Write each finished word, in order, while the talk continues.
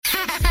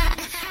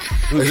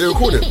Is it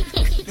recording?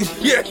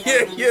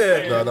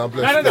 Yeah. Nah, I'm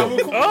blessed. No.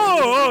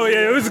 Oh,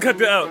 yeah, let's cut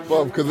that out.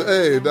 Because,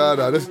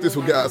 this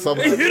will get out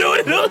something. You know,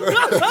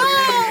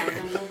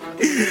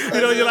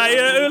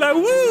 you're like,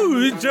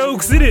 woo,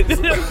 jokes, innit?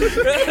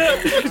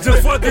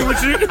 Just fucking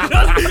with you.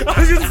 I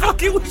was just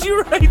fucking with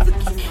you, right?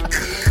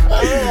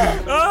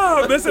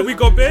 Listen, we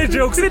got bad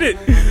jokes, innit?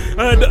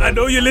 I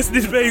know you're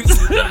listening, babes.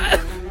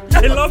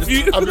 I love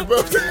you. Happy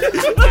birthday.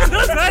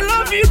 I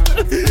love you.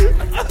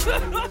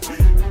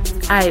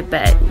 I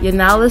bet. You're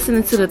now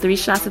listening to the 3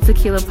 Shots of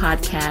Tequila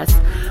podcast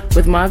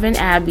with Marvin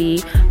Abbey,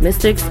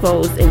 Mr.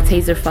 Exposed, and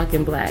Taser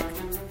fucking Black.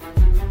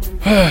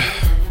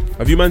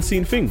 Have you man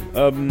seen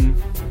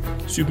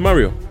Super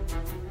Mario?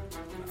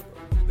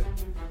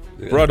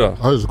 Brother.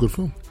 Oh, it's a good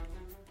film.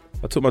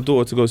 I took my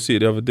daughter to go see it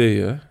the other day,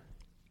 yeah?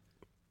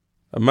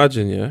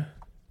 Imagine, yeah?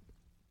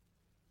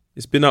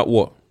 It's been out,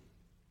 what?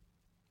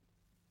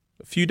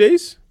 A few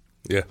days?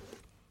 Yeah.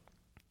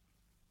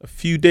 A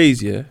few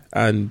days, yeah?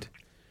 And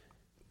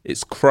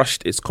it's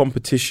crushed its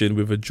competition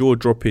with a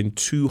jaw-dropping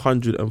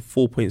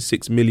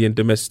 204.6 million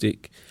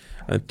domestic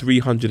and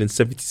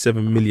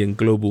 377 million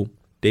global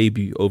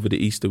debut over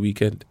the Easter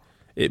weekend.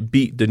 It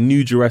beat the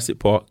new Jurassic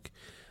Park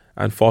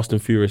and Fast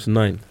and Furious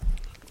 9.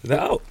 Is that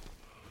out?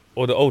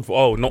 Or the old?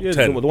 Oh, not 10.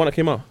 The one that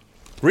came out.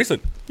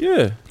 Recent?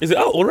 Yeah. Is it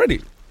out already?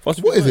 What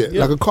is it?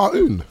 Yeah. Like a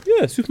cartoon?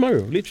 Yeah, Super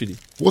Mario, literally.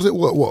 Was it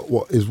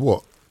what is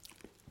what?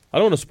 I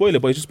don't want to spoil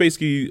it, but it's just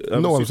basically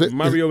I'm saying,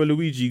 Mario and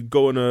Luigi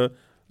go on a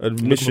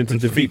mission to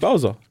defeat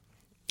Bowser.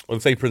 Or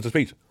say Princess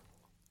Peach?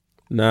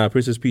 Nah,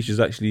 Princess Peach is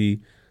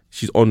actually,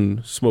 she's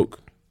on smoke.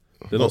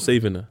 They're not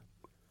saving her.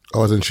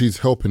 Oh, as in she's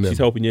helping them. She's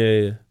helping,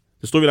 yeah.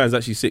 The storyline is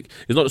actually sick.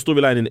 It's not the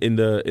storyline in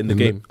the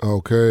game.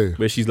 Okay.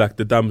 Where she's like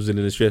the damsel in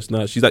distress.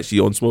 Nah, she's actually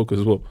on smoke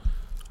as well.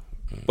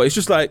 But it's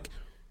just like,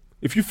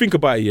 if you think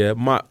about it, yeah,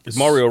 is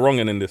Mario wrong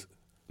in this?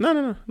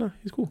 No,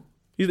 he's cool.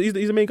 He's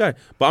the main guy.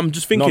 But I'm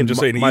just thinking,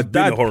 my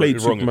dad played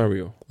Super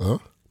Mario. Huh?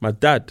 My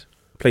dad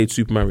played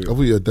Super Mario. I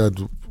thought your dad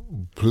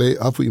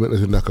I thought you meant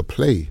as in like a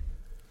play.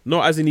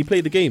 No, as in he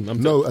played the game.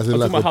 I'm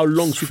talking about how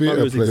long Super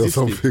Mario's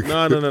existed.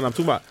 No. I'm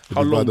talking about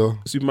how long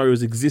Super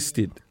Mario's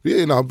existed.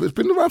 Yeah, it's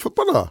been around for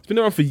brother. It's been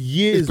around for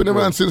years. It's been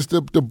around since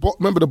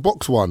remember the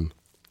box one?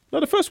 No,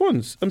 the first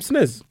ones.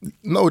 SNES.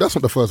 No, that's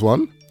not the first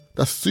one.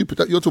 That's Super.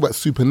 You're talking about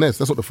Super NES.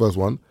 That's not the first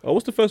one. Oh,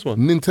 what's the first one?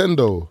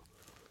 Nintendo.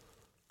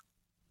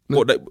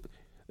 What?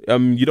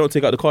 You don't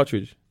take out the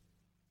cartridge.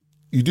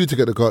 You do take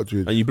out the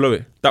cartridge and you blow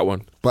it. That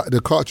one. But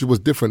the cartridge was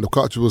different. The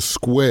cartridge was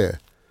square.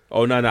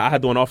 Oh no! I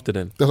had the one after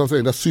then. That's what I'm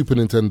saying. That's Super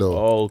Nintendo.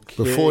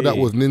 Okay. Before that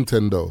was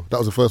Nintendo. That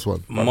was the first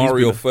one.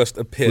 Mario first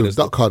appeared as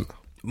Duck Hunt.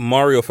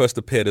 Mario first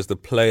appeared as the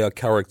player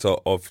character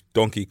of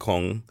Donkey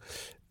Kong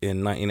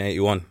in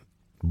 1981.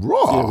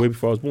 Raw. Yeah, way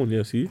before I was born.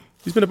 Yeah, see,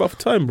 he's been about for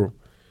time, bro.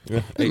 Yeah,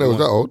 I didn't know it was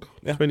that old.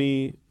 Yeah.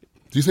 20. Do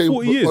you say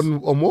 40 years.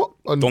 On what?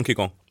 On Donkey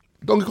Kong.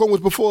 Donkey Kong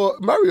was before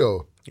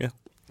Mario. Yeah.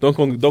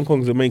 Donkey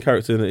Kong's the main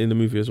character in the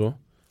movie as well.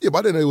 Yeah, but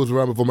I didn't know he was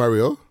around before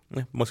Mario.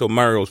 Yeah. So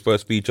Mario's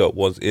first feature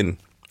was in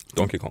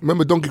Donkey Kong.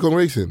 Remember Donkey Kong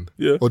Racing?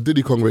 Yeah. Or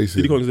Diddy Kong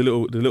Racing? Diddy Kong's the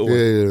little one.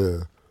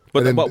 Yeah.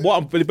 But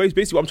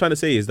basically what I'm trying to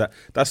say is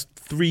that's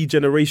 3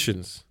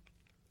 generations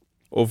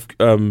of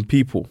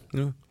people.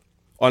 Yeah.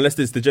 Unless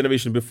it's the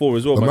generation before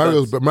as well.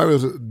 But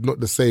Mario's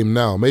not the same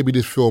now. Maybe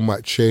this film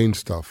might change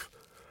stuff.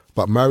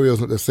 But Mario's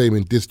not the same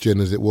in this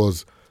gen as it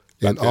was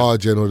in our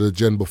gen or the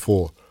gen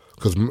before.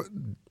 Because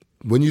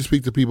when you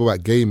speak to people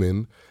about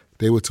gaming,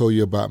 they will tell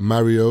you about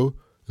Mario,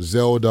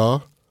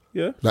 Zelda.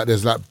 Yeah. Like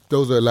there's like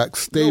those are like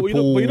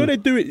staple. But they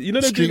do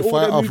it. Street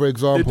Fighter, for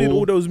example. They did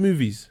all those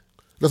movies.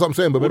 That's what I'm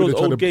saying. But maybe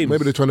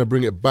they're trying to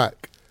bring it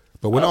back.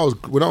 But when I was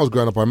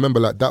growing up, I remember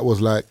like that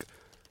was like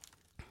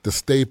the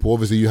staple.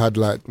 Obviously, you had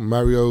like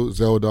Mario,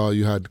 Zelda.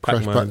 You had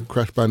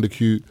Crash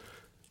Bandicoot.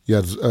 You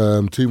had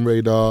Tomb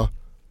Raider.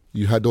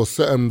 You had those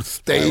certain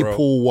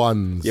staple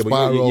ones. Yeah,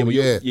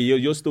 Spyro,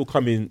 you're still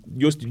coming.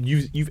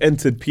 You've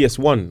entered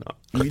PS1.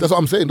 That's what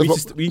I'm saying. We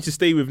need to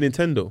stay with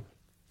Nintendo.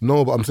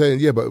 No, but I'm saying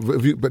but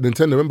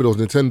Nintendo. Remember, there was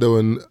Nintendo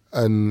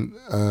and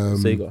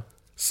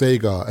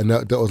Sega, and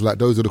that was like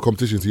those are the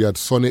competitions. You had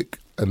Sonic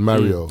and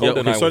Mario. Yeah,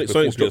 okay,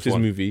 Sonic's dropped his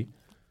movie.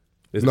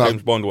 There's the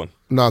James Bond one.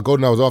 Nah,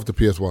 GoldenEye was after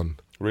PS1.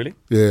 Really?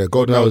 Yeah,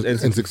 GoldenEye was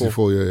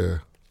N64. Yeah.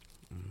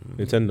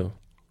 Nintendo.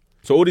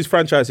 So all these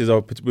franchises are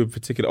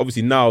particular.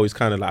 Obviously now it's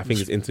kind of like I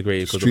think it's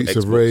integrated because of Xbox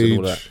of Rage. And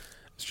all that.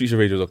 Streets of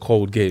Rage was a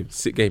cold game,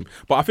 sick game.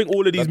 But I think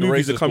all of these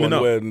movies are coming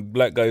out where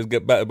black guys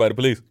get battered by the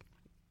police.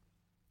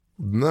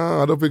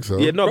 No, I don't think so.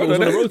 Yeah, no, but it was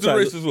on the road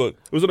side.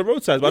 It was on the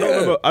road side, but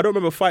I don't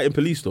remember fighting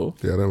police though.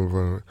 Yeah, I don't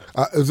remember.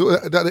 Is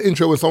that the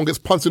intro when someone gets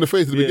punched in the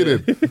face at the beginning?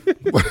 Do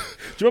you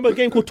remember a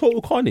game called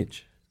Total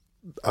Carnage?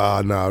 Nah, I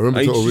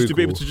remember Total You used to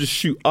be able to just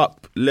shoot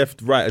up,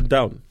 left, right, and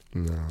down.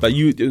 Nah. Like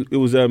it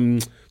was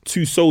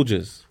 2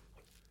 soldiers.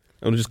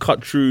 And just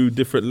cut through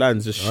different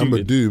lands, just shooting. I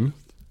remember Doom.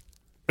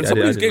 And some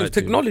of these games,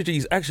 technology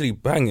is actually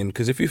banging.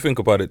 Because if you think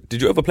about it,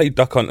 did you ever play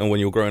Duck Hunt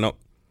when you were growing up?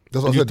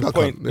 That's what I said, Duck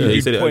Hunt. Yeah,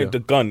 you point the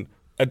gun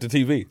at the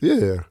TV.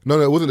 Yeah.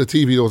 No, it wasn't the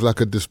TV. There was like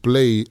a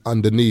display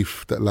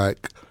underneath that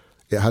like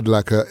it had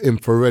like a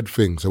infrared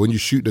thing. So when you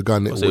shoot the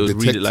gun, it would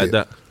detect read it like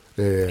that.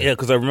 Yeah,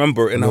 because I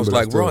remember, and I was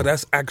like, bro,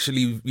 that's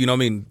actually, you know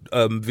what I mean,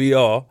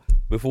 VR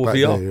before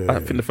VR. I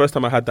think the first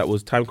time I had that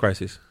was Time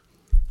Crisis.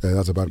 Yeah,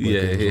 that's a bad point.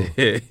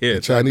 Yeah. The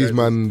Chinese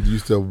man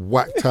used to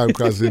whack Time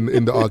Crisis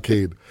in the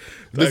arcade.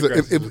 Listen,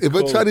 if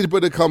a Chinese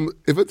brother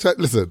if a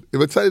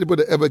Chinese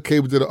brother ever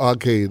came to the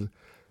arcade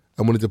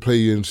and wanted to play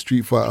you in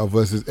Street Fighter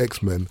versus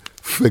X-Men,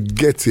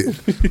 forget it.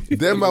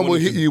 Them man will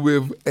hit you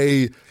with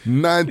a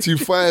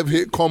 95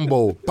 hit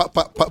combo. Pop,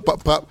 pop, pop,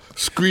 pop, pop.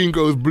 Screen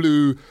goes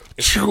blue.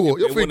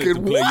 You're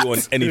thinking, what? You on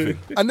anything.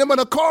 And them man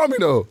are calm, you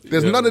know.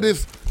 There's none of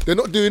this. They're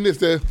not doing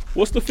this.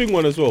 What's the thing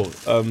one as well?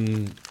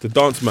 The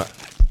dance mat.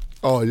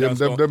 Oh, yeah,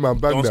 them man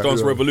bang that.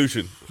 Dance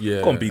Revolution.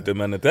 Yeah. Can't beat them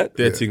man at that.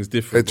 Their thing's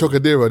different. Hey,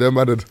 Chocadero, them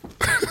man.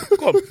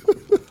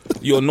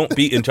 You're not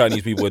beating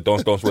Chinese people with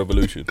Dance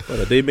Revolution.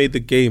 Brother, they made the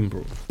game,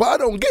 bro. But I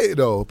don't get it,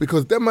 though,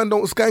 because them man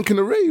don't skank in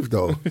the rave,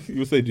 though.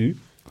 You say do?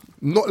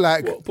 Not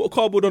like... What, put a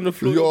cardboard on the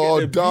floor.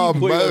 You're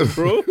dumb, man.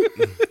 Bro.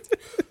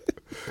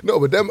 No,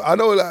 but them, I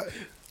know, like,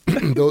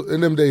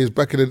 in them days,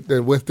 back in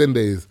the West End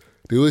days,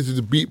 they always did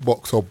the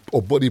beatbox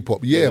or body pop.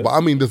 Yeah, but I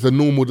mean, there's a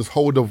normal, just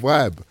hold the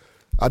vibe.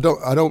 I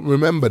don't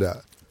remember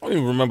that. I don't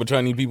even remember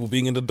Chinese people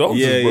being in the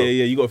dances, bro.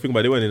 Yeah. You got to think about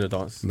it. They weren't in the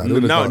dance.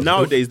 Nah,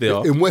 nowadays they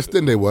are. In West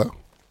End they were.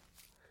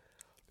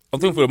 I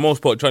think for the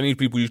most part, Chinese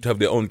people used to have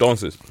their own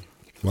dances.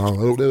 Wow,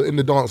 they were in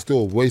the dance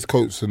still,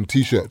 waistcoats and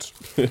T-shirts.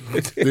 They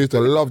used to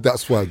love that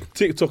swag.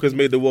 TikTok has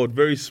made the world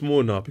very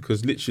small now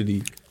because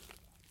literally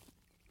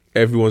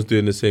everyone's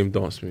doing the same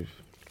dance move.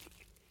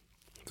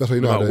 That's how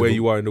you know where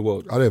you are in the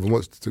world. I don't even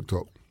watch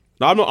TikTok.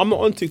 No, I'm not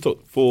on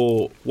TikTok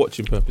for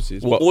watching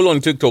purposes. Well, all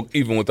on TikTok,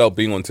 even without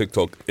being on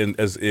TikTok,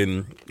 as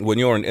in when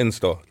you're on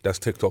Insta, that's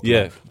TikTok.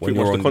 Yeah, now. When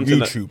you're on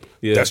YouTube,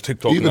 that's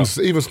TikTok. Even now.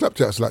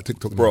 Snapchat's like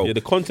TikTok, bro. Yeah,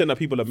 the content that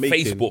people are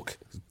making. Facebook,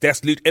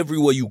 that's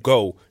everywhere you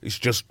go. It's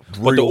just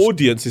real. But the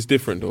audience is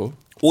different, though.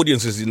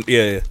 Audience is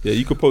yeah.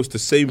 You could post the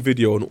same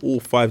video on all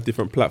 5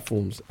 different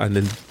platforms, and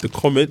then the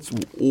comments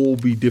will all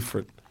be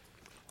different.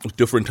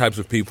 Different types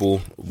of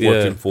people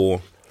watching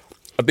for.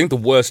 I think the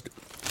worst.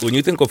 When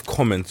you think of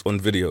comments on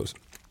videos,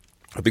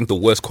 I think the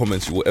worst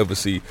comments you will ever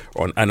see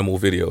are on animal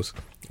videos.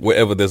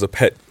 Wherever there's a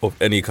pet of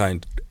any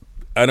kind,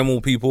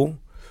 animal people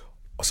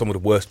are some of the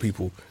worst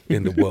people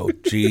in the world.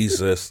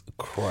 Jesus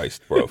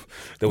Christ, bro.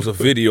 There was a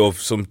video of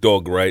some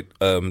dog, right?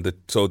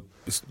 So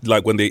it's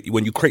like when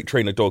you crate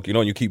train a dog, you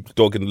know, and you keep the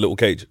dog in a little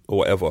cage or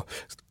whatever.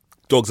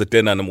 Dogs are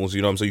den animals,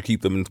 you know, so you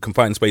keep them in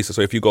confined spaces.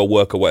 So if you go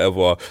work or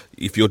whatever,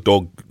 if you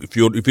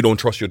don't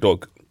trust your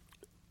dog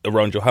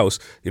around your house,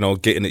 you know,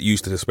 getting it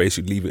used to the space,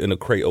 you leave it in a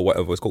crate or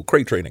whatever. It's called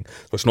crate training.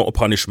 So it's not a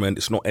punishment.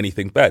 It's not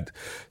anything bad.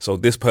 So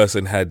this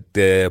person had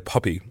their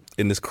puppy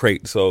in this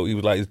crate. So he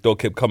was like, his dog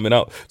kept coming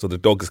out. So the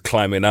dog is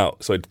climbing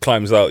out. So it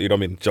climbs out, you know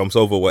what I mean, jumps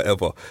over,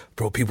 whatever.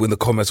 Bro, people in the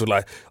comments were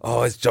like,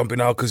 oh, it's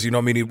jumping out because, you know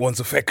what I mean, it wants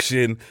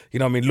affection. You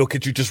know what I mean, look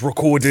at you just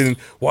recording.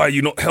 Why are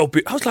you not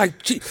helping? I was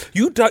like, gee,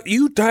 you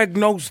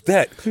diagnosed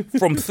that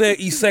from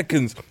 30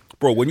 seconds.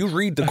 Bro, when you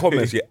read the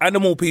comments,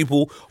 animal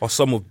people are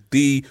some of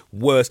the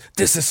worst.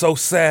 This is so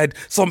sad.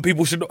 Some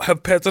people should not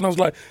have pets. And I was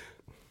like,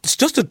 it's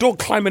just a dog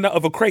climbing out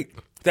of a crate.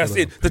 That's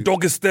it. The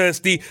dog is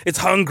thirsty. It's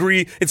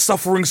hungry. It's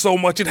suffering so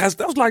much. I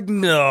was like,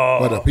 no.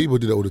 But people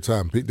do that all the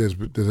time. There's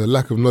a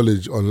lack of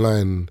knowledge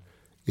online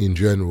in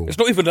general. It's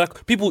not even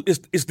like people.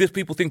 It's this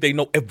people think they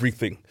know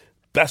everything.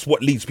 That's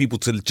what leads people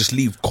to just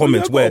leave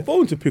comments I've got a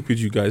bone to pick with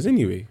you guys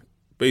anyway,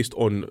 based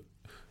on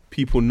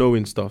people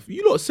knowing stuff.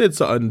 You lot said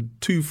something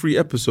 2-3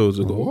 episodes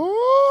ago.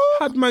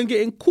 What? Had man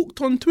getting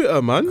cooked on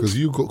Twitter, man. Because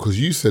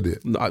you said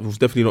it. No, it was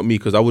definitely not me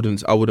because I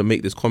wouldn't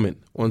make this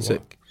comment. One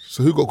sec.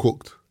 So who got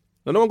cooked?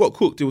 No one got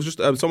cooked. It was just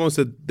someone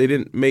said they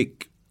didn't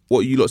make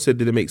what you lot said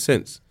didn't make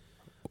sense.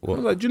 What? I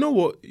was like, do you know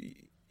what?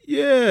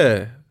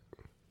 Yeah.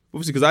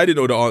 Obviously, because I didn't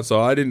know the answer,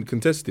 I didn't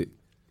contest it.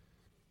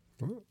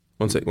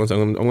 One sec.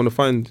 I'm going to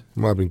find.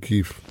 Might have been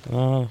Keith.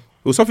 It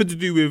was something to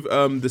do with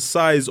the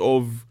size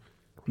of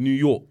New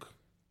York.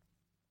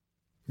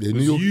 Yeah,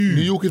 New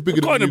York is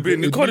bigger than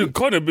the UK. It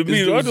can't have been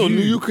me. I don't know.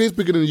 New York is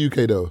bigger than the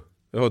UK, though.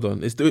 Hold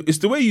on, it's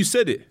the way you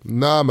said it.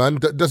 Nah, man,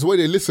 that's the way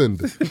they listened.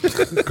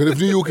 Because if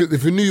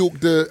New York,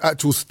 the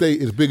actual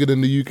state is bigger than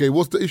the UK,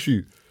 what's the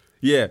issue?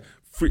 Yeah,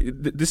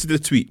 this is the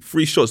tweet.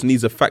 3 shots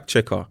needs a fact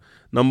checker.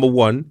 Number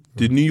 1,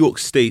 the New York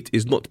state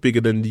is not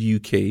bigger than the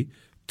UK.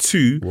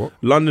 2,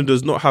 London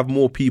does not have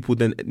more people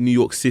than New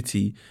York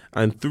City.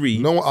 And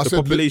 3, the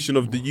population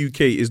of the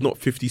UK is not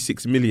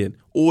 56 million.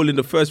 All in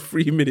the first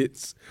 3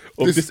 minutes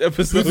of this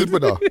episode.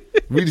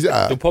 Read it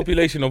out. The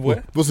population of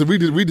where?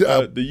 Read it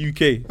out. The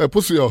UK.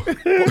 Pussy,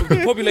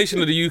 the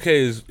population of the UK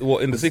is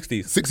what, in the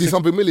 60s?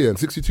 60-something million,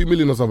 62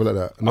 million or something like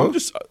that. No?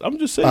 I'm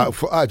just saying.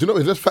 Do you know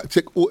what?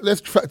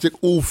 Let's fact check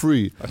all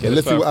 3. Okay, and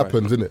let's see what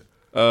happens,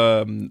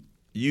 innit?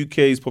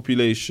 UK's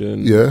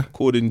population,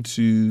 according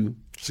to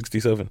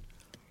 67.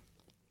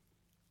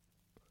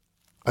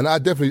 And I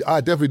definitely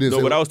didn't.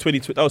 No, but that was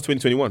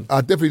 2021.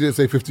 I definitely didn't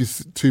say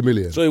 52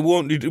 million. So it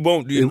won't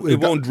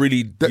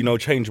really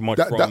change much.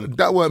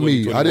 That weren't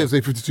me. I didn't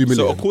say 52 million.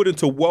 So according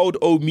to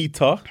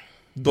Worldometer,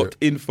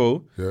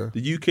 Info. Yeah.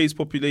 The UK's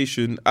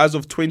population as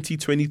of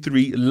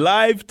 2023,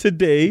 live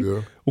today,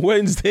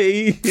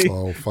 Wednesday,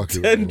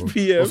 10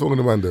 p.m. What's wrong with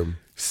the man them?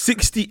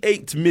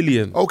 68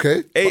 million.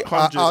 Okay.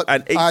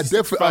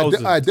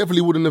 886,000. I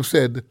definitely wouldn't have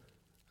said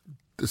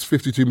it's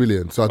 52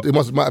 million. So it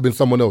might have been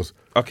someone else.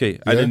 Okay.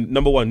 And then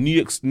number one,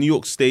 New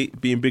York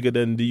State being bigger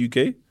than the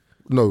UK.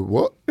 No,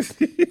 what?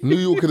 New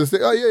York is a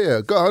state. Oh,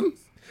 yeah. Go on.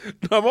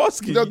 No, I'm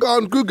asking. Go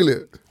on, Google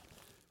it.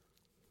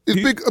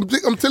 It's big.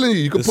 I'm telling you,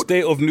 you can the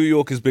state of New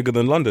York is bigger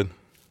than London.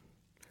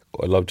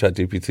 I love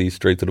ChatGPT,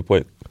 straight to the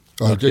point.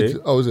 Okay.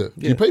 Is it?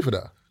 Do you pay for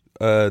that?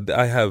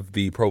 I have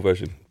the pro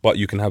version, but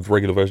you can have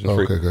regular version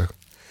free. Okay.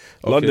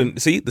 London,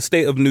 see, the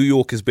state of New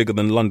York is bigger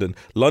than London.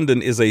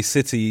 London is a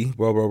city,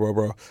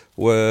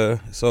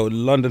 so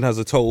London has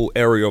a total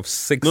area of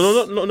 6.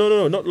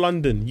 No, not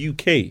London,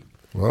 UK.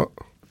 What?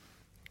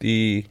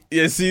 See,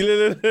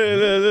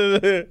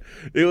 it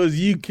was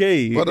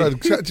UK. But ask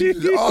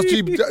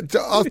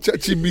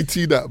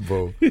ChatGPT that,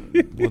 bro.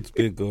 What's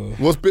bigger?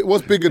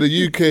 What's bigger,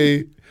 the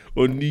UK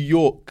or New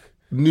York?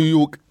 New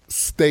York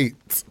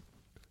State.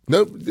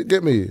 No,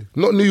 get me.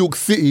 Not New York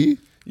City.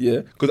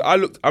 Yeah, because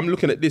I'm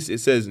looking at this. It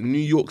says New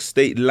York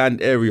State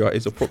land area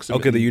is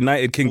approximately. Okay, the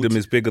United Kingdom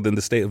is bigger than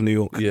the state of New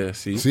York. Yeah,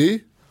 see. So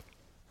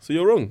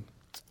you're wrong.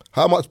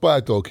 How much by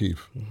it though,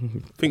 Keith? I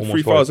think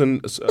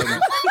 3,000.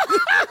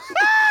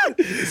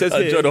 It says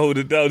I'm trying to hold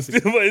it down still,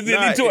 but it's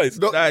nearly twice.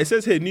 It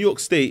says here New York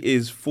State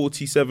is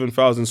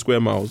 47,000 square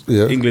miles.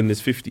 Yeah. England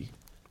is 50.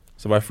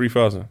 So by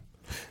 3,000.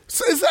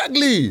 So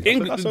exactly.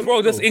 England,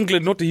 bro, that's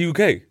England, not the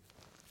UK.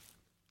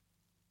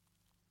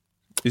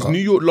 Is New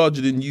York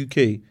larger than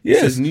UK? It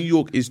says New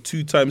York is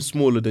 2 times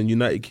smaller than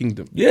United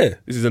Kingdom. Yeah.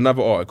 This is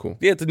another article.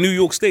 Yeah, it's New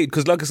York State,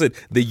 because like I said,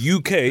 the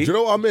UK... Do you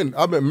know what I meant?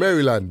 I meant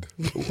Maryland.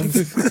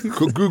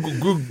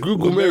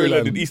 Google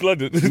Maryland. In East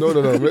London. No.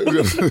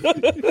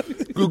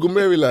 Google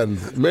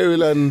Maryland.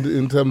 Maryland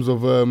in terms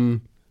of the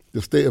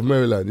state of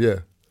Maryland, yeah.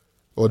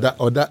 Or that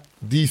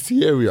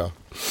DC area.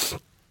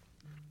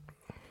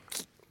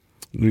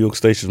 New York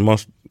State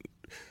must...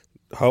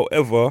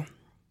 However...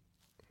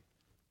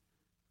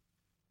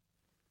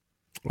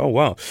 Oh,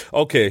 wow.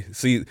 Okay,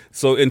 see,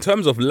 so in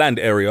terms of land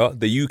area,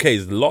 the UK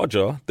is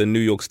larger than New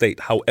York State.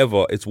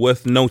 However, it's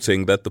worth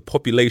noting that the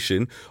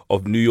population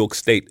of New York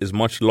State is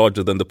much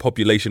larger than the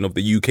population of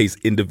the UK's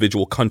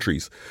individual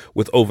countries,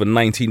 with over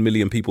 19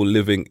 million people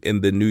living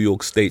in the New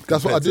York State.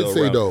 That's what I did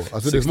say, though. I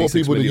said there's more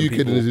people in the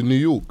UK than there's in New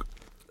York.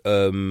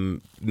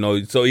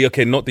 No, so,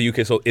 okay, not the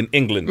UK, so in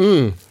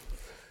England.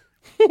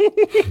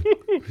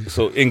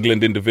 So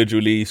England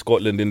individually,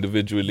 Scotland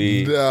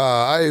individually.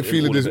 Nah, I ain't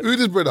feeling this. Who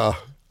this, brother?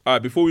 All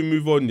right, before we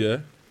move on,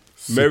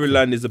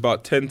 Maryland is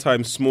about 10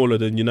 times smaller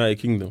than United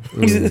Kingdom.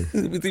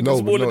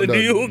 Smaller than New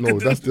York. No,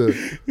 that's the...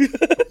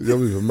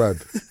 You're even mad.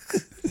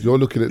 You're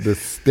looking at the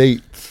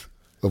state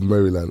of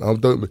Maryland.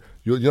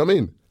 You know what I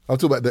mean? I'm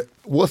talking about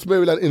what's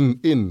Maryland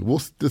in?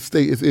 What's the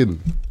state it's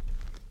in?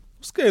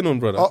 What's going on,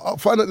 brother? I'll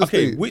find out the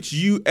state. Which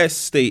US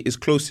state is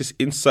closest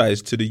in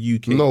size to the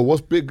UK? No,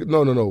 what's big?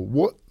 No.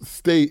 What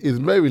state is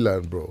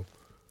Maryland, bro?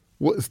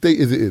 What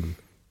state is it in?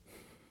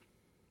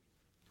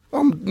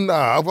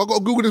 I've got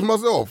to Google this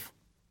myself.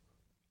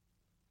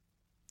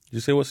 Did you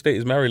say what state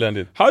is Maryland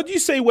in? How do you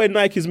say where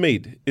Nike is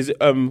made? Is it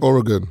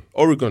Oregon?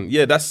 Oregon,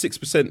 yeah, that's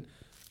 6%.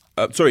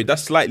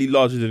 That's slightly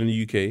larger than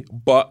the UK,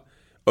 but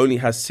only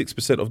has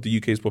 6% of the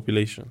UK's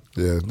population.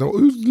 Yeah, no,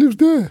 who lives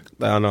there?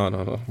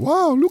 No.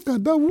 Wow, look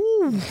at that!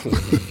 Woo.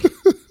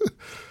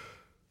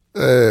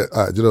 All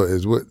right, do you know what it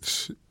is?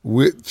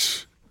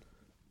 Which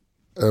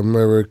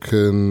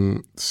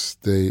American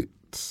state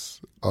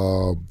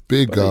are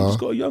bigger? You just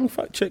got a young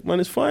fact check, man.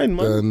 It's fine,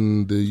 man.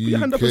 Than the UK. Put your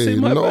hand up and say,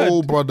 my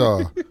bad.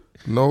 Brother.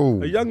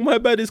 No. A young my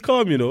bad is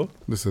calm, you know.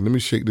 Listen, let me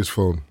shake this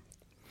phone.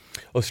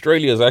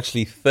 Australia is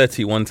actually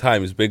 31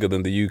 times bigger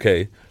than the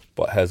UK,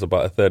 but has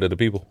about a third of the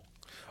people.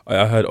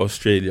 I heard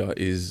Australia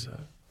is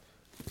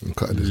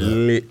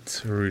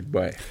littered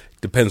by.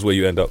 Depends where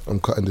you end up. I'm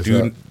cutting this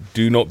out.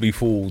 Do not be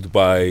fooled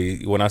by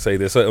when I say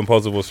there's certain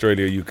parts of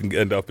Australia you can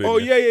end up in. Oh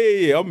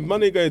yeah. I'm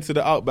money going to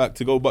the outback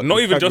to go back. Not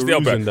even just the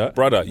outback,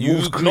 brother.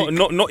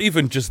 Not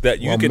even just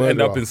that. You can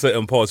end up in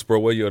certain parts, bro,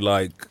 where you're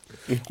like.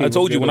 I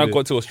told you when I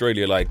got to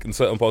Australia, like in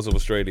certain parts of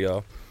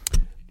Australia,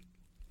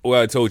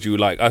 where I told you,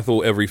 like, I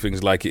thought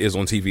everything's like it is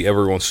on TV.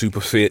 Everyone's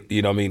super fit,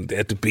 you know what I mean? They're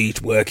at the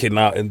beach working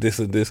out and this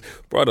and this.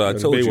 Brother, I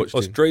told you,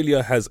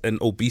 Australia has an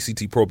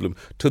obesity problem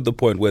to the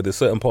point where there's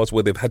certain parts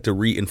where they've had to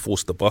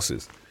reinforce the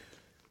buses.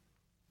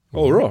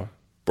 Oh, right.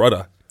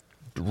 Brother,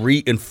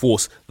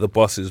 reinforce the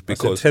buses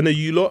because... I said, 10 of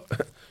you lot,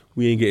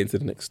 we ain't getting to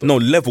the next step. No,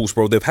 levels,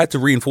 bro. They've had to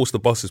reinforce the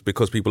buses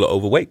because people are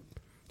overweight.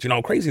 Do you know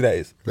how crazy that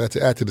is? We had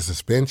to add to the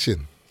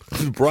suspension.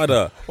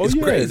 Brother, it's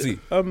crazy.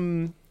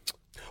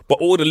 But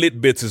all the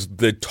lit bits is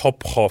the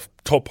top hot,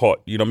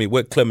 you know what I mean?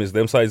 Where Clem is,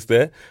 them sides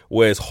there,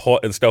 where it's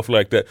hot and stuff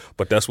like that.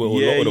 But that's where a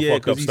lot of the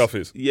fucked up stuff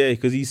is. Yeah,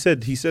 because he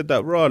said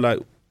that, raw, like,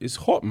 it's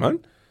hot,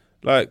 man.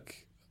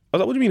 Like, I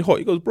was like, what do you mean hot?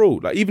 He goes, bro,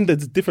 like, even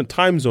there's different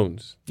time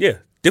zones. Yeah.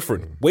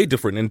 way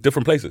different in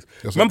different places.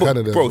 Remember,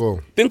 Canada, bro, as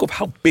well. Think of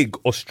how big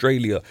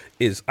Australia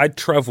is. I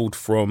travelled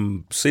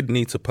from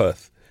Sydney to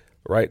Perth,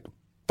 right,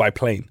 by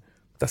plane.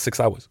 That's 6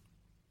 hours.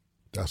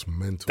 That's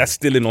mental. That's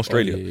still in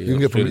Australia. You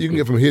can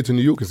get from here to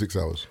New York in 6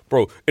 hours.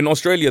 Bro, in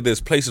Australia, there's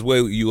places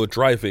where you are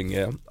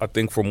driving, I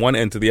think from one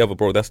end to the other,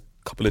 bro, that's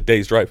a couple of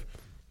days drive.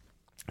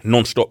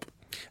 Non-stop.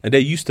 And they're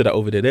used to that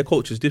over there. Their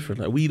culture's different.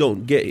 Like, we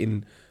don't get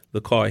in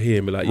the car here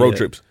and be like, road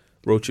trips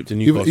to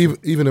Newcastle.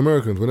 Even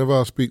Americans, whenever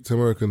I speak to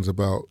Americans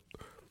about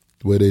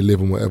where they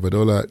live and whatever,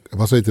 they're like, if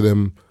I say to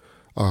them,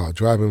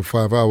 driving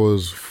 5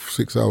 hours,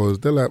 6 hours,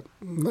 they're like,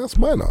 that's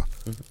minor.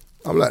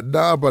 I'm like,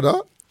 nah, brother.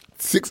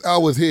 6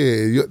 hours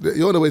here,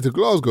 you're on the way to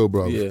Glasgow,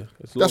 bro. Yeah,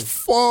 that's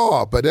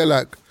far. But they're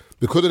like,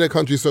 because of their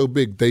country so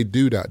big, they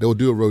do that. They'll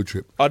do a road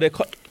trip. Are there?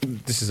 I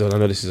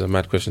know this is a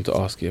mad question to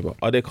ask you, but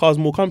are their cars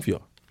more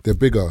comfier? They're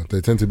bigger. They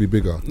tend to be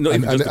bigger.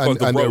 And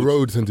their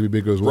roads tend to be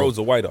bigger as well. Roads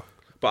are wider.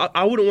 But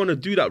I wouldn't want to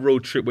do that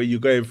road trip where you're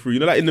going through,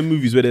 like in the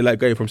movies where they're like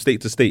going from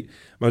state to state.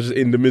 I'm just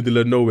in the middle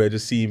of nowhere,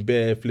 just seeing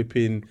bear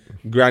flipping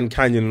Grand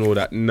Canyon and all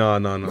that. No. I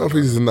think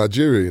this is in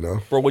Nigeria,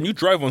 Bro, when you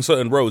drive on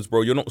certain roads,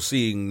 bro, you're not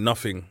seeing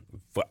nothing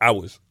for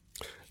hours.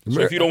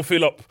 So if you don't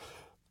fill up...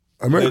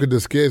 America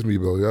just scares me,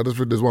 bro. I just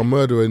think there's one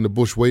murderer in the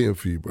bush waiting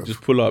for you, bro.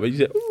 Just pull up and you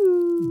say,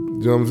 ooh.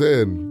 Do you know what I'm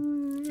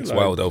saying? It's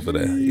wild over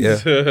there, yeah.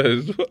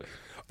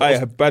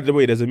 By the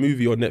way, there's a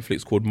movie on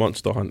Netflix called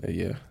Monster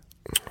Hunter,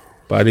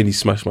 But I didn't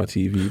smash my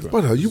TV,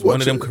 bro. But you watch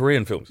one of them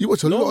Korean films. You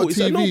watch a lot of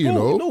TV, you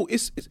know? No,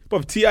 it's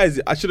but T.I.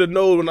 I should have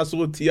known when I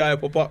saw T.I.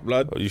 pop up,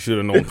 blood. Oh, you should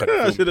have known.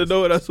 I should have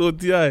known when I saw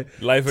T.I.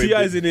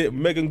 T.I.'s in it,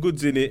 Megan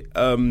Good's in it,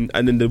 and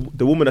then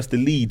the woman that's the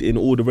lead in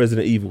all the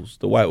Resident Evils,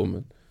 the white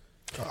woman.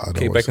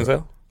 Kate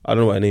Beckinsale? I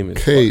don't know what her name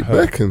is. Kate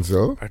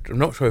Beckinsale? I'm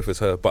not sure if it's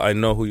her, but I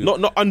know who you...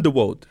 Not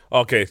Underworld.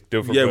 Okay,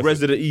 different. Yeah,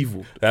 Resident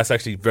Evil. That's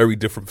actually very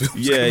different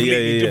films.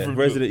 Yeah.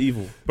 Resident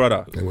Evil.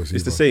 Brother,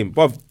 it's the same.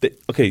 But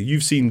okay,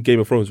 you've seen Game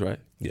of Thrones, right?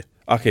 Yeah.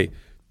 Okay,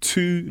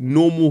 2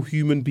 normal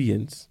human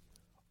beings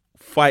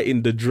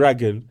fighting the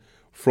dragon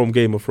from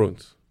Game of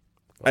Thrones.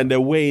 And they're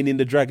weighing in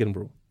the dragon,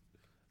 bro.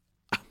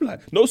 I'm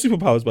like, no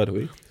superpowers, by the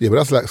way. Yeah, but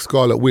that's like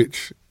Scarlet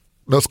Witch.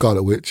 Not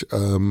Scarlet Witch.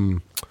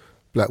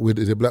 Black Widow.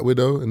 Is it Black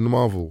Widow in the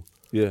Marvel?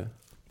 Yeah.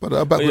 But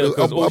our back would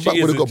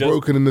have got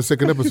broken in the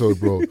second episode,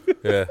 bro.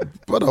 Yeah.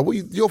 Brother,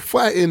 you're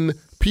fighting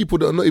people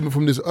that are not even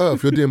from this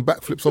earth. You're doing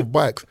backflips off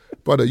bikes.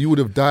 Brother, you would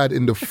have died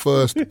in the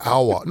first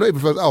hour. Not even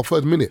first hour,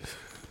 first minute.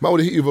 Man would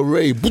have hit you with a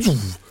ray.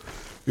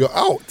 You're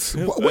out.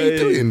 What are you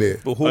doing there?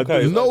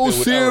 No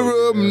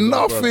serum,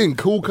 nothing.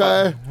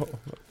 Hawkeye.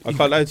 I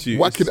can't lie to you.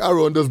 Whacking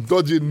arrow and just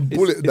dodging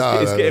bullets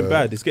down. It's getting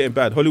bad. It's getting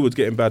bad. Hollywood's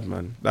getting bad,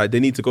 man. Like, they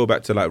need to go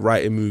back to like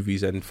writing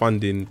movies and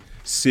funding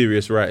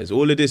serious writers.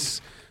 All of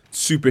this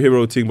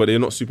superhero thing, but they're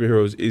not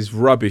superheroes, is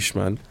rubbish,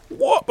 man.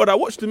 What? But I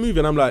watched the movie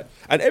and I'm like,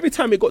 and every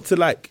time it got to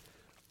like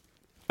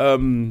a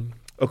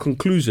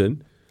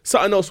conclusion,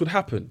 something else would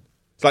happen.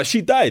 It's like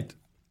she died,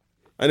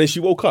 and then she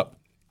woke up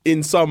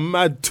in some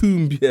mad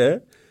tomb,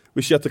 where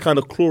she had to kind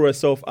of claw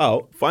herself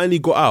out. Finally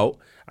got out,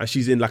 and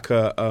she's in like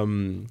a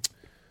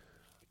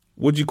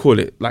what do you call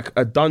it? Like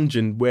a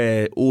dungeon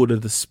where all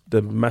of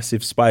the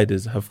massive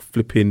spiders have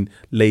flipping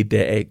laid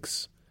their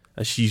eggs,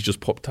 and she's just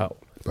popped out.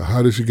 But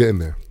how did she get in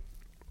there?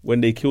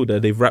 When they killed her,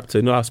 they've wrapped her.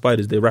 You know how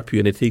spiders, they wrap you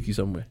and they take you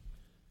somewhere.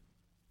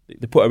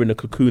 They put her in a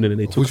cocoon and then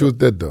they took her. She was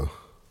dead though.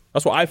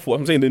 That's what I thought.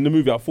 I'm saying in the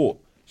movie I thought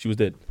she was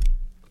dead.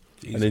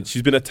 Jesus. And then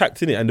she's been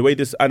attacked in it, and the way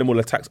this animal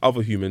attacks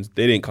other humans,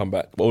 they didn't come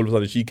back. But all of a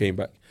sudden she came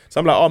back.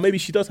 So I'm like, oh, maybe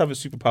she does have a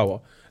superpower.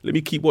 Let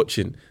me keep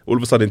watching. All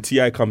of a sudden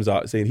T.I. comes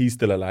out saying he's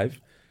still alive.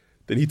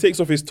 Then he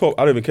takes off his top.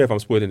 I don't even care if I'm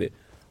spoiling it.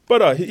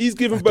 But he's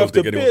giving birth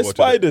to bare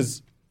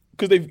spiders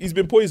because he's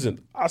been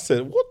poisoned. I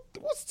said,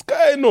 what's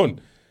going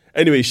on?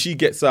 Anyway, she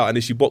gets out and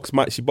then she boxed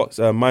my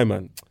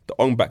man, the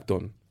Ong Bak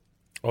Don.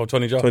 Oh,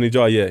 Tony Jaa. Tony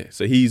Jaa, yeah.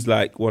 So he's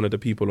like one of the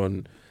people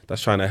on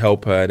that's trying to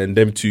help her, and then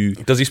them two.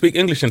 Does he speak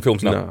English in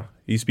films now? Nah,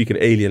 he's speaking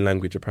alien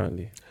language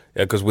apparently.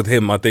 Yeah, because with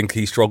him, I think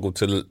he struggled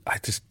to.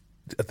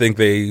 I think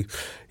he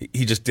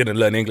just didn't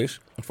learn English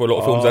for a lot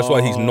of films. That's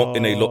why he's not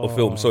in a lot of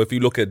films. So if you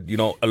look at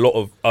a lot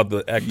of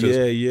other actors,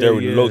 they're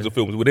in loads of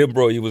films. With him,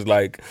 bro, he was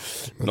like,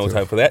 no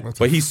time for that.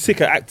 But he's sick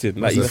at acting.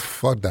 Like,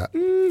 fuck that.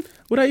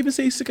 Would I even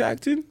say he's sick at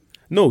acting?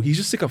 No, he's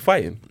just sick of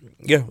fighting.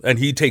 Yeah, and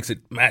he takes it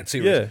mad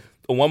serious. Yeah.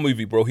 On one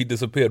movie, bro, he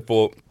disappeared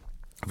for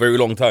a very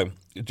long time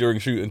during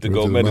shooting to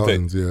go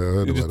meditate. Yeah, I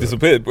heard he just about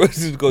disappeared, bro. He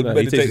just go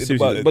meditate.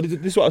 But this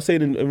is what I was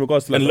saying in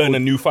regards to like, and learn a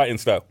new fighting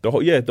style. The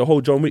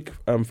whole John Wick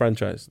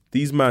franchise.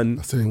 These man,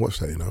 I still didn't watch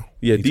that, you know.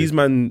 Yeah, these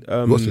man,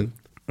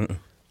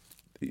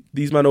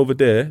 these man over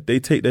there, they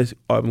take their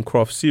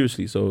craft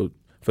seriously. So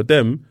for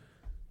them,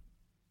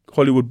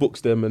 Hollywood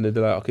books them and they're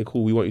like, okay,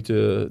 cool, we want you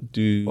to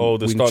do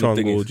the Wing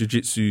Chun or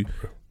Jiu-Jitsu.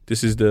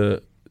 This is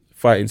the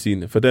fighting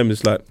scene. For them,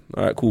 it's like,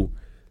 all right, cool.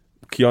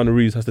 Keanu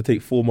Reeves has to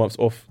take 4 months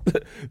off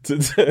to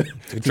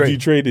do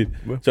training.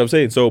 You know what I'm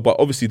saying? So, but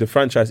obviously the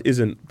franchise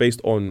isn't based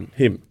on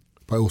him.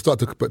 But it will start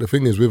to. But the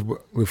thing is,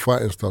 with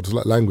fighting stuff, it's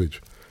like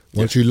language.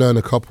 Once you learn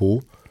a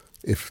couple,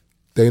 if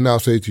they now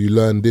say to you,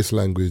 learn this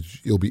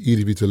language. It'll be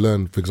easy for you to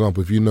learn. For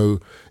example, if you know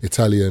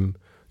Italian,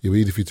 it'll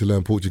be easy for you to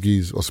learn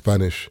Portuguese or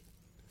Spanish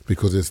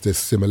because there's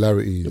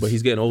similarities. Yeah, but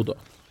he's getting older.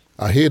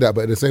 I hear that,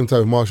 but at the same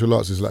time, martial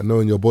arts is like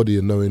knowing your body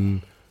and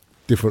knowing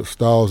different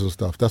styles and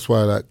stuff. That's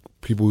why like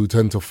people who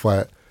tend to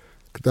fight,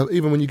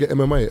 even when you get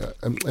MMA,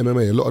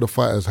 a lot of the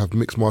fighters have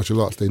mixed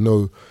martial arts. They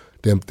know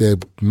their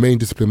main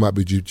discipline might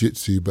be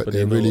jiu-jitsu, but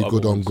they're really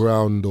good on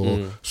ground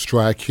or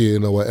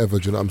striking or whatever.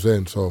 Do you know what I'm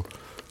saying? So,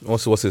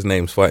 what's his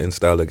name's fighting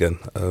style again?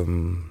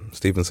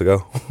 Steven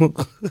Seagal.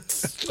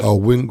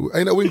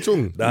 Ain't that Wing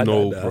Chun?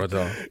 No,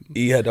 brother.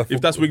 He had if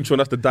that's Wing Chun,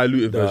 that's the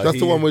diluted version. That's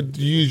the one where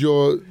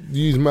you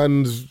use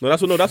man's. No,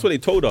 that's what they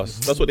told us.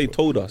 That's what they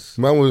told us.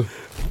 Man was,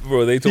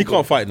 bro. He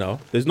can't fight now.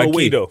 There's no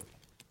way.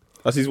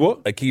 That's his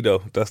what?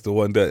 Aikido. That's the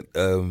one that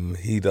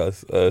he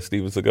does.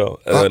 Steven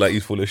Seagal. Like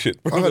he's full of shit.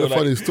 I heard a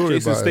funny story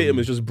Jason about Statham him.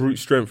 is just brute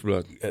strength,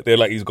 blood. They're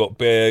like he's got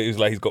bare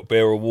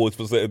awards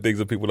for certain things,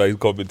 and people like his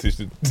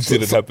competition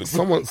shouldn't happen.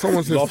 Someone said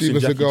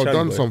Steven Seagal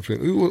done something.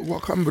 I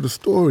can't remember the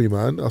story,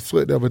 man. I saw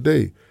it the other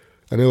day,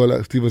 and they were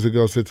like, Steven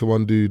Seagal said to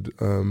one dude.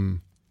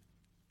 Some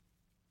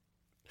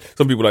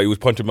people like he was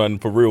punching man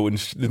for real in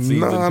scenes.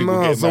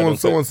 Nah.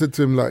 Someone said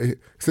to him like,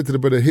 said to the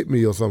brother, hit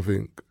me or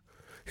something.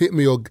 Hit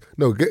me or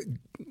no,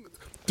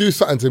 do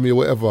something to me or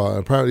whatever. And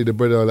apparently the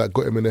brother like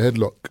got him in a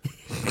headlock.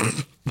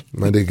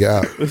 Man didn't get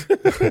out.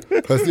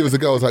 Steven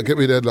Seagal was like, get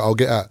me in the headlock, I'll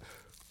get out.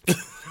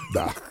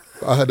 Nah.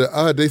 I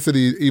heard they said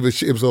he either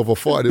shit himself or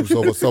farted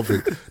himself or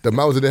something. The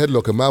man was in the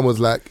headlock and man was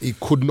like, he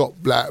could not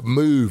like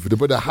move. The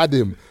brother had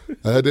him.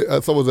 I heard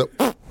it, someone was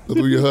like, that's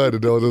what you heard.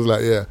 And I was just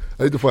like, yeah,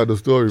 I need to find the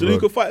story, So bro.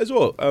 you can fight as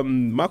well.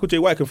 Michael J.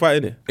 White can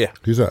fight, innit? Yeah.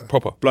 Who's that?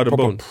 Proper. Blood and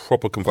Bone.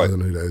 Proper can I fight. don't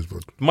know who that is, bro.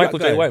 Michael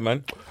Black J. guy. White,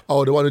 man.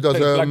 Oh, the one who does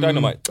Black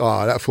Dynamite.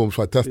 Oh, that film's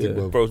fantastic,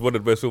 bro. Bro, it's one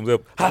of the best films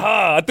ever.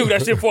 Ha! I threw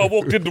that shit before I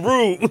walked in the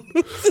room.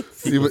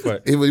 He was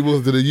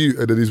to the ute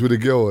and then he's with a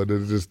girl and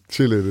then just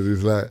chilling and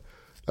he's like,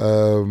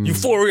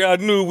 Euphoria, I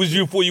knew it was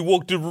you before you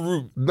walked in the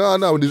room.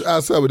 No, when he's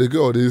outside with the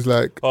girl, and he's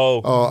like,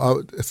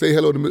 say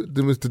hello to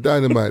Mr.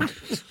 Dynamite.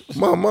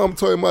 Mom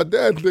told my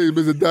dad's name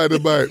Mr.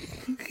 Dynamite.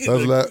 I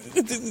was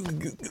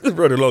like,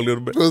 run along a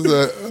little bit. I was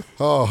like,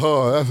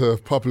 that's a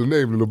popular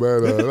name, little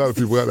man. A lot of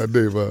people got that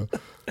name.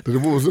 Then the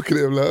woman was looking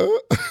at him like,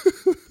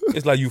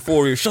 It's like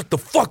Euphoria. Shut the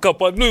fuck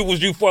up. I knew it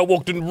was you before I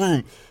walked in the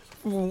room.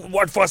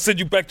 What if I send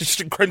you back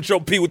to Crenshaw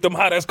P with them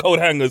hot ass coat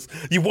hangers?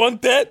 You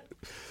want that?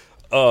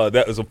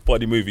 That was a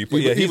funny movie.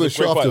 But yeah, even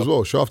Shaft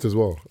as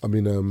well. I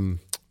mean,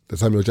 the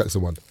Samuel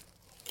Jackson one.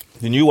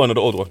 The new one or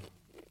the old one?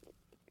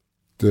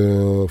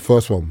 The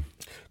first one.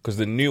 Because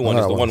the new one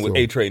is the one with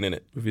A-Train in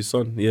it. With his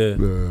son, yeah.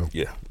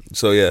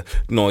 So yeah,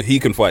 no, he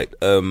can fight.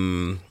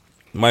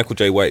 Michael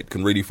J. White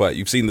can really fight.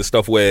 You've seen the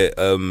stuff where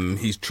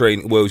he's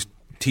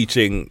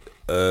teaching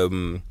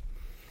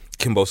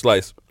Kimbo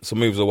Slice some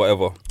moves or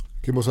whatever.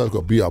 Kimbo Slice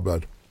got beat up,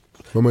 lad.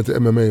 I went to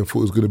MMA and thought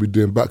he was going to be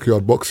doing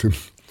backyard boxing.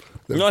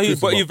 No, he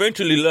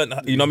eventually learned.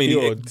 You know what I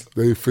mean?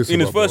 In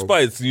his first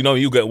fights, you know,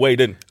 you get weighed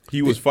in.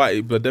 He was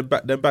fighting, but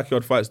them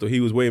backyard fights though, he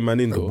was weighing man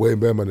in though. Weighing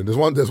bare man in. There's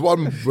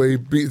one where he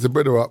beats the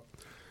brother up.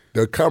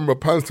 The camera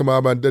pans to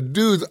my man. The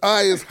dude's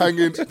eye is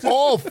hanging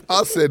off.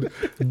 I said,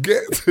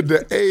 get to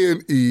the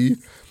A&E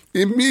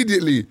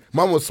immediately.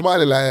 Man was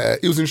smiling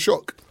like he was in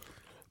shock.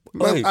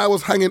 Man, I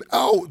was hanging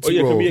out,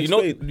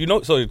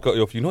 bro. Sorry, cut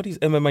you off. You know these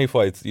MMA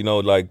fights, you know,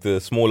 like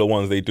the smaller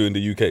ones they do in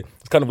the UK?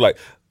 It's kind of like,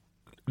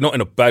 not in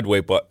a bad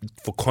way, but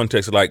for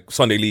context, like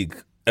Sunday League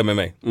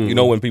MMA. Mm-hmm. You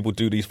know when people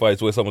do these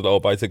fights where someone's like,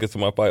 oh, buy tickets to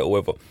my fight or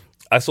whatever.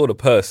 I saw the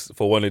purse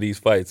for one of these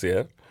fights,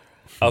 yeah?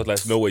 I was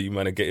like, no way you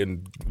man are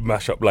getting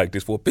mash up like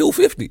this for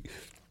 $1.50.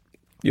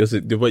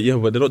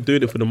 But they're not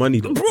doing it for the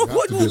money though. Bro,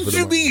 what do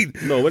you mean?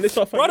 No, when they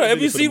start fighting... Brother,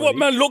 have you seen what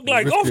man look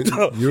like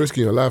after? You're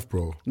risking your life,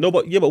 bro. No,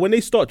 but when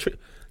they start...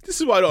 this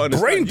is why I don't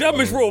understand. Brain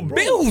damage for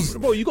bills.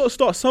 Bro, you got to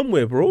start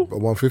somewhere, bro. But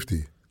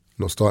 150,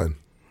 not starting.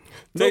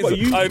 No, but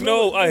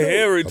I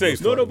hear it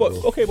takes. But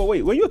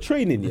wait, when you're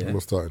training, yeah.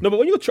 No, but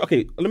when you're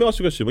okay, let me ask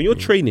you a question. When you're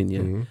training,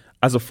 yeah,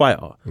 as a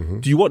fighter,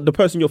 do you want the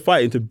person you're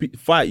fighting to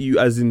fight you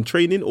as in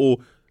training, or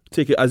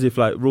take it as if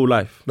like real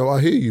life? No, I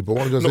hear you, but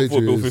what I'm going to say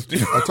to you is,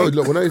 I told you,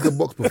 look, when I used to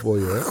box before,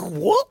 yeah.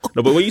 What?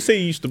 No, but when you say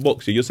you used to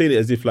box, you're saying it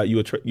as if like you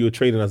were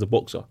training as a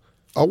boxer.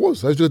 I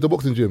used to go to the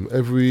boxing gym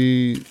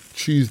every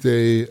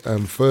Tuesday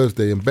and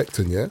Thursday in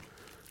Beckton, yeah,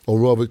 or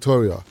Royal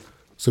Victoria.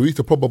 So we used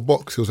to proper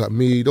box. It was like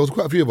me. There was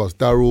quite a few of us.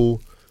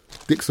 Daryl,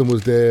 Dixon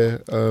was there.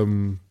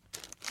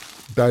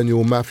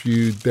 Daniel,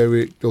 Matthew,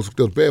 Derek. There was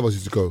bare of us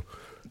used to go.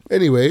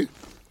 Anyway,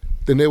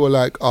 then they were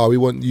like, we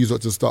want you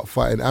to start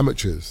fighting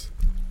amateurs.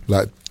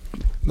 Like,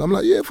 I'm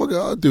like, yeah, fuck it,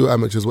 I'll do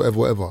amateurs,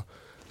 whatever.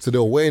 So they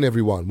were weighing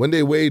everyone. When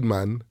they weighed,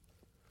 man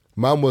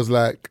was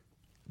like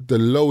the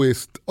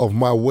lowest of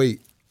my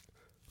weight,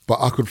 but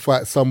I could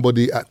fight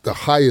somebody at the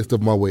highest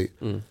of my weight.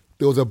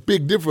 There was a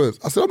big difference.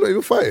 I said, I'm not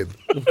even fighting.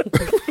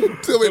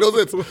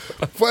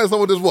 Fighting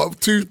someone that's what,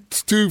 two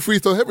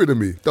freestyle heavier than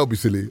me? Don't be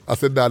silly. I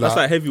said, nah. That's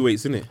like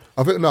heavyweights, isn't it?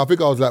 I think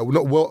I was like,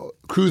 not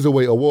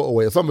cruiserweight or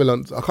waterweight or something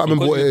like, I can't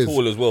remember what it is.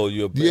 Tall as well.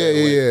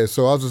 Yeah.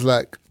 So I was just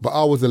like, but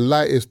I was the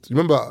lightest.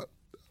 Remember,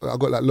 I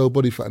got like low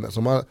body fat and that.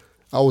 So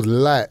I was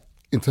light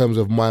in terms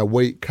of my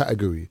weight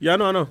category. Yeah,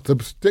 I know. So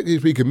technically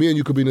speaking, me and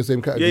you could be in the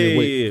same category of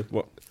weight. Yeah.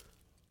 What?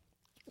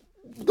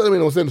 Doesn't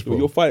make no sense, bro.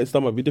 Your fighting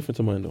style might be different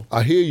to mine, though.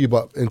 I hear you,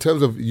 but in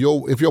terms of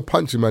if you're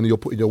punching, man, and you're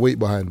putting your weight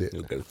behind it,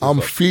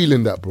 I'm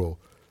feeling that, bro. You know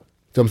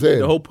what I'm saying?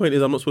 The whole point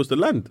is I'm not supposed to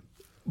land.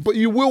 But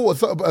you will.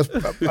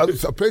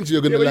 Plenty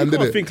you're going to land, you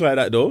can't innit? think like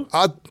that, though.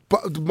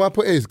 But my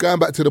point is, going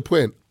back to the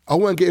point, I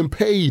wasn't getting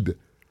paid.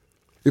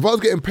 If I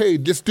was getting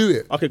paid, just do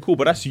it. Okay, cool,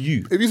 but that's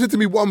you. If you said to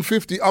me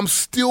 150, I'm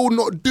still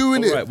not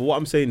doing it. Right, but what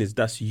I'm saying is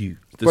that's you.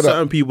 There's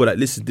certain people that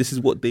listen. This is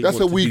what they. That's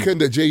want a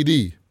weekend at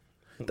JD.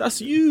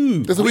 That's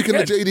you. That's a weekend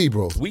at JD,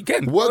 bro.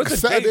 Weekend. Work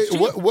Saturday.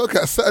 Work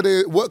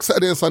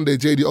Saturday and Sunday,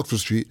 JD Oxford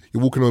Street.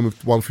 You're walking home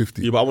with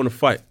 150. Yeah, but I want to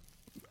fight.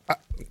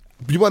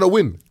 You want to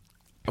win.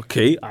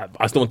 Okay, I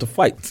just don't want to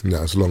fight.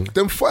 Nah, it's long.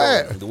 Then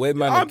fight. The way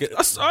man,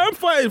 I'm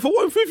fighting for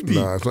 150.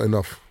 Nah, it's not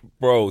enough.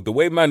 Bro, the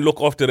way man look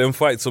after them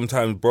fights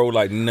sometimes, bro,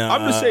 like, nah.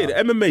 I'm just saying,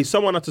 MMA,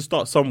 someone had to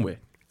start somewhere.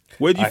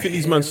 Where do you think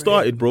these men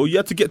started, bro? You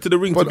had to get to the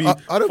ring to be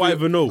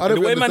 5-0.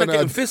 The way man are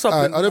getting fists up.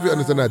 I don't even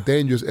understand how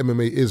dangerous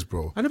MMA is,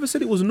 bro. I never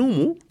said it was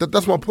normal.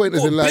 That's my point.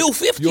 Is in like Bill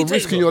 50 you're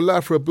risking your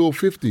life for a Bill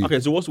 50.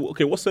 Okay, so what's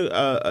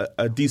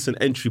a decent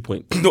entry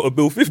point? Not a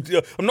Bill 50.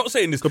 I'm not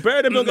saying this.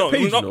 Compare them on the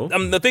page,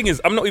 the thing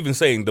is, I'm not even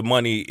saying the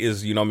money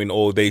is, you know what I mean,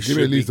 or they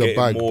should be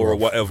getting more or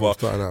whatever.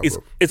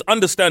 It's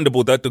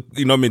understandable that,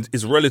 you know what I mean,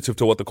 it's relative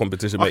to what the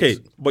competition makes.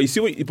 Okay, but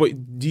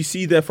do you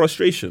see their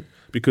frustration?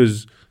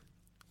 Because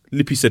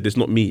Lippy said this,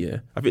 not me, yeah?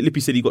 I think Lippy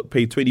said he got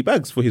paid 20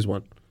 bags for his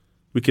one.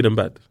 Wicked and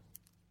Bad.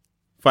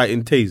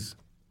 Fighting Taze.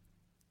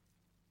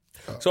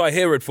 So I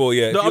hear it for,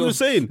 yeah. No, I'm just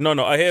saying. No,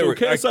 I hear it.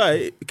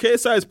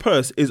 KSI's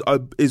purse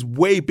is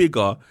way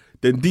bigger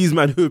than these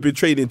men who have been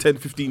training 10,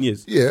 15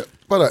 years. Yeah,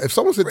 but if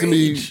someone said to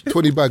me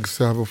 20 bags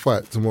to have a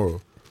fight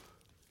tomorrow,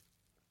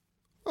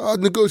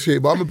 I'd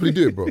negotiate, but I'm going to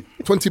do it, bro.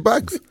 20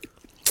 bags?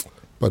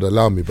 But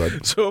allow me,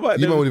 bud. So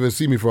you won't even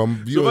see me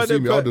from. You won't see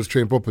me. I'll just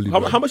train properly.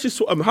 How much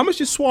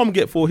did Swam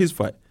get for his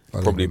fight?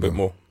 Probably a bit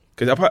more.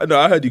 Because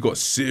I heard he got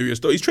serious.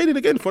 Though. He's training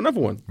again for another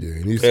one. Yeah,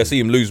 he needs to. I see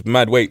him lose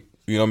mad weight.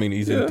 You know what I mean?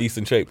 He's in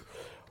decent shape.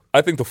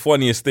 I think the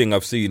funniest thing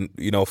I've seen,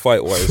 you know,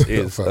 fight wise,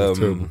 is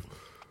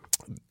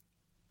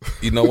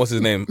you know what's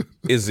his name?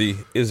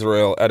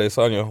 Israel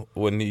Adesanya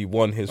when he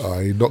won his.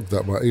 He knocked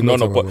that man.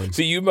 But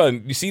see, you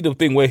see the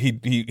thing where he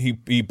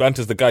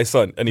banters the guy's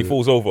son and he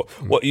falls over.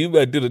 What you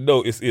man didn't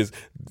notice is,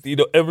 you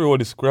know, everyone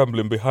is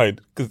scrambling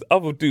behind because the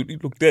other dude, he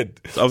looked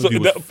dead.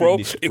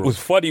 It was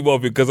funny,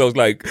 Marvin, because I was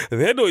like,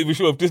 they're not even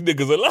sure if this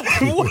nigga's alive.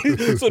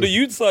 So the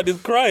youth son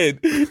is crying.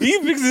 He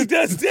thinks his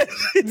dad's dead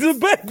in the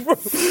back, bro,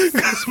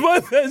 because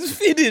my man's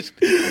finished.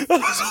 I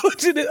was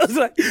watching it. I was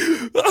like,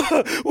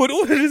 when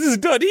all of this is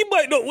done, he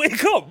might not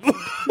wake up.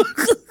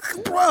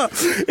 Bruh,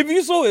 if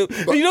you saw him,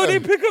 you know they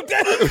pick up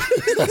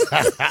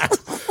that.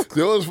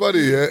 You know what's funny,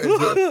 yeah?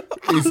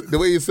 The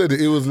way he said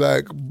it was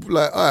like, all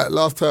right,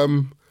 last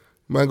time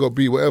man got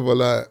beat, whatever,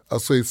 like, I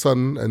saw his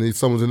son and his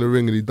son was in the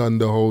ring and he done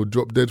the whole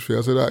drop dead thing.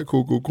 I said, all right,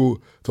 cool.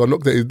 So I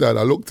looked at his dad,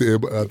 I looked at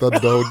him, and I done the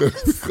whole dead. I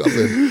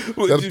said,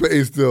 that's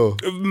petty still.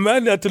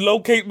 Man had to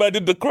locate man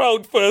in the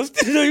crowd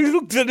first. He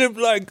looked at him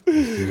like,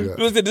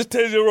 listen, this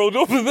 10-year-old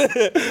over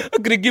there,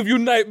 I'm going to give you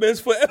nightmares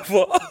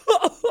forever.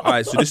 All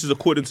right, so this is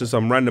according to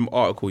some random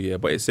article, yeah,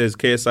 but it says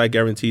KSI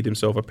guaranteed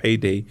himself a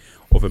payday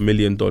of $1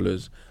 million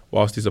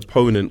whilst his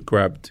opponent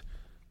grabbed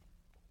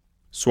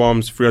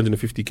Swam's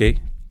 $350K.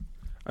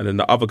 And then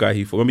the other guy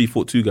he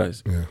fought two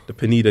guys. Yeah. The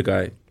Pineda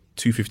guy,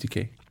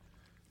 $250K.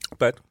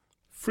 Bad.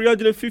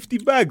 350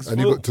 bags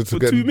and for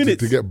 2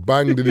 minutes. To get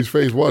banged in his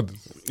face once.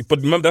 But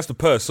remember, that's the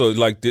purse. So,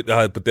 like,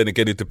 but then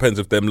again, it depends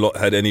if them lot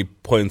had any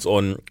points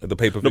on the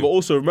pay-per-view.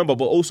 No,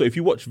 but also, if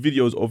you watch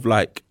videos of,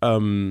 like,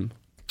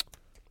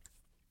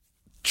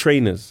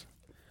 trainers,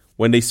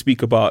 when they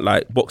speak about,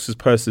 like, boxers'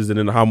 purses and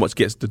then how much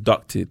gets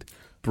deducted,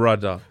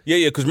 brother.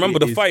 Yeah, because remember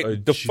the fight.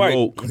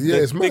 Yeah,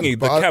 it's mad,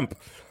 the camp.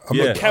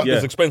 The camp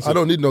is expensive. I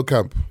don't need no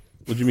camp.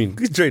 What do you mean?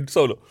 You train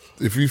solo.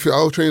 If you feel,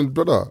 I'll train,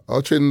 brother.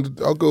 I'll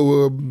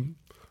go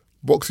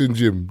boxing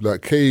gym.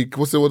 Like cake.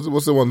 What's the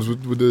ones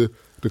with the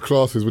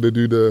classes where they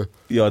do the?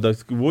 Yeah,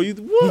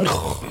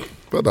 what?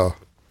 Brother,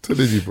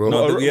 telling you, bro.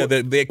 No,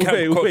 they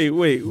camp.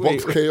 Wait.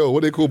 Box KO.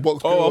 What they call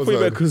box KO? Oh, I thought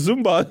you meant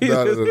Kazumba.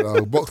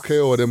 No. Box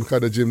KO or them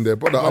kind of gym there,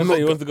 brother. I'm not.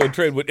 He wants to go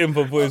train with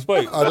Info for his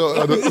fight. I don't.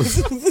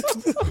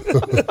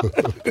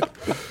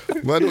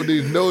 Man don't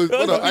need no.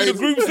 The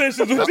group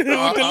sessions with the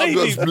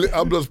ladies.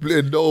 I'm not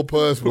splitting no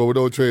purse, bro, with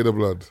no trainer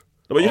blood.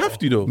 No, but you have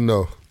to, though.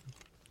 No.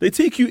 They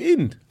take you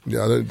in.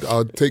 Yeah,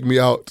 I'll take me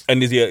out.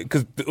 And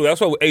because that's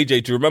why with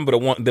AJ, do you remember the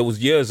one there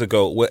was years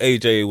ago where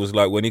AJ was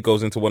like when he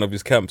goes into one of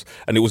his camps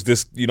and it was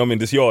this, you know what I mean,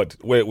 this yard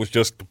where it was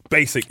just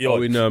basic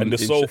yard and the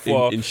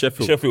sofa in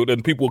Sheffield,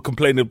 and people were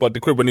complaining about the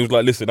crib and he was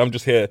like, listen, I'm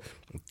just here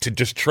to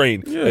just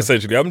train.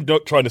 Essentially, I'm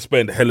not trying to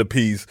spend hella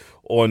peas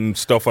on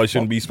stuff I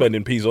shouldn't be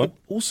spending peas on.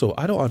 Also,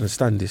 I don't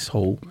understand this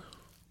whole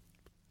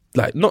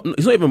it's not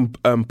even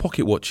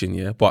pocket watching,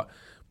 yeah, but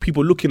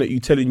people looking at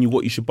you, telling you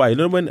what you should buy. You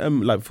know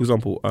when, like for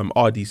example,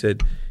 RD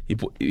said he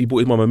bought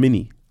his mum a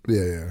Mini,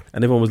 Yeah.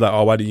 And everyone was like,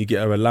 "Oh, why didn't you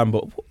get her a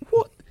Lambo?"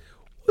 What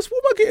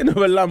am I getting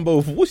her a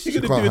Lambo for? What's she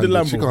going to do with the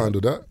Lambo? She can't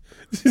handle that.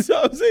 You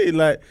know what I'm saying?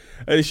 Like,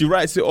 and she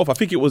writes it off. I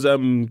think it was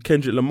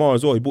Kendrick Lamar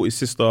as well. He bought his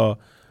sister a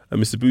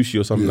Mitsubishi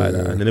or something like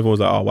that. And then everyone was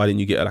like, "Oh, why didn't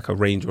you get her like a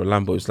Range or a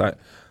Lambo?" It's like,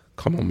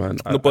 come on, man.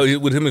 No,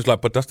 but with him, it's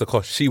like, but that's the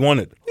car she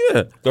wanted.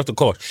 Yeah, that's the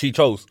car she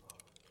chose.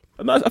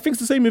 And I think it's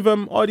the same with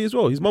Ardy as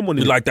well. His mum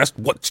wanted. Like, that's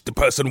what the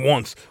person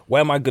wants. Why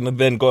am I gonna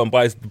then go and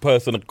buy the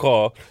person a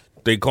car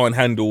they can't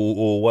handle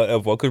or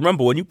whatever? Because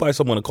remember, when you buy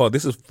someone a car,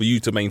 this is for you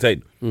to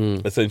maintain,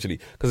 essentially.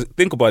 Because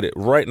think about it,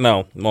 right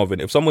now, Marvin,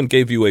 if someone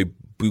gave you a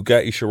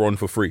Bugatti Chiron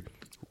for free,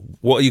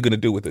 what are you gonna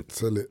do with it?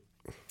 Sell it.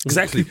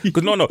 Exactly.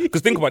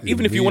 Because think about it,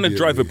 even if you want to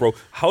drive it, bro,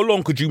 how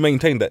long could you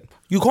maintain that?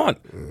 You can't.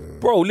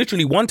 Bro,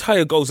 literally one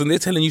tire goes and they're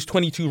telling you it's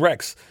 22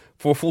 racks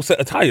for a full set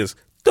of tires.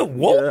 The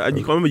what? Yeah, and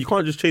you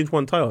can't just change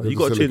one tire. You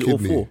got to change all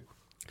four.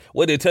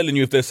 Where they're telling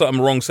you if there's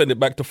something wrong, send it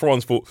back to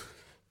France for...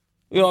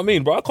 You know what I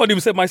mean, bro? I can't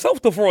even send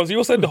myself to France.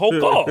 You'll send the whole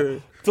car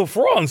to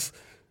France.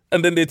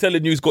 And then they're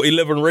telling you it's got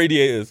 11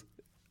 radiators.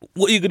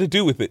 What are you going to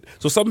do with it?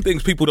 So some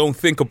things people don't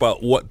think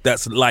about what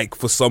that's like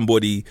for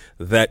somebody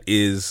that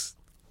is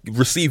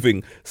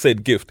receiving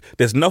said gift.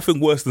 There's nothing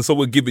worse than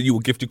someone giving you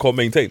a gift you can't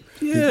maintain.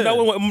 Yeah.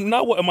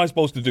 Now what am I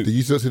supposed to do? Did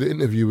you see the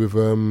interview with,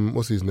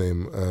 what's his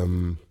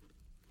name?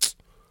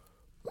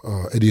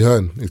 Eddie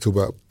Hearn. He talked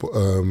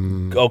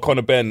about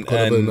Conor Benn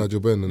and Nigel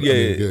Benn. And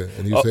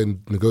he was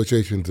saying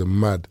negotiations are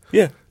mad.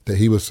 Yeah. That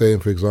he was saying,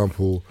 for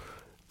example,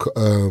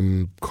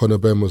 Conor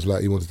Benn was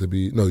like, he wanted to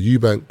be... No,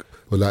 Eubank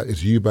was like,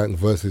 it's Eubank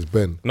versus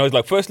Ben. No, it's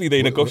like, firstly,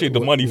 they negotiate the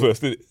money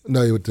first, didn't it?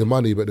 No, the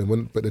money, but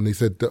then he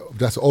said,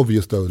 that's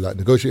obvious though, like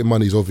negotiating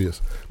money is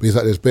obvious. But he's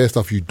like, there's bare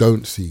stuff you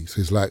don't see.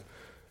 So it's like,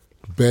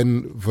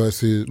 Eubank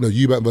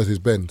versus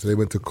Ben. So they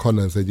went to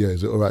Conor and said, yeah,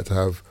 is it all right to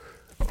have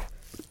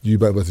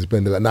Eubank versus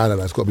Ben? They're like, no,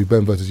 it's got to be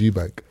Ben versus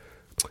Eubank.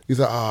 He's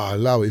like,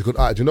 allow it. He's gone,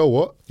 all right, do you know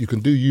what? You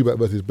can do Eubank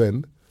versus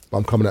Ben, but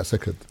I'm coming out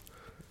second.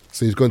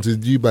 So he's gone to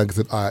Eubank and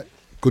said, all right,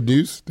 good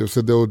news. They've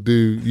said they'll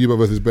do Eubank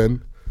versus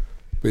Ben,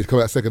 but he's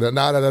coming out second.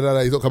 No,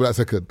 he's not coming out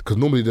second. Because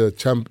normally the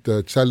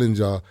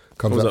challenger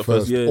comes out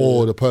first,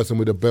 or the person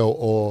with the belt,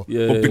 or...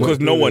 But because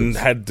no one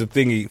had the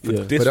thingy for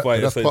this fight.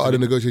 But that's part of the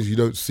negotiations you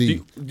don't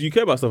see. Do you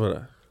care about stuff like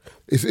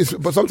that?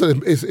 But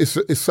sometimes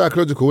it's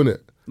psychological, isn't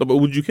it? No, but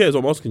would you care is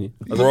what I'm asking you.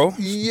 Bro?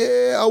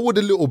 Yeah, I would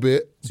a little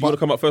bit. So you want to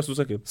come out first or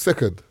second?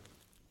 Second.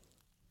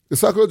 It's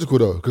psychological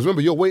though, because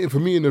remember, you're waiting for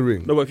me in the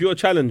ring. No, but if you're a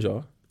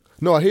challenger...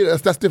 No, I hear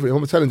that's different.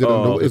 I'm a challenger,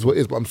 what is what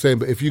is. But I'm saying,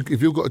 but if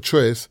you've got a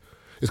choice,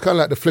 it's kind of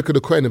like the flick of the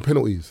coin in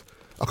penalties.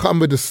 I can't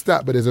remember the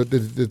stat, but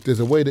there's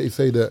a way that you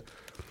say that.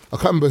 I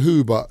can't remember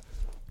who, but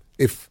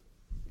if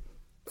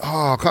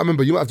I can't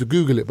remember. You might have to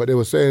Google it. But they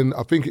were saying,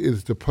 I think it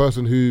is the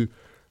person who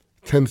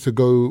tends to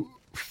go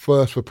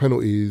first for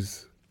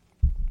penalties.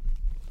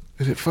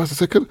 Is it first or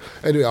second?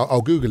 Anyway,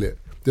 I'll Google it.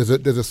 There's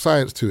a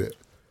science to it.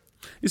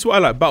 It's what I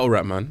like battle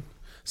rap, man.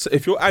 So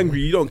if you're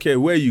angry, you don't care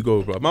where you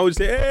go, bro. Man would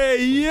say,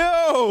 "Hey,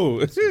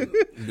 yo,"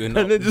 and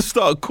then just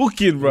start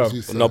cooking, bro.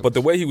 No, but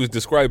the way he was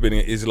describing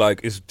it is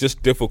like, it's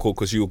just difficult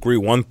because you agree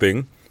one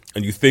thing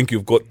and you think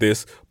you've got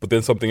this, but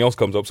then something else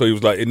comes up. So he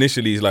was like,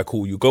 initially he's like,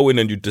 cool, you go in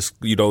and you just,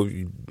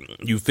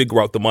 you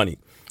figure out the money.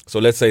 So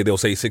let's say they'll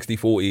say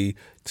 60-40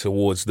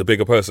 towards the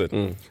bigger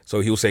person. So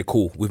he'll say,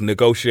 cool, we've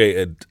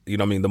negotiated,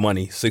 the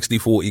money.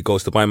 60-40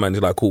 goes to my man.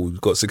 He's like, cool, we've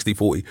got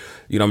 60-40.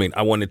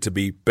 I want it to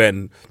be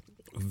Ben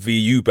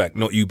v Eubank,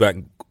 not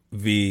Eubank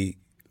v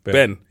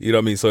Ben. You know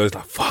what I mean? So it's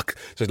like, fuck.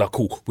 So it's like,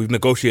 cool, we've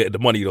negotiated the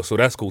money though, so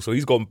that's cool. So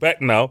he's gone back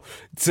now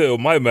to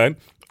my man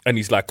and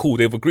he's like, cool,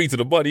 they've agreed to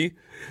the money,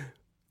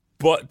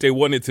 but they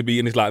want it to be,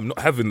 and he's like, I'm not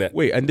having that.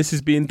 Wait, and this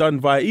is being done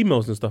via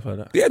emails and stuff like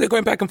that? Yeah, they're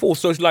going back and forth.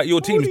 So it's like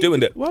your team's doing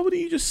that. Why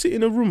wouldn't you just sit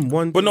in a room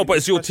But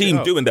it's your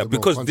team doing that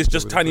because there's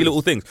just tiny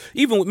little things.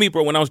 Even with me,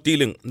 bro, when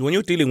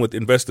you're dealing with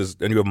investors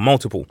and you have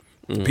multiple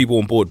people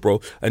on board, bro,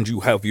 and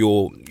you have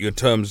your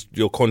terms,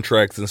 your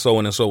contracts and so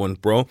on,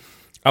 bro.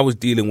 I was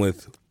dealing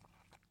with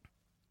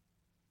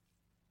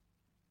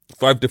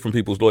 5 different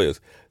people's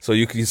lawyers. So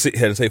you can sit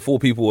here and say 4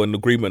 people in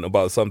agreement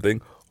about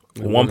something.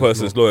 One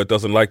person's lawyer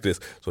doesn't like this.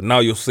 So now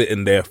you're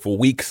sitting there for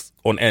weeks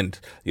on end,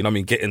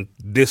 getting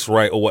this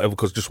right or whatever,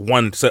 because just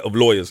one set of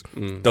lawyers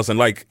doesn't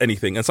like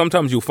anything. And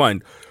sometimes you'll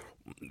find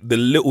the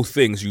little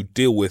things you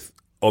deal with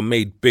are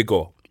made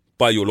bigger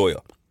by your lawyer.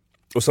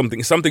 Or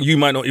something you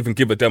might not even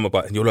give a damn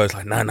about. And your lawyer's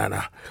like,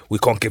 nah, we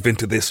can't give in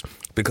to this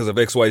because of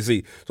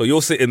XYZ. So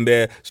you're sitting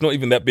there, it's not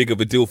even that big of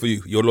a deal for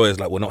you. Your lawyer's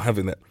like, we're not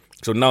having that.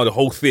 So now the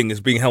whole thing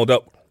is being held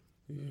up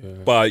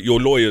by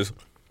your lawyers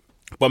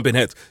bumping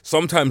heads.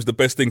 Sometimes the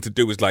best thing to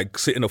do is like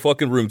sit in a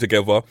fucking room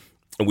together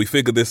and we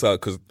figure this out,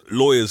 because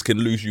lawyers can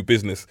lose you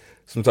business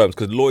sometimes,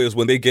 because lawyers,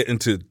 when they get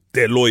into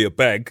their lawyer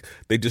bag,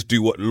 they just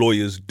do what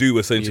lawyers do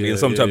essentially. And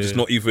sometimes it's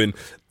not even,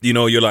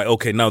 you're like,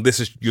 okay, now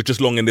you're just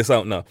longing this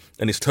out now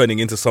and it's turning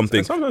into something.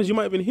 And sometimes you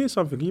might even hear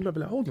something and you might be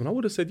like, hold on, I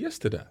would have said yes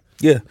to that.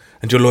 Yeah.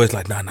 And your lawyer's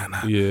like, nah.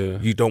 Yeah.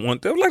 You don't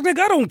want that. Like, nigga,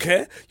 I don't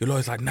care. Your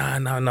lawyer's like,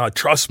 nah,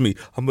 trust me,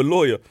 I'm a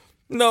lawyer.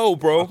 No,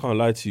 bro. I can't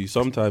lie to you.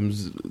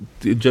 Sometimes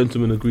the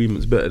gentleman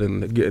agreement's better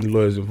than getting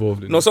lawyers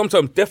involved in it. No,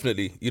 sometimes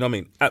definitely. You know what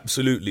I mean?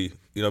 Absolutely.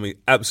 You know what I mean?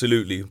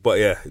 Absolutely. But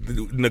yeah,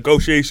 the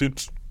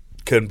negotiations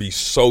can be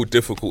so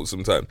difficult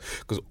sometimes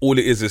because all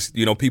it is,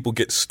 you know, people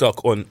get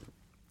stuck on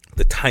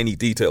the tiny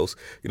details.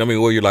 You know what I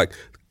mean? Where you're like,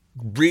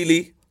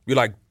 really? You're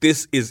like,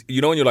 this is,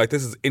 you know, and you're like,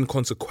 this is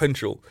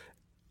inconsequential.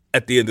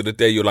 At the end of the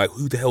day, you're like,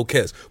 who the hell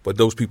cares? But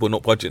those people are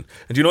not budging.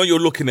 And you know, you're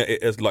looking at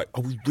it as like,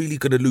 are we really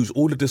going to lose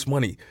all of this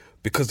money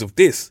because of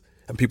this?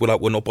 And people are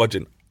like, we're not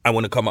budging. I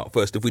want to come out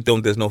first. If we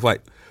don't, there's no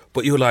fight.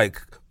 But you're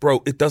like,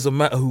 bro, it doesn't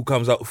matter who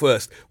comes out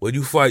first. When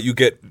you fight, you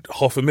get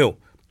 $500,000.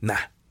 Nah,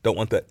 don't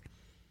want that.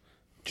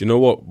 Do you know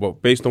what? Well,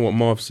 based on what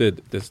Marv said,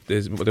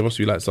 there must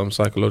be like some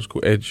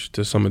psychological edge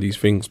to some of these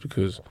things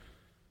because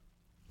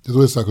there's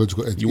always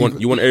psychological edge. You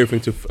want everything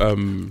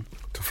to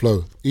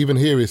flow. Even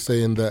here is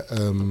saying that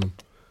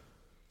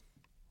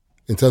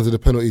in terms of the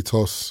penalty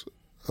toss,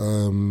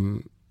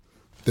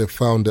 they've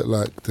found that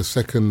like the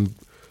second,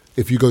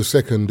 if you go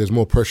second, there's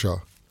more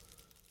pressure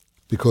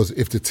because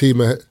if the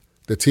team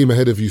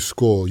ahead of you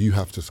score, you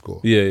have to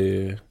score.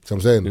 Yeah. So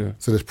I'm saying,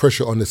 so there's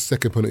pressure on the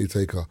second penalty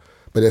taker.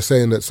 But they're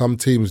saying that some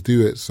teams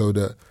do it so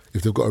that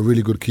if they've got a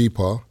really good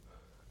keeper,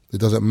 it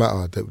doesn't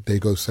matter that they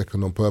go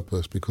second on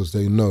purpose because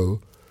they know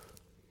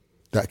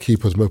that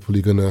keeper's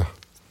probably going to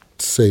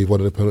save one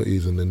of the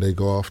penalties and then they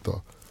go after.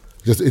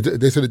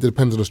 They said it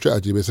depends on the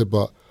strategy. They said,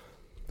 but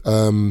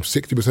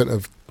 60%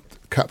 of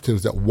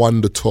captains that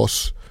won the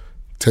toss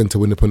tend to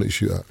win the penalty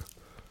shootout.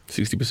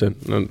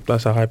 60%. No,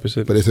 that's a high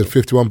percent. But they said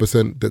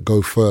 51% that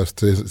go first.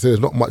 So there's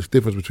not much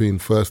difference between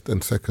first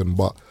and second,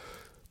 but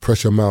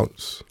pressure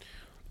mounts.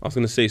 I was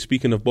going to say,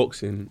 speaking of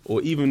boxing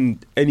or even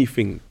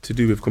anything to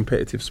do with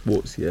competitive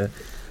sports, yeah,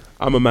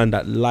 I'm a man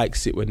that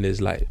likes it when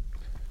there's a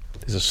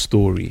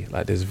story,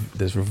 like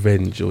there's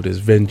revenge or there's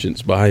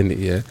vengeance behind it,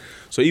 yeah.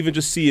 So even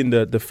just seeing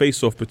the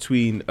face-off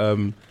between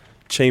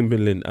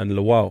Chamberlain and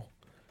Lawal,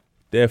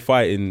 they're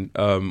fighting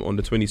on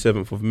the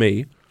 27th of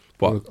May.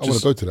 But I want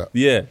to go to that.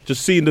 Yeah,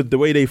 just seeing the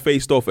way they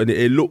faced off and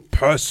it looked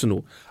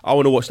personal. I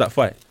want to watch that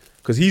fight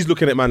because he's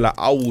looking at man like,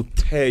 I will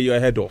tear your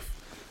head off.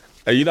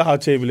 And you know how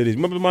Chamberlain is.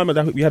 Remember the man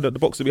that we had the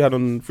boxer we had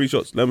on Free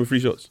Shots, Lemon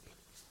Free Shots,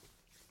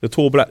 the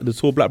tall black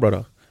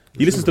brother.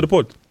 He listens to the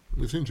pod.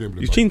 You've seen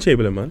Chamberlain. You've seen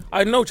Chamberlain, man.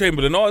 I know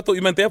Chamberlain. No, I thought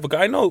you meant the other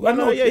guy. I know. I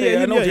know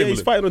Chamberlain.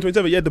 He's fighting on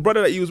 27. Yeah, the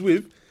brother that he was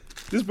with,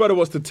 this brother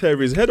wants to tear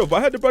his head off.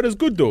 I heard the brother's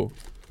good though.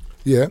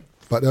 Yeah,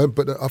 but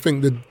I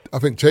think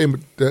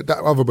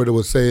that other brother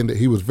was saying that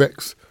he was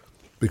vexed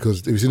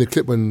because he was in the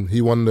clip when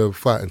he won the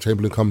fight and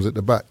Chamberlain comes at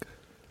the back.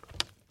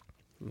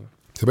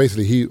 So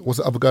basically, what's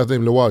the other guy's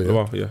name? Lawal, yeah?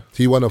 Lawal, yeah.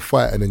 He won a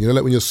fight, and then, you know,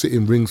 like when you're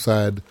sitting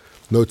ringside,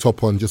 no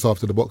top on, just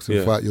after the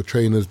boxing fight, your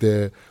trainer's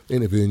there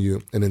interviewing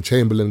you, and then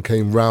Chamberlain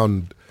came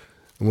round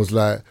and was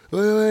like,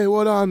 hey,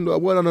 well done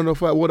on the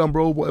fight, well done,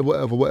 bro,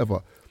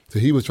 whatever. So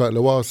he was trying,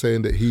 Lawal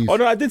saying that he's... Oh,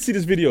 no, I did see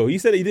this video. He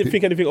said he didn't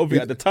think anything of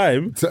it at the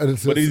time,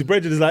 but his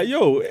brethren is like,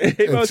 yo, I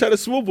was trying to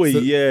small boy,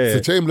 yeah.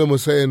 So Chamberlain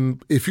was saying,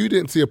 if you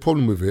didn't see a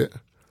problem with it...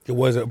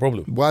 Why is it a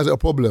problem? Why is it a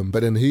problem?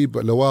 But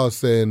Lawal's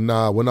saying,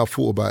 nah, when I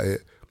thought about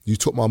it, you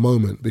took my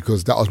moment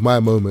because that was my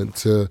moment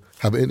to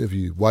have an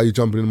interview. Why are you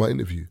jumping in my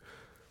interview?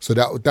 So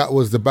that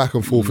was the back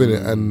and forth in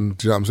it, and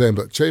do you know what I'm saying?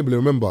 But Chamberlain,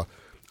 remember,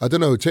 I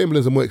don't know,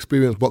 Chamberlain's a more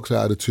experienced boxer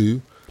out of the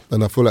two,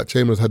 and I feel like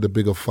Chamberlain's had the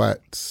bigger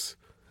fights,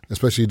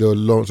 especially the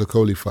Lawrence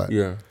Okoli fight.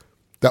 Yeah.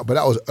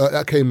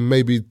 That came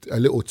maybe a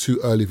little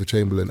too early for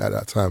Chamberlain at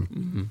that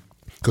time.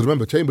 Because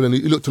remember, Chamberlain,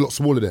 he looked a lot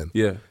smaller then.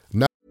 Yeah.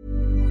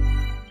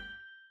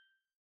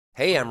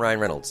 Hey, I'm Ryan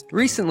Reynolds.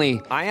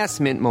 Recently, I asked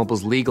Mint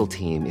Mobile's legal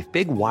team if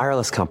big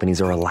wireless companies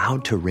are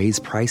allowed to raise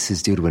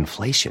prices due to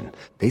inflation.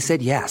 They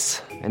said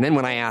yes. And then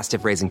when I asked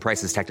if raising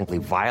prices technically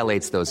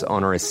violates those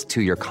onerous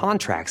 2-year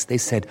contracts, they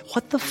said,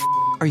 what the f***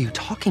 are you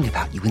talking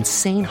about, you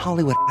insane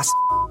Hollywood ass f-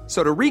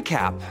 So to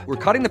recap, we're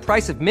cutting the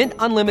price of Mint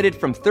Unlimited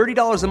from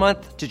 $30 a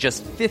month to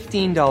just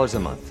 $15 a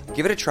month.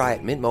 Give it a try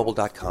at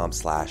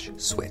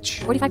mintmobile.com/switch.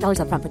 $45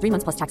 up front for 3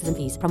 months plus taxes and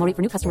fees. Promo rate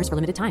for new customers for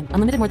limited time.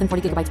 Unlimited more than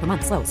 40 gigabytes per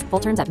month. Slows full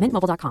terms at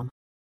mintmobile.com.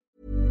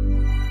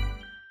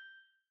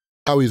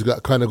 Now he's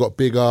kind of got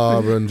bigger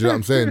and do you know what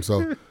I'm saying?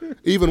 So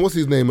even, what's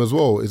his name as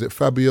well? Is it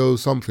Fabio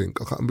something?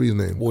 I can't remember his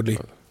name.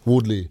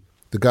 Wardley,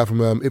 the guy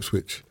from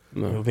Ipswich.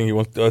 No, I think he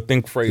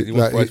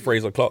wants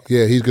Fraser Clark.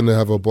 Yeah, he's going to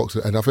have a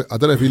boxer. And I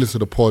don't know if he listens to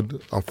the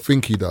pod. I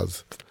think he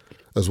does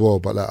as well.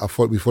 But like,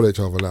 we follow each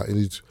other. Like,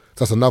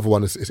 that's another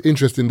one. It's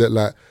interesting that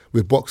like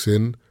with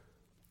boxing,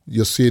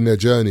 you're seeing their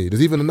journey.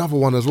 There's even another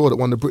one as well that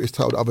won the British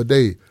title the other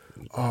day.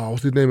 Oh,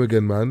 what's his name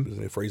again, man? Is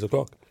it Fraser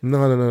Clark?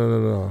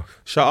 No.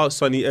 Shout out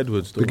Sonny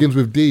Edwards. Though. Begins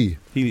with D.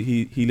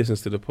 He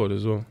listens to the pod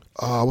as well.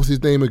 What's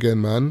his name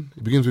again, man?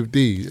 It begins with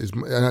D.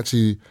 And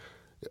actually,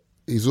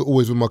 he's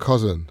always with my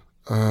cousin.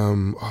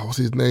 What's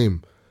his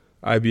name?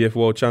 IBF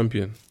world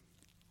champion.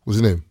 What's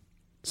his name?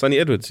 Sonny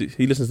Edwards.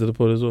 He listens to the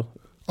pod as well.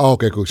 Oh,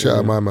 okay, cool. Shout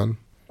out my man.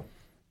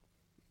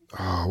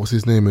 What's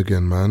his name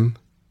again, man?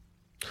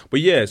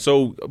 But yeah,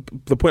 so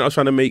the point I was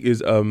trying to make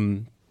is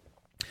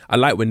I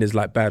like when there's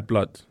like bad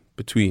blood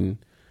between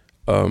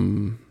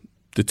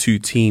the two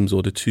teams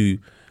or the two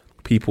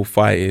people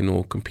fighting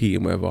or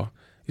competing, whatever.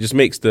 It just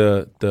makes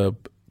the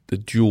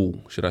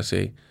duel, should I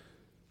say,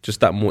 just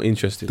that more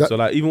interesting. So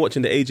like even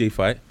watching the AJ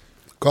fight,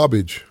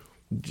 garbage.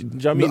 Do you know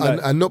what I mean?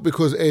 And not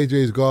because AJ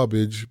is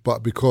garbage,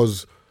 but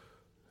because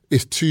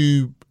it's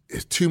too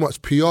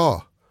much PR.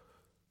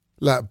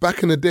 Like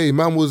back in the day,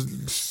 man was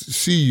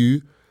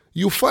see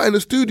you fight in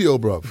the studio,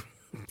 bruv.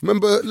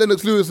 Remember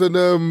Lennox Lewis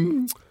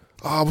and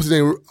what's his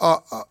name?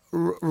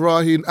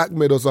 Raheem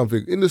Ahmed or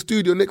something. In the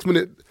studio, next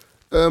minute,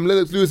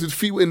 Lennox Lewis's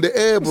feet were in the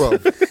air,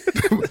 bruv.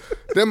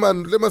 Then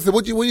man said,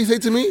 what you say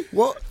to me?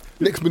 What?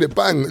 Next minute,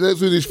 bang,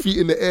 Lennox Lewis's feet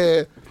in the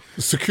air,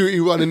 security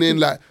running in,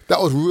 like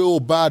that was real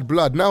bad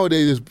blood.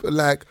 Nowadays it's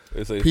like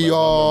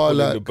PR,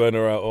 like the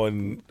burner out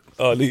on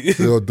Ali.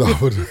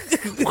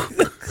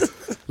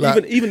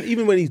 Like,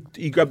 even when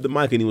he grabbed the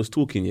mic and he was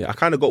talking, yeah, I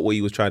kind of got what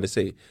he was trying to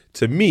say.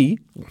 To me,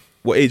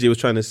 what AJ was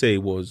trying to say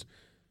was,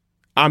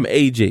 I'm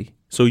AJ,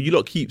 so you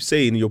lot keep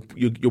saying you're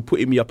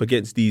putting me up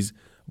against these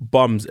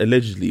bums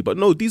allegedly, but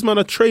no, these men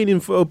are training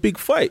for a big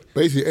fight.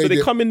 Basically, so AJ,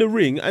 they come in the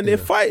ring and they're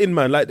fighting,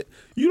 man. Like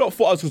you lot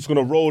thought I was just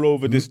gonna roll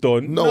over this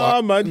Don. He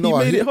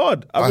made it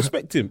hard. I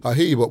respect him. I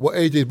hear you, but what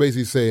AJ is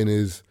basically saying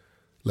is,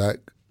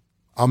 like,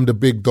 I'm the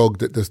big dog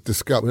that the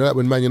scalp. You know, like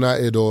when Man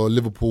United or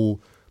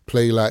Liverpool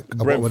play like a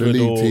bottom of the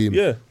league team,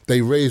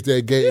 they raise their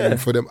game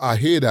for them. I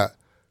hear that,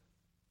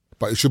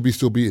 but it should be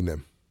still beating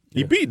them.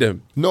 He beat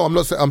them. No, I'm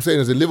not saying. I'm saying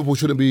as in Liverpool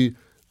shouldn't be.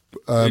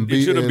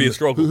 It shouldn't be a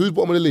struggle. Who's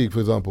bottom of the league, for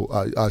example?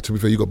 To be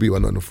fair, you got beat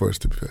one on the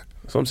first. To be fair,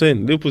 that's what I'm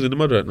saying. Liverpool's in the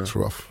mud right now. It's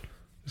rough.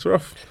 It's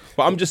rough.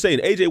 But I'm just saying,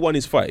 AJ won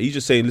his fight. He's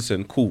just saying,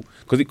 listen, cool,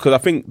 because I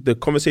think the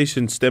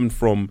conversation stemmed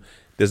from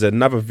there's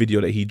another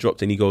video that he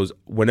dropped, and he goes,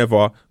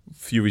 whenever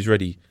Fury's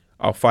ready,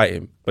 I'll fight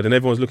him. But then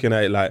everyone's looking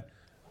at it like,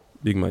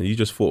 big man, you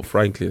just fought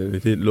Franklin, and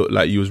it didn't look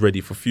like you was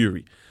ready for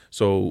Fury.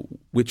 So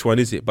which one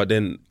is it? But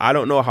then I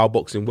don't know how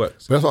boxing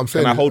works. But that's what I'm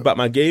saying. Can I hold back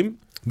my game?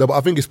 No, but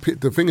I think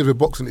the thing is with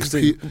boxing,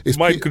 it's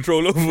mind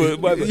control over.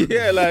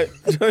 Yeah, like.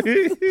 Bet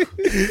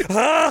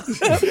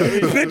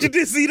you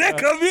didn't see that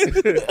coming.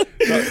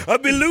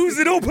 I've been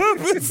losing on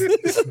purpose. I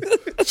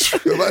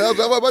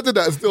did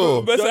that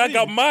still. But I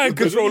got mind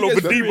control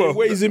over Debo.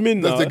 Weighs him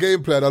in now. That's the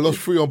game plan. I lost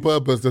 3 on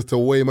purpose just to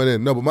weigh man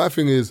in. No, but my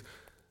thing is,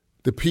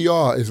 the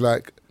PR is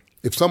like,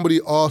 if somebody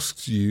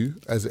asks you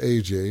as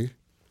AJ,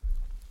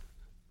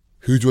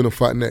 who do you want to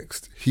fight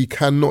next? He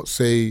cannot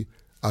say,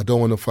 I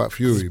don't want to fight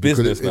Fury,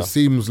 because it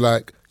seems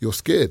like you're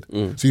scared.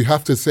 So you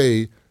have to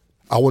say,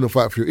 I want to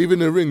fight Fury. Even in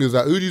the ring, is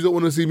like, who do you don't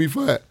want to see me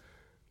fight?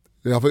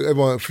 And I think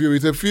everyone, Fury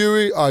said,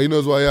 Fury? He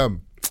knows who I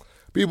am.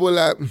 People are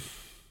like,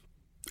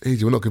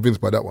 AJ, we're not convinced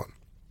by that one.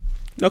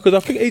 No, because I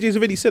think AJ's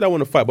already said I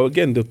want to fight, but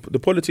again, the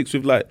politics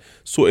with like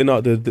sorting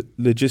out the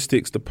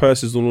logistics, the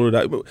purses and all of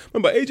that.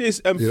 Remember, AJ's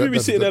Fury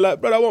sitting there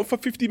like, brother, I want for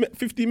 50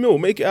 mil,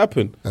 make it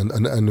happen.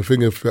 And the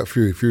thing of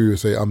Fury will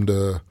say, I'm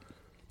the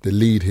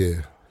lead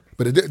here.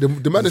 But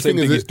the maddest thing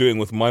is he's doing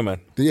with my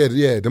man.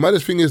 The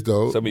maddest thing is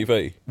though,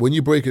 70-30. When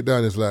you break it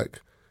down, it's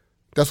like,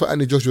 that's what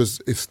Anthony Joshua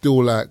is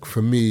still like,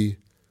 for me,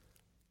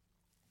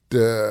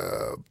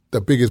 the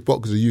biggest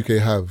boxer the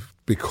UK have,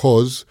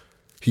 because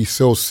he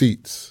sells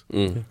seats.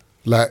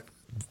 Like,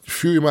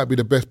 Fury might be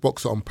the best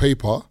boxer on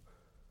paper,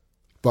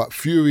 but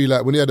Fury,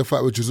 like, when he had the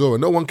fight with Chisora,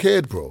 no one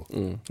cared, bro.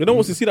 No one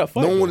wants to see that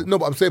fight. No,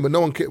 but I'm saying, but no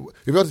one cared.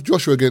 If it was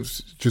Joshua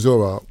against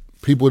Chisora,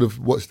 people would have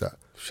watched that.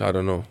 I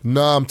don't know.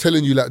 Nah, I'm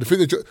telling you, like, the thing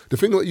that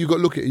you got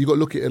to look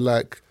at it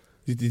like.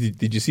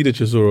 Did you see the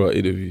Chisora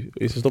interview?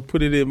 He said, stop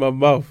putting it in my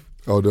mouth.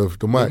 Oh,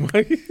 the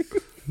mic.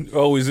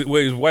 He's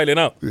wilding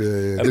out.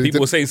 Yeah. And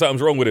people were saying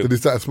something's wrong with him. Then he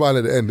started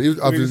smiling at the end.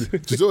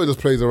 Chisora just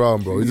plays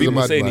around, bro. He's people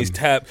a saying man. he's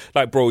tapped.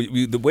 Like, bro,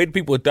 the way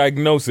people are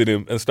diagnosing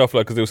him and stuff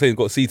like, because they were saying he's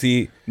got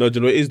CTE. No, do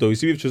you know what it is though? You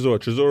see with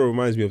Chisora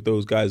reminds me of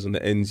those guys on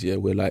the ends, yeah,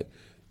 where like,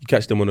 you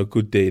catch them on a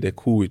good day, they're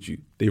cool with you,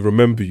 they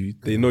remember you,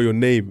 they know your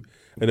name.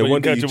 And then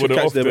one day you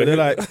catch them and they're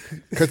like,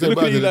 look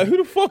at you like, who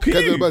the fuck are you?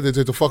 Catch them back, they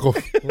say to fuck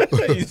off. You know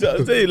what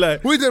I'm saying?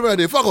 Like, we did around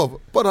here, fuck off.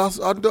 But I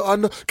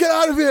know, get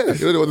out of here.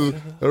 You know, they want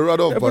to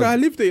run off. Yeah, but I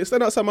live there,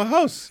 stand outside my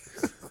house.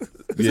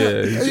 Are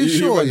you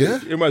sure, yeah?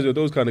 It reminds me of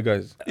those kind of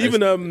guys.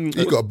 Even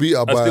he got beat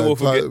up by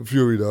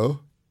Fury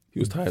though. He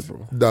was tired,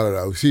 bro.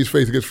 No. See his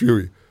face against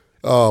Fury.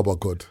 Oh my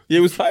God. Yeah,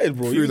 he was tired,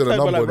 bro. Fury he was tired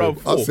by like round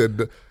 4. I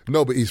said,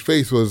 no, but his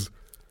face was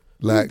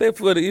like...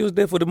 He was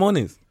there for the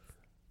monies.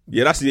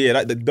 Yeah, that's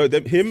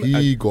him.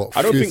 He got.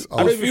 I don't think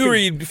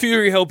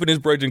Fury helping his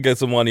brethren get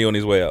some money on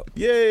his way out.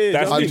 Yeah,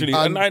 that's literally.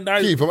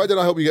 Keith, imagine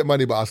I help you get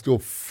money, but I still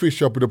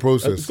fish up in the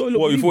process.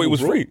 What, you thought it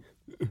was free?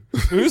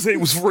 Who said it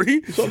was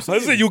free? I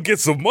said you'll get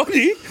some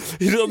money.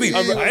 You know what I mean?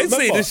 I didn't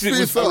say this shit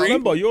was free.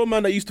 Remember, you're a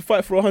man that used to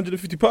fight for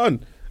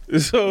 £150.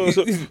 So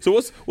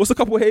what's a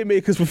couple of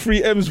haymakers for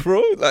 3 M's,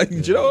 bro? Like, do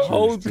you know?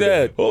 Hold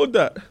that.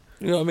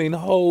 You know what I mean?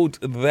 Hold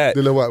that.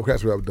 Dylan White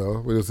catch me up though.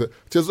 When he said,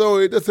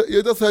 Chisora,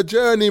 you're just a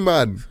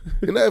journeyman.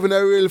 You're not even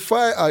a real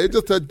fighter. You're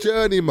just a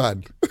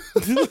journeyman.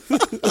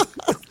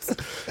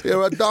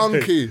 You're a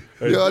donkey.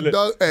 You're a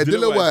donkey. Hey,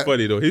 Dylan White.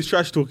 Funny though. His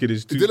trash talking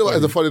is too. Dylan White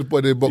is the funniest boy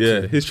in boxing.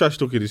 Yeah, his trash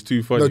talking is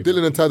too funny. No,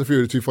 Dylan and Tyson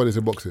Fury are the two funniest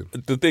in boxing.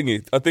 The thing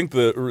is, I think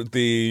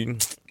the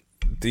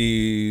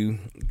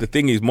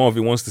thing is,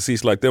 Marvin wants to see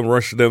is like them.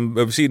 Have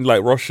you seen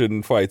like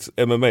Russian fights,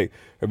 MMA?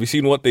 Have you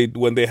seen what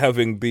when they're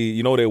having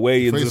their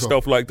weigh-ins and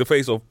stuff like the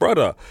face off,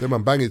 brother? Them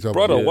man bang each other.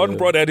 Brother, one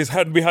brother had his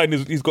hand behind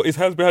he's got his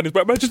hands behind his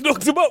back. Man just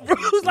knocks him up, bro.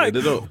 It's like,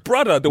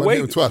 brother, the way.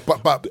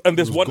 And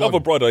there's one other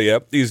brother,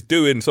 he's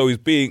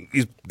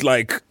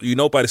like,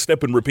 by the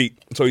step and repeat.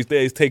 So he's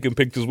there, he's taking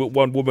pictures with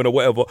one woman or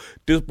whatever.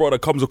 This brother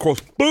comes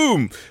across,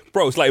 boom,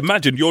 bro. It's like,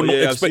 imagine you're not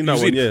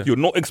expecting. You're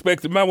not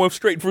expecting. Man went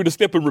straight through the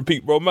step and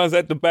repeat, bro. Man's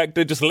at the back,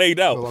 they're just laid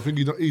out. Well, I think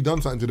he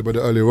done something to the brother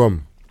earlier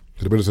on.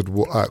 The brother said,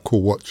 all right,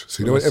 cool, watch.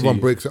 So when everyone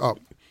breaks it up.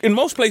 In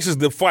most places,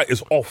 the fight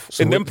is off.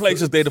 In them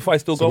places, the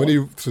fight still going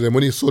on. So then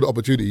when he saw the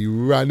opportunity, he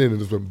ran in and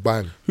just went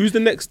bang. Who's the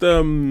next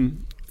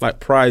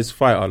prize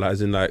fighter? Like,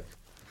 as in like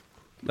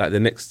the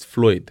next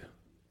Floyd?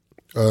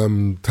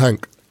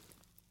 Tank.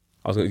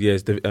 I was going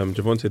it's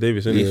Gervonta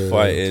Davis, isn't He's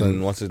fighting,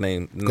 Tank. What's his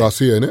name?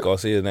 Garcia, innit?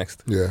 Garcia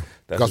next. Yeah.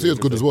 Garcia's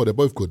good as well. They're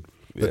both good.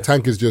 Yeah. The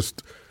Tank is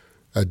just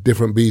a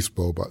different beast,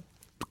 bro. But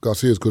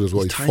Garcia's good as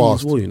well. He's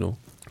fast. As well,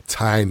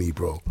 Tiny,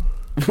 bro.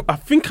 I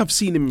think I've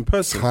seen him in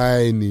person.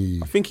 Tiny.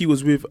 I think he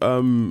was with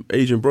Adrian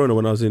Broner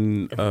when I was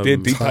in... They're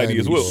tiny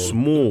as well.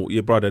 Small. Yeah,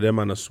 brother, them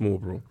man are small,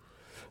 bro.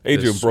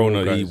 Adrian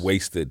Broner, he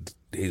wasted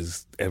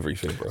his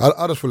everything, bro.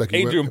 I just feel like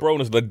Adrian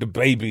Broner's like the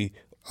baby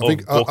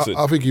of boxing.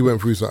 I think he went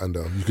through something,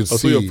 though. You can see. I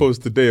saw your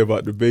post today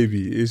about the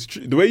baby. It's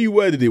the way you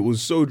worded it was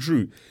so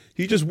true.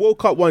 He just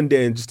woke up one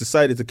day and just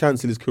decided to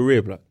cancel his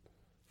career, bro.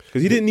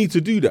 Because he didn't need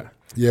to do that.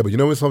 Yeah, but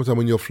sometimes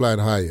when you're flying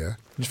high, yeah?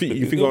 You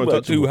think I'm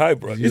untouchable? Too high,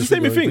 bro. It's the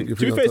same thing. To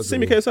be fair, it's the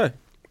same in KSI.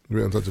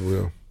 You're untouchable,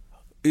 yeah.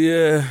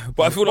 Yeah,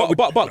 but I feel like...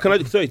 But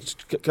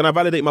can I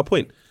validate my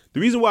point? The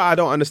reason why I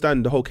don't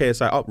understand the whole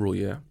KSI uproar,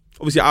 yeah?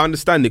 Obviously, I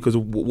understand it because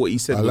of what he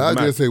said. I like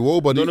to say,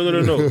 whoa, buddy.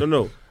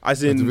 No.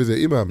 As in... to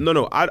visit Imam.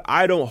 No,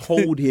 I don't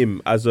hold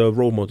him as a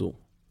role model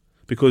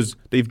because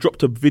they've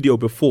dropped a video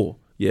before,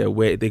 yeah,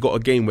 where they got a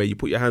game where you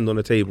put your hand on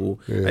the table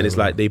and it's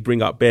like they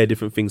bring up bare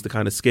different things to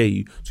kind of scare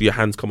you, so your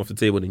hands come off the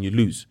table and you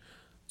lose.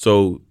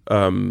 So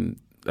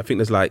I think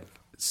there's like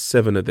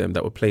 7 of them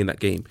that were playing that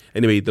game.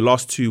 Anyway, the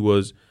last 2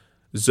 was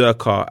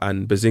Zerka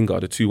and Bazinga,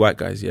 the 2 white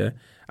guys, yeah?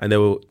 And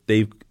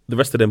the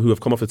rest of them who have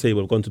come off the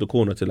table have gone to the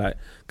corner to like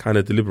kind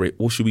of deliberate,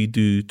 what should we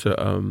do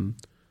to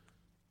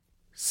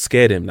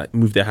scare them, like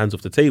move their hands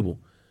off the table?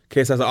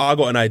 KSI's like, I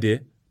got an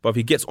idea. But if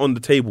he gets on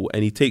the table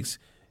and he takes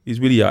his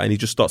willy out and he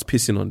just starts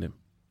pissing on them,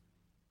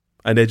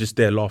 and they're just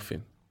there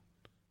laughing.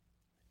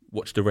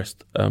 Watch the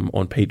rest on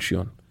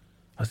Patreon.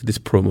 I said, this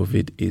promo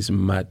vid is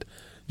mad.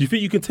 Do you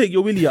think you can take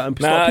your willy out and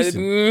start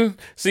pissing?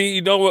 See,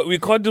 you know what? We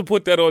can't just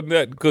put that on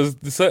that because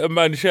the certain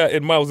man shat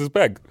in Miles'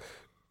 bag.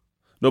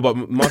 No,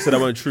 but Miles said that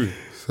weren't true.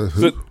 So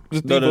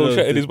Steve-O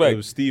shat in his bag? It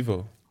was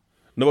Steve-O.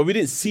 No, but we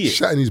didn't see it.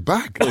 Shat in his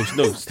bag?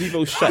 No,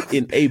 Steve-O shat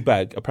in a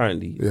bag,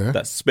 apparently,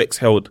 that Specs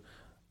held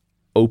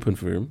open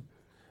for him.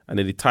 And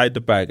then he tied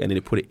the bag and then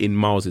he put it in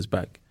Miles'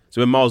 bag.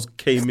 So when Miles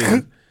came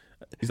in,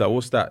 he's like,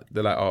 what's that?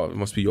 They're like, oh, it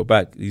must be your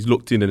bag. He's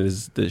looked in and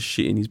there's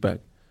shit in his bag.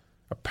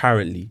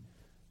 Apparently.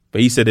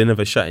 But he said they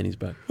never shat in his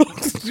bag.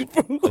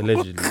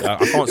 Allegedly. I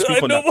can't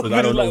speak on that because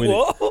I don't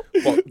know.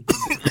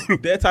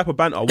 But their type of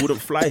banter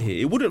wouldn't fly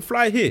here. It wouldn't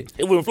fly here.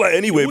 It wouldn't fly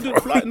anyway,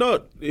 fly.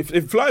 No, if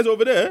it flies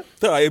over there.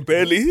 I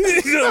barely.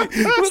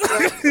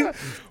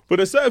 But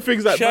there's certain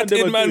things that shat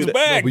in man's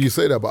bag. No, but you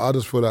say that, but I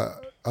just feel like,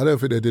 I don't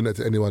think they're doing that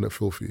to anyone at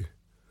Filthy.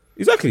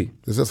 Exactly.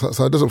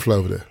 So it doesn't fly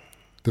over there.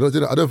 They're not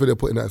doing that. I don't think they're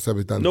putting that in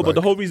Savage Dan's bag. But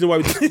the whole reason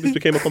why this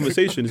became a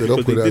conversation is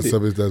because they did it.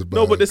 Savage Dan's bag.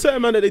 No, but there's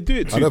certain man that they do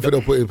it to. I don't think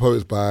they'll put it in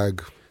Poet's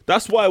bag.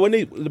 That's why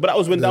but that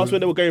was when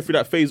they were going through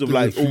that phase of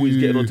like always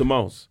getting onto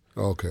Miles.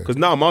 Okay. Because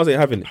now Miles ain't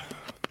having it.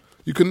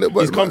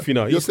 He's comfy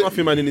now. He's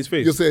snuffy man in his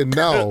face. You're saying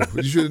now.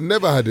 You should have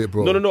never had it,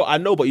 bro. No, I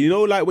know, but you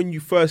know, like when you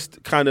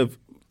first kind of,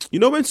 you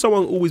know, when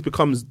someone always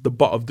becomes the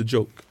butt of the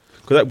joke.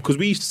 Because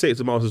we used to say it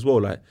to Miles as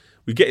well, like,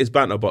 we get his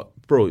banter, but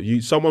bro,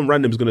 someone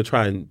random is going to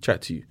try and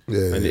chat to you.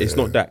 And it's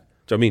not that.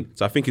 Do you know what I mean?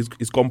 So I think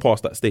it's gone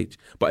past that stage.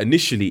 But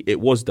initially,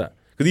 it was that.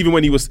 Because even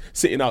when he was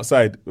sitting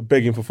outside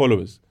begging for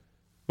followers,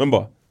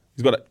 remember?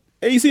 He's got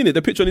hey, you seen it?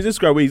 The picture on his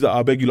Instagram where he's like,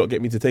 I beg you lot,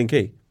 get me to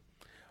 10K.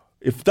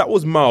 If that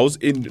was Miles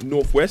in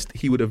Northwest,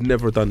 he would have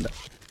never done that.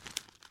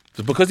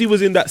 So because he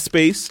was in that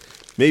space,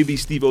 maybe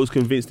Steve-O's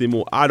convinced him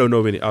more. I don't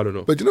know, innit? I don't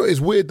know. But you know, it's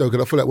weird though,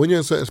 because I feel like when you're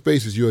in certain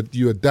spaces,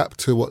 you adapt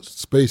to what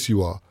space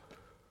you are.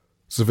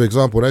 So for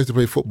example, when I used to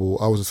play football,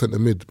 I was a centre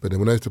mid, but then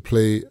when I used to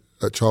play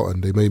at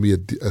Charlton, they made me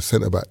a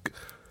centre back.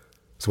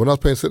 So when I was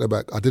playing centre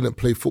back, I didn't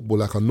play football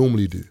like I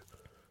normally do.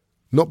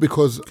 Not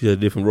because you had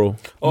a different role.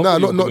 Oh, no,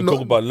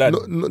 not about lad.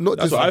 Not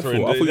that's just. what I thought.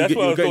 I thought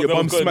you get your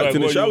bum smacked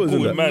in the showers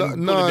and that.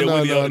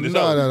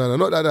 No,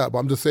 not like that. But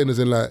I'm just saying, as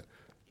in like,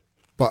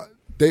 but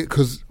they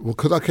because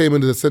I came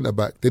into the centre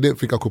back, they didn't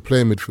think I could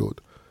play in midfield.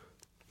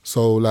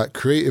 So like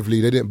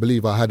creatively, they didn't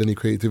believe I had any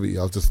creativity.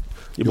 I was just.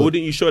 Yeah, but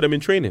wouldn't you show them in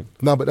training?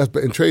 No, but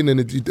in training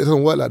it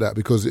doesn't work like that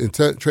because in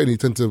training you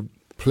tend to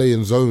play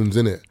in zones,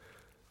 innit?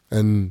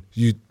 and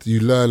you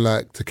learn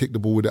like to kick the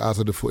ball with the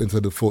outside of the foot into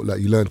the foot.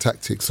 Like you learn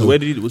tactics. So where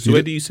do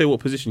you say what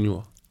position you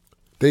are?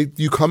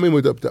 You come in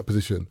with that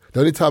position.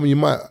 The only time you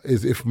might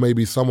is if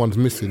maybe someone's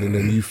missing and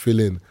then you fill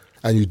in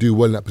and you do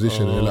well in that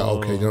position and you're like,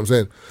 okay, you know what I'm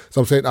saying?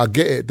 So I'm saying I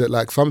get it that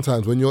like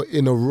sometimes when you're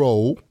in a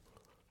role,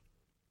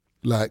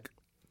 like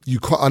you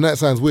can't, I know it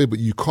sounds weird, but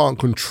you can't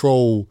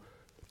control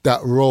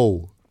that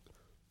role.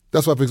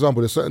 That's why, for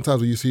example, there's certain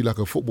times where you see like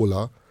a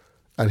footballer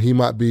and he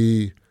might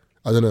be,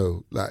 I don't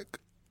know, like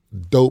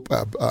dope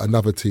at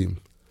another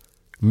team,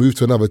 move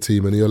to another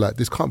team and you're like,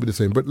 this can't be the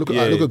same. But look at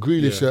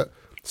Grealish at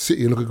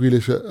City and look at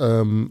Grealish at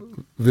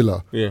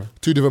Villa. Yeah.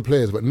 Two different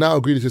players, but now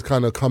Grealish is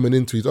kind of coming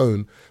into his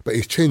own, but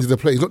he's changing the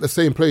play. He's not the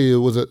same player he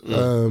was at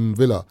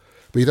Villa,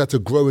 but he's had to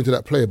grow into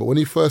that player. But when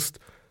he first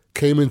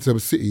came into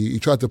City, he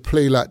tried to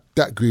play like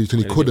that Grealish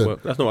and he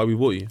couldn't. That's not why we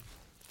bought you. Do you know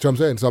what I'm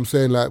saying? So I'm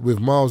saying like with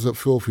Miles at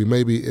Filthy,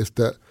 maybe it's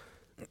that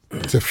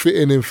to fit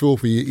in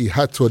Filthy, he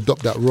had to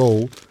adopt that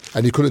role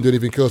and he couldn't do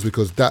anything else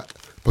because that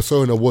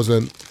persona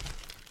wasn't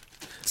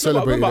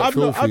celebrated at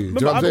Filthy. Do you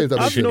know what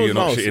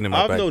I'm saying?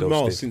 I've known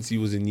Miles since he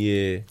was in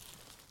year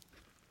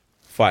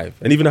 5.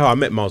 And even how I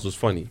met Miles was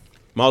funny.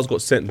 Miles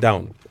got sent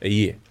down a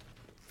year.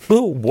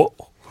 What?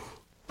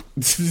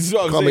 This is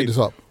what I'm Can't saying. make this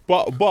up.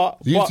 But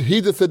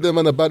he just said them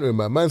on a bantering,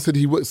 man. Man said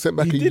he was sent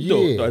back a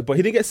year. Though, but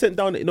he didn't get sent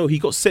down. No, he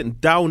got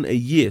sent down a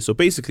year. So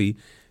basically,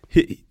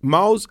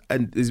 Miles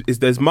and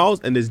there's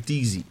Miles and there's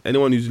DZ.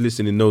 Anyone who's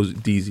listening knows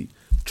DZ,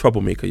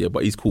 troublemaker. Yeah,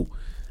 but he's cool.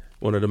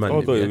 One of the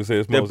man.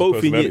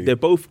 They're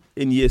both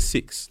in year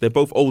 6. They're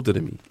both older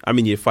than me. I'm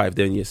in year 5.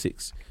 They're in year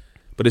 6.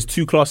 But there's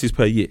 2 classes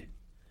per year.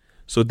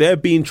 So they're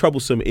being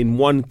troublesome in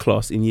one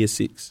class in year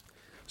 6.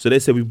 So they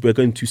said we're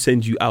going to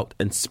send you out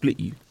and split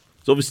you.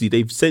 So obviously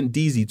they've sent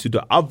DZ to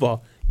the other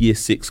year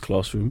 6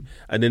 classroom,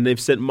 and then they've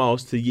sent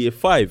Miles to year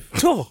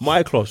 5,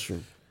 my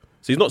classroom.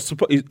 So he's not.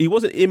 He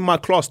wasn't in my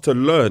class to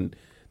learn.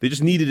 They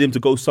just needed him to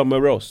go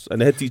somewhere else, and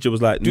the head teacher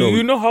was like, "No." Do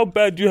you know how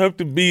bad you have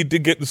to be to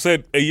get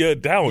sent a year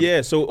down? Yeah,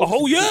 so a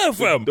whole year,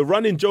 fam. The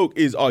running joke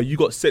is, you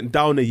got sent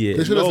down a year.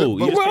 No,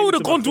 but why would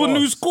have gone to a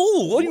new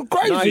school? Are you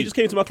crazy? Nah, he just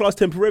came to my class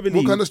temporarily.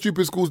 What kind of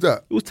stupid school's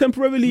that? It was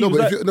temporarily. It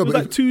was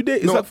like 2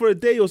 days. It's like for a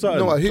day or something.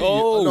 No, I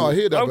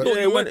hear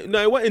that.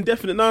 It went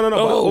indefinite. No. But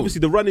obviously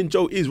the running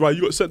joke is right.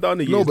 You got sent down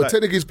a year. No, but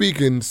technically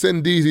speaking,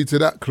 send DZ to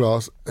that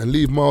class and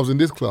leave Miles in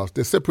this class.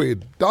 They're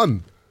separated.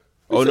 Done.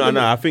 Oh no!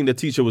 I think the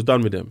teacher was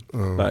done with them.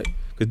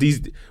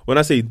 Because when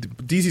I say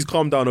DZ's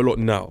calmed down a lot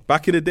now.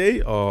 Back in the day,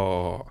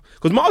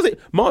 because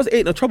Miles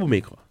ain't a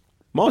troublemaker.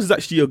 Miles is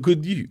actually a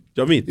good you. Do you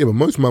know what I mean? Yeah, but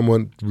most men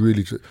weren't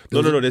really.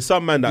 No. There's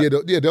some man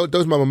that.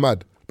 Those men were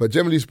mad. But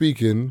generally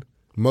speaking,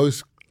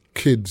 most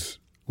kids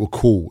were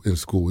cool in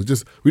school. We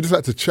just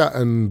like to chat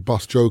and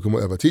bust joke and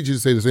whatever.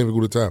 Teachers say the same thing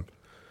all the time.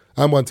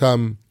 And one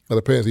time at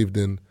a parents'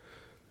 evening,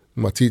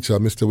 my teacher,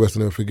 Mr. West, I'll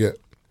never forget.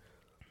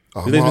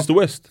 His name's Mr.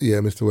 West? Yeah,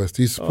 Mr. West.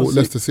 He supports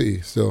Leicester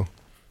City. So,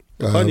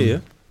 yeah.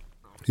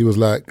 He was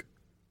like,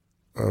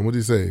 what did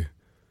he say?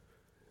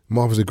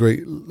 Marvin's a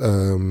great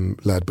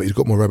lad, but he's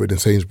got more rabbit than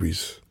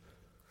Sainsbury's.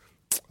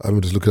 I'm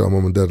just looking at my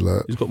mum and dad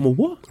like... He's got more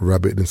what?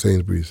 Rabbit than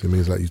Sainsbury's. It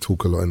means like you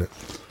talk a lot,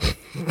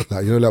 innit?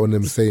 Like, you know, like one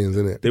of them sayings,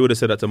 innit? They would have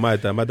said that to my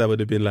dad. My dad would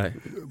have been like...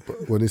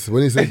 But when he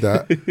said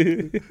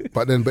that,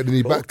 but then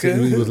he backed it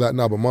and he was like,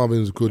 nah, but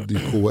Marvin's good,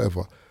 he's cool,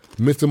 whatever.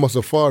 Mr.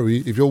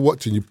 Mosafari, if you're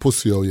watching, you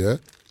pussy, yeah?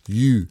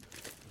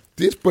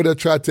 This brother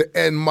tried to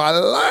end my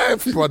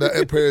life, brother,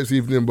 at parents'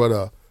 evening,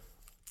 brother.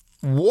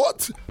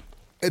 What?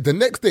 The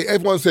next day,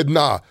 everyone said,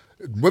 nah.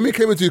 When we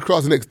came into his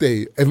class the next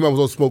day, everyone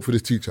was on smoke for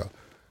this teacher.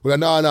 We're like,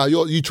 nah,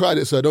 you tried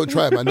it, sir. Don't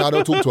try it, man. Nah,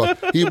 don't talk to us.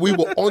 We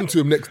were on to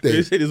him next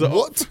day.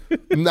 What?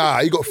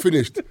 Nah, he got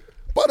finished.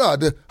 But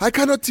I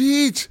cannot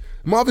teach.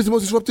 Marvin's the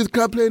most disruptive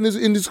player in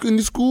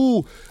the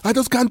school. I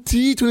just can't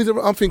teach.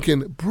 I'm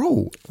thinking,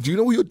 bro, do you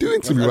know what you're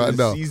doing to me right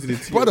now?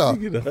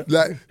 Brother,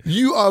 like,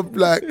 you are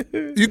like,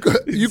 you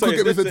could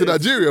get me sent to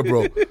Nigeria,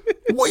 bro.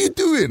 What are you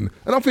doing?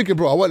 And I'm thinking,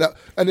 bro, I want that.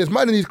 And there's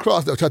man in his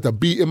class that tried to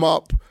beat him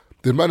up.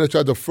 There's man that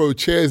tried to throw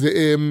chairs at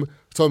him,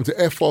 told him to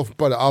F off.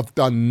 Brother, I've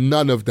done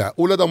none of that.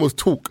 All I've done was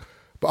talk.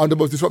 But I'm the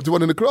most disruptive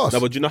one in the class.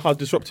 No, but do you know how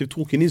disruptive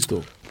talking is,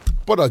 though?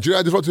 Brother, do you know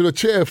how disruptive a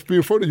chair being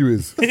in front of you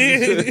is?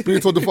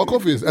 Being told to fuck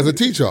off is, as a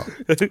teacher.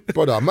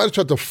 Brother, a man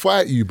tried to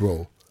fight you,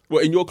 bro.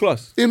 What, in your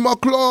class? In my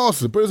class.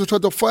 The parents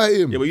tried to fight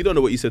him. Yeah, but you don't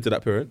know what you said to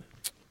that parent.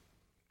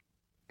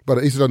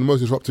 Brother, he said I'm the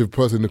most disruptive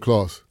person in the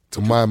class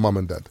to my mum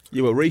and dad.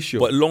 Yeah, but ratio.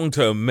 But long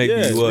term, maybe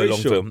you were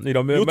long term. You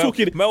know, Mel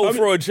will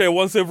throw a chair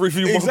once every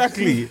few months.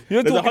 Exactly.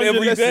 You're talking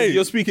every day.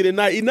 You're speaking in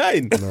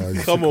 99.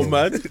 Nah, Come on,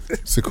 man.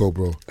 Sicko,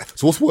 bro.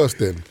 So what's worse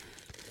then?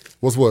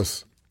 What's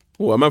worse?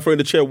 Oh, a man throwing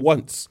the chair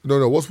once.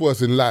 No. What's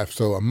worse in life?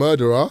 So a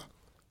murderer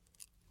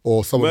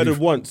or someone murdered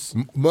once.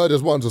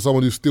 Murders once, or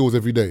someone who steals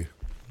every day.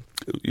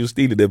 You're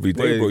stealing every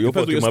day, bro. You're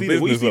fucking my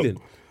business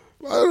up.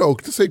 I don't know.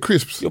 Just say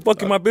crisps. You're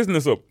fucking my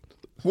business up.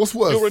 What's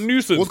worse? You're a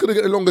nuisance. What's going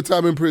to get a longer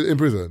time in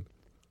prison?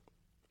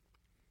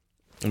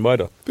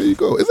 Murder. There you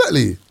go.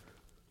 Exactly.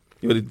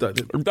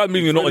 That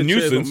means you're not a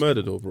nuisance.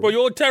 Murder though, bro. But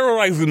you're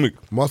terrorizing me.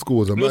 My school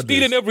was a You're madness.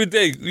 stealing every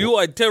day. You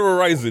are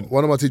terrorizing.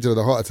 One of my teachers had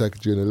a heart attack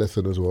during a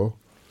lesson as well.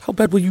 How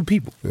bad were you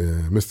people?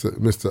 Yeah, Mr.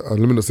 Let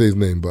me not say his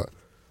name, but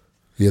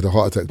he had a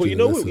heart attack. But during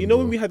the lesson,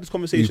 when we had this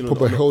conversation, he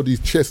probably held his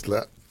chest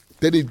like.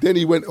 Then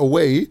he went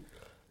away,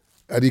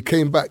 and he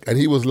came back, and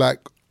he was like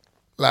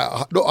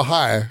not a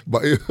high,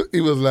 but he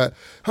was like,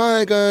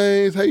 "Hi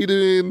guys, how you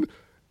doing?"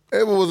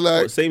 Everyone was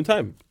like, same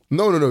time.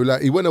 No.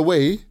 Like he went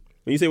away.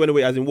 When you say went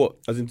away, as in what?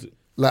 As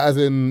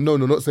in no,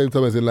 not same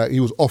time. As in like he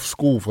was off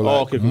school for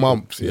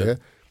months. Yeah.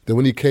 Then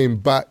when he came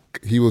back,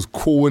 he was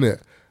cool in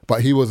it,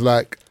 but he was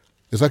like,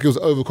 it's like he was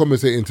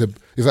overcompensating to.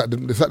 It's like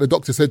the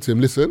doctor said to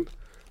him, "Listen,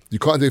 you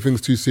can't take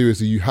things too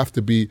seriously. You have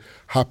to be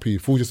happy.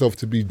 Force yourself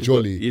to be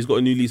jolly." He's got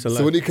a new lease of life.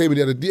 So when he came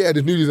in, he had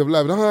a new lease of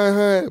life. And,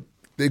 hi.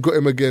 They got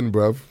him again,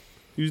 bruv.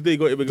 Who's they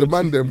got him again? The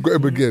man them got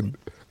him again.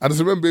 I just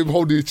remember him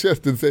holding his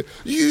chest and saying,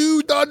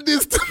 "You done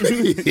this to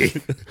me."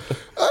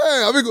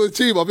 I think it was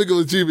Chiba.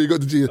 He got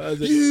the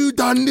G. "You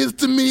done this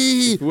to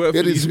me." He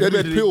had his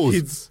pills.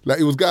 Kids. Like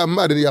he was getting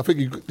mad, and I think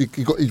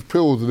he got his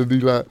pills, and then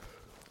he like,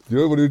 you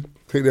know when they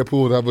take their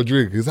pills and have a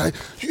drink, he's like,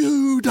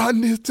 "You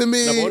done this to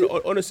me." No,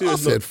 but on a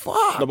serious note,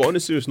 fuck. No, but on a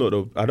serious note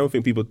though, I don't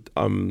think people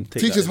take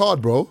Teaching's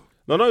hard, bro.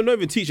 No, not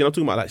even teaching. I'm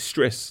talking about like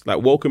stress,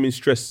 like welcoming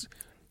stress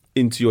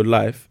into your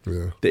life.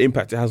 Yeah. The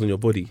impact it has on your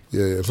body.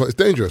 Yeah. So it's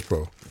dangerous,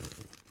 bro.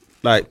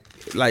 Like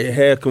your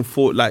hair can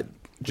fall. Like,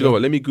 do you know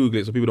what? Let me Google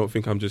it so people don't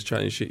think I'm just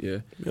chatting shit.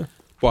 Yeah.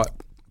 But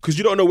because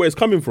you don't know where it's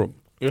coming from.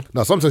 Yeah.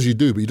 Now sometimes you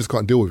do, but you just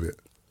can't deal with it.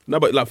 No,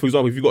 but like for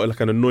example, if you got like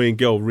an annoying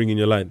girl ringing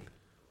your line.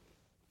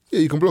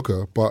 Yeah, you can block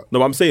her, but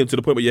No, I'm saying to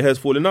the point where your hair's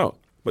falling out.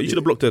 But you should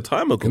have blocked her a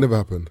time it ago. can never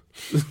happen.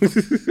 I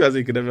think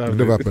it can never happen. It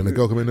never happen. A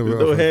girl can never No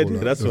happen. hair, Fall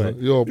out. that's why.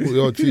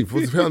 You're cheap.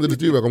 What's the under the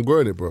do-rag? I'm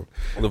growing it, bro.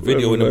 The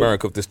video in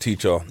America of this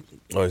teacher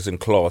is in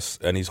class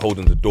and he's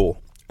holding the door.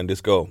 And this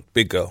girl,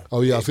 big girl.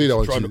 Oh yeah, I see that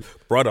one.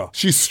 Brother.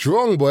 She's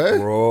strong, boy.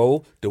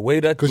 Bro, the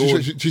way that door...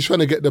 Because she's trying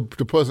to get the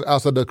person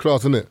outside the class,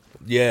 isn't it?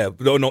 Yeah,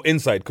 no,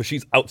 inside, because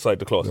she's outside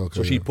the class. Okay,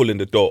 so she's pulling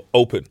the door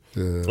open.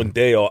 Yeah. And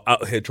they are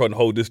out here trying to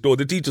hold this door.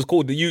 The teacher's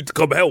called the youth to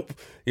come help.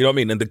 You know what I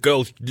mean? And the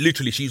girl's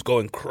literally, she's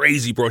going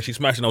crazy, bro. She's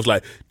smashing. I was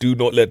like, do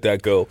not let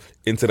that girl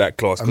into that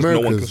class because no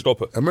one can stop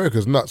her.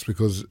 America's nuts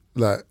because,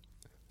 like,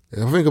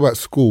 if I think about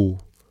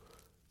school,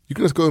 you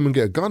can just go home and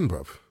get a gun,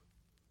 bruv.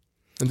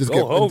 And just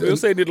you're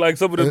saying it like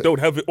some of them don't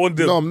have it on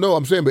them. No,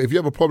 I'm saying, but if you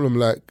have a problem,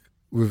 like,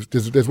 with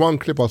there's one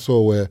clip I saw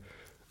where,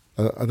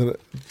 I don't know,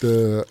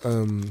 there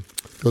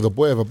was a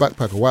boy with a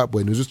backpack, a white boy,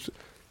 and it was just,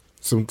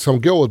 some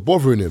girl was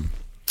bothering him.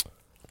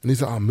 And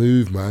he's like,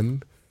 move,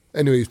 man.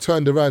 Anyway, he's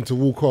turned around to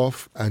walk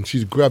off, and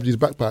she's grabbed his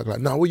backpack,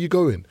 like, where you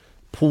going?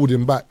 Pulled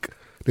him back.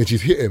 Then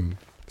she's hit him.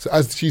 So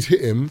as she's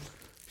hit him,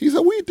 he's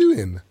like, what are you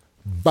doing?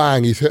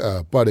 Bang, he's hit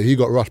her. Brother, he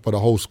got rushed by the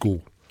whole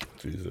school.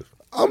 Jesus.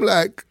 I'm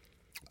like...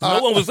 No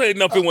one was saying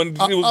nothing when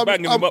he was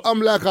banging him up.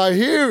 I'm like, I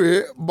hear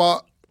it,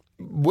 but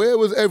where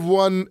was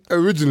everyone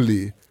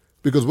originally?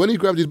 Because when he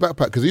grabbed his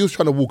backpack, because he was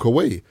trying to walk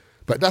away,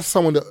 but that's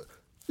someone that...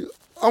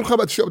 I'm coming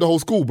back to shut up the whole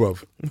school,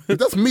 bruv. If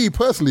that's me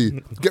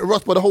personally, get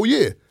rushed by the whole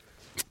year.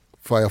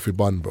 Fire off your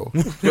bun, bro.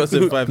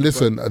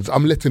 Listen,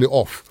 I'm letting it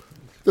off.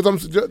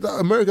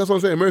 America, that's what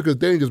I'm saying. America's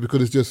dangerous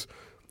because it's just...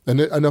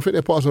 And I think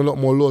they're passing a lot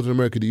more laws in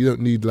America that you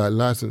don't need, like,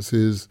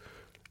 licenses.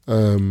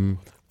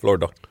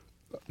 Florida.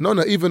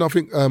 No, even I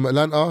think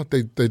Atlanta,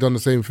 they done the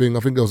same thing.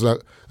 I think there was like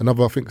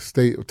another,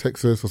 state of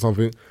Texas or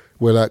something,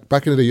 where like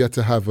back in the day you had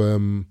to have,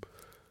 you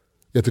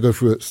had to go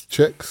through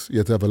checks, you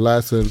had to have a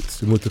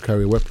license in order to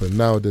carry a weapon.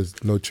 Now there's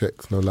no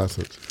checks, no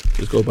license.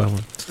 Just go buy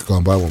one. Just go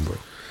and buy one, bro.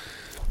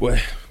 Well,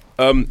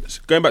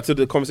 going back to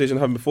the conversation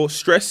I had before,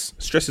 stress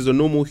is a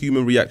normal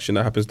human reaction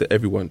that happens to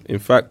everyone. In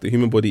fact, the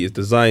human body is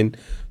designed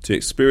to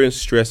experience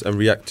stress and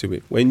react to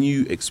it. When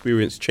you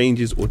experience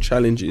changes or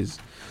challenges,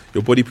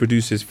 your body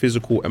produces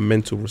physical and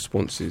mental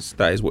responses.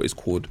 That is what is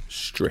called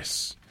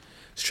stress.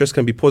 Stress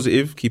can be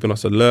positive, keeping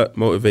us alert,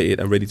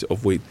 motivated, and ready to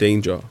avoid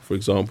danger. For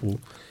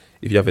example,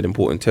 if you have an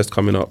important test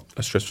coming up,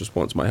 a stress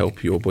response might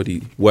help your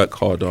body work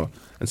harder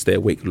and stay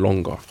awake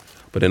longer.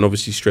 But then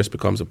obviously stress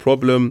becomes a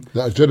problem.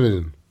 That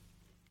adrenaline.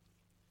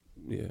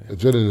 Yeah.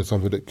 Adrenaline is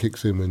something that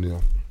kicks in when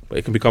you're... But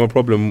it can become a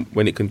problem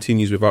when it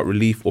continues without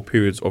relief or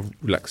periods of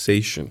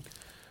relaxation.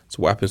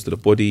 So what happens to the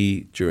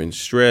body during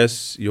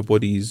stress? Your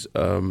body's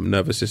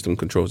nervous system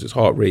controls its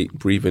heart rate,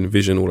 breathing,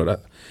 vision, all of that.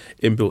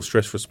 Inbuilt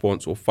stress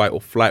response or fight or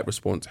flight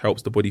response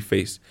helps the body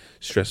face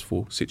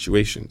stressful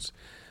situations.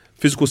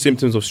 Physical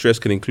symptoms of stress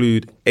can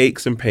include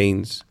aches and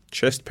pains,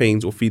 chest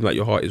pains or feeling like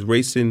your heart is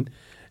racing,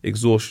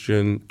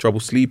 exhaustion, trouble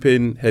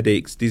sleeping,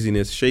 headaches,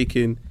 dizziness,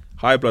 shaking,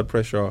 high blood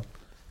pressure.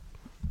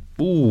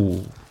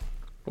 Ooh,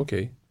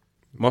 okay.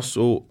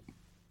 Muscle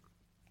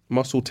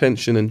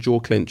tension and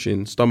jaw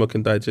clenching, stomach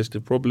and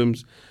digestive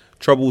problems,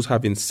 troubles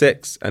having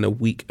sex, and a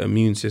weak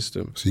immune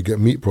system. So you get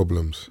meat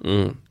problems.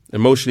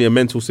 Emotionally and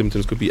mental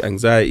symptoms could be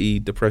anxiety,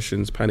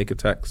 depressions, panic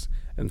attacks,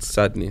 and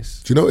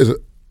sadness. Do you know, is it...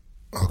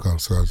 Okay, I'm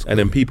sorry. And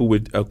then people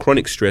with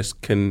chronic stress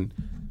can...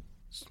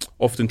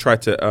 often try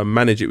to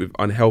manage it with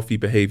unhealthy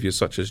behaviours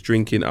such as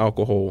drinking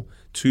alcohol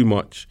too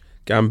much,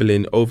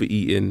 gambling,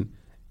 overeating,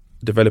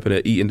 developing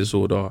an eating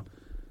disorder,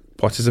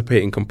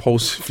 participating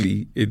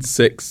compulsively in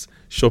sex,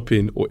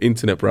 shopping or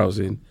internet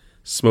browsing,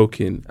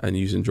 smoking and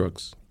using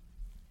drugs.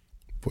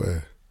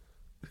 Boy.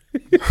 I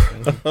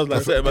was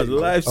like, setting my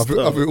lifestyle.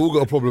 I think we all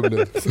got a problem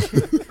there.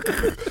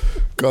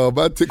 God,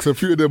 man ticks a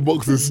few of them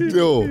boxes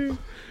still.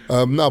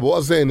 But what I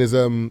was saying is,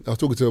 I was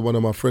talking to one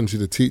of my friends,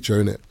 she's a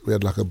teacher, innit? We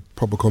had like a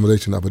proper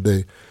conversation the other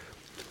day.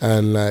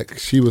 And like,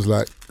 she was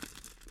like,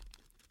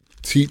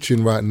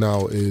 teaching right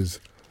now is,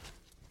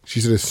 she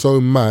said it's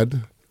so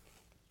mad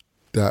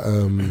that, I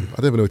don't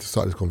even know where to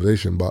start this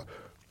conversation, but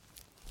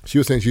she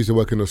was saying she used to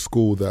work in a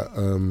school that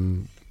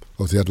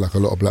obviously had like a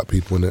lot of black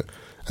people in it.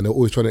 And they're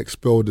always trying to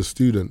expel the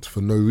students for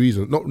no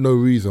reason. Not no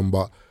reason,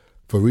 but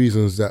for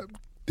reasons that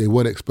they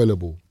weren't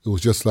expellable. It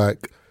was just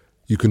like,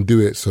 you can do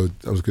it, so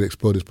I was going to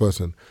expel this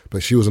person.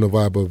 But she was on a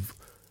vibe of,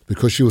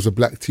 because she was a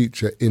black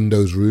teacher in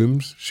those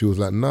rooms, she was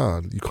like,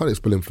 nah, you can't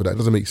expel him for that. It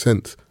doesn't make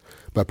sense.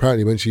 But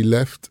apparently when she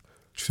left,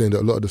 she's saying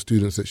that a lot of the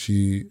students that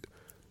she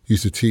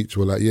used to teach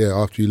were like, yeah,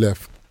 after you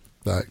left,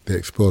 like they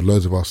expelled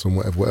loads of us and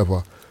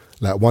whatever.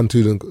 Like one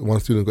student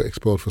got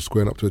expelled for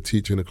squaring up to a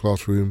teacher in a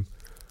classroom.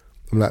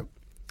 I'm like,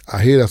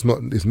 I hear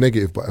it's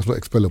negative, but it's not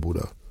expellable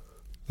though.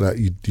 Like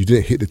you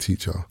didn't hit the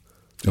teacher.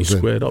 You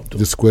squared up.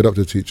 Just squared up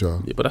to the teacher.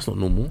 Yeah, but that's not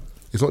normal.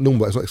 It's not normal,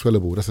 but it's not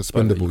expellable. That's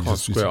expendable. You can't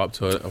square up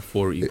to an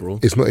authority, bro.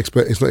 It's not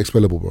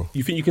expellable, bro.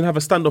 You think you can have a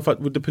standoff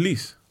with the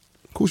police?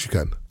 Of course you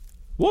can.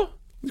 What?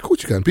 Of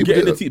course you can. People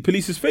get in the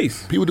police's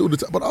face. People do it all the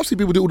time, but I've seen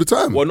people do it all the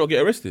time. Why not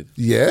get arrested?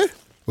 Yeah,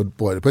 but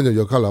boy, it depends on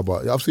your colour.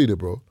 But I've seen it,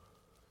 bro.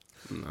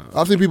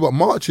 I've seen people at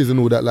marches and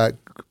all that, like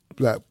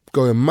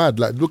going mad.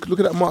 Like look at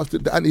that march,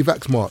 the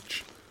anti-vax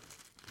march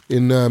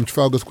in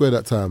Trafalgar Square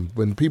that time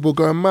when people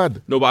going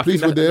mad. No, but I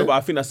think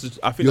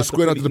you're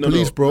squaring up to the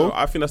police, bro. No,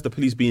 I think that's the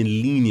police being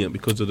lenient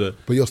because of the.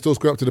 But you're still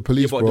squaring up to the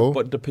police, bro.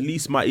 But the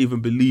police might even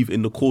believe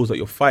in the cause that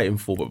you're fighting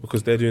for, but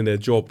because they're doing their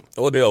job.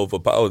 Or they're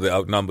overpowered, they're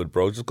outnumbered,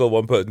 bro. Just got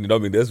one person. You know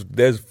what I mean?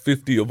 There's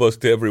 50 of us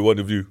to every one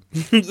of you.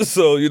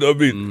 So you know what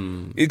I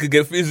mean? It could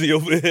get fizzy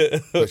over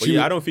here. But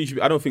yeah, I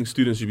don't think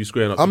students should be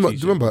squaring up.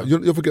 Remember,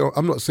 you're forgetting.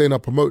 I'm not saying I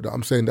promote that.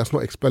 I'm saying that's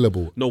not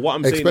expellable. No, what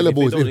I'm saying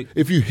is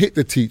if you hit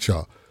the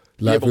teacher.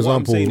 Like, but for example, what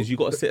I'm saying is you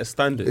got to set a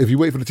standard. If you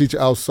wait for the teacher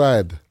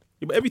outside.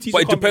 Yeah, but every teacher.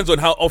 But it depends on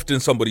how often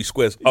somebody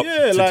squares up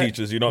to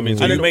teachers. You know what I mean?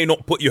 So you may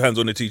not put your hands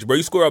on the teacher, bro.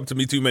 You square up to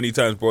me too many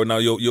times, bro. Now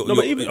I'm scared.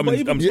 Not even too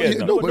many times,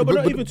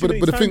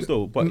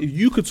 though. But if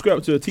you could square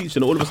up to a teacher,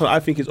 and all of a sudden I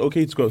think it's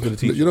okay to square up to the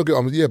teacher. You don't get.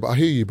 But I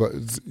hear you. But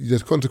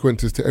there's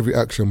consequences to every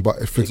action.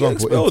 But if, for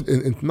example,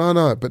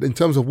 but in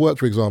terms of work,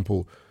 for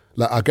example,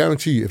 like I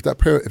guarantee you, if that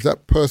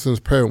person's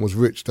parent was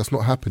rich, that's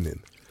not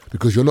happening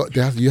because you're not.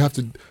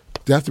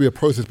 There has to be a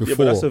process before. Yeah,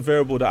 but that's a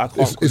variable that I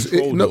can't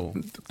control.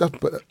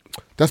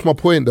 That's my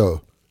point,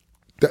 though.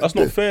 That's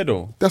not fair,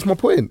 though. That's my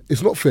point.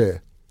 It's not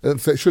fair. And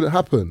so it shouldn't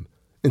happen.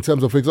 In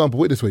terms of, for example,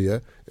 wait this way,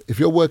 yeah?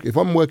 If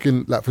I'm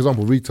working, like, for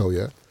example, retail,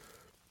 yeah?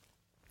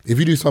 If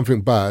you do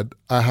something bad,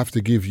 I have to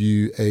give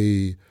you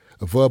a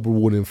verbal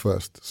warning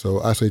first.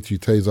 So I say to you,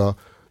 Taser,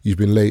 you've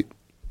been late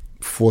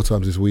 4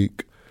 times this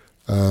week.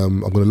 I'm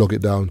going to log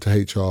it down to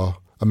HR.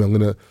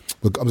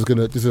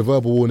 This is a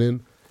verbal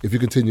warning. If you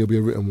continue, it'll be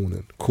a written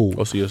warning. Cool.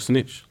 Oh, so you're a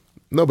snitch?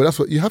 No, but that's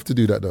what you have to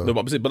do that though. No,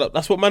 but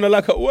that's what man are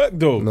like at work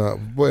though. Nah,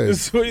 boy.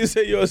 That's what you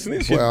say. You're a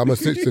snitch. Boy, I'm a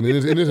snitch. In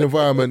this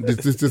environment,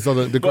 this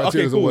doesn't. The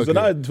criteria doesn't work. So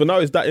now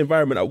it's that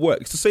environment at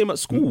work. It's the same at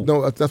school.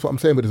 No, that's what I'm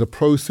saying. But there's a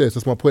process.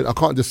 That's my point. I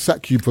can't just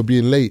sack you for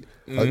being late.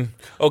 Okay,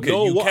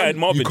 no, you can,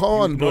 Marvin. You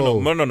can't, bro.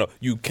 No.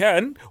 You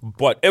can,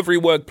 but every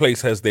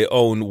workplace has their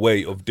own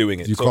way of doing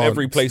it. So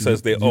every place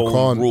has their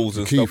own rules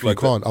and stuff like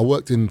that. You can't. I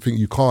worked in. Think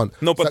you can't.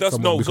 No, but that's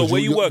no. So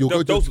where you work,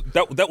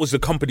 that was the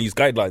company's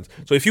guidelines.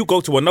 So if you go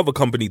to another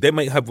company, they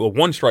might have a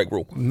 1-strike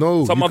rule.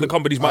 No, some other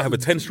companies might have a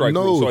 10-strike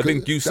rule. So I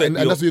think you said, and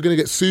that's where you're going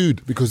to get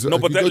sued because no,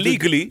 but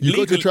legally, you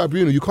go to the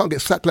tribunal. You can't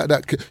get sacked like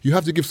that. You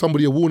have to give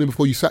somebody a warning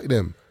before you sack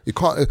them. You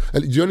can't.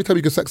 The only time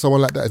you can sack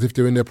someone like that is if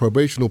they're in their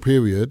probational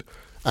period.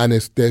 And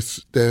their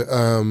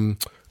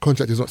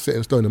contract is not set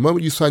in stone. The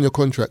moment you sign your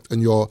contract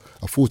and you're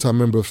a full-time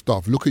member of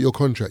staff, look at your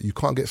contract. You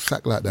can't get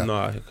sacked like that.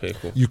 No, okay,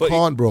 cool. You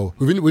can't, bro.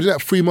 Within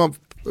that 3-month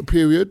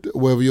period,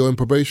 whether you're in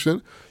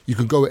probation, you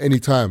can go at any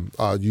time.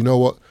 You know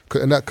what?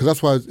 Because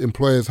that's why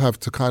employers have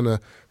to kind of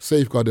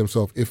safeguard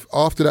themselves. If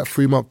after that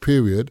 3-month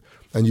period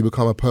and you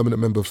become a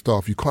permanent member of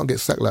staff, you can't get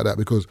sacked like that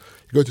because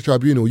you go to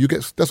tribunal.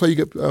 That's why you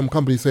get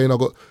companies saying I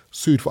got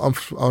sued for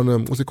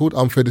what's it called,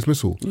 unfair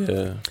dismissal.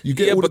 Yeah, you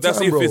get all but the that's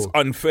time, if bro. it's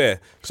unfair.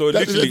 So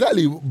that's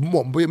literally,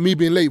 exactly me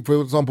being late,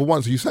 for example,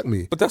 once you sack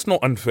me. But that's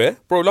not unfair,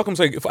 bro. Like I'm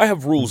saying, if I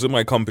have rules in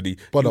my company,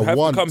 but you have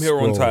to come here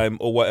on time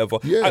or whatever.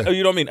 Yeah.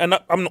 You know what I mean. And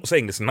I'm not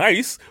saying it's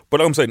nice,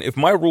 but I'm saying if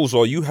my rules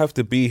are you have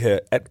to be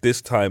here at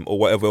this time or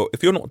whatever.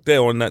 If you're not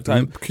there on that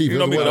time, Keith, you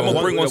know what I mean. I'm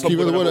gonna bring on something.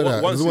 There's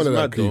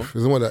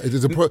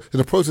a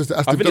process that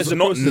has to be. It's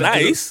not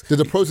nice. There's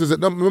a process that.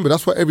 Remember,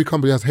 that's why every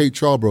company has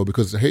HR, bro,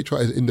 because the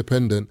HR is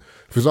independent.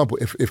 For example,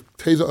 if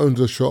Taser owns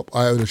a shop,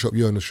 I own a shop,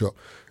 you own a shop.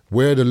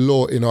 we're the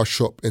law in our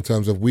shop in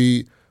terms of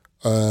we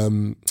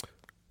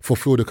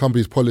fulfill the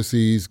company's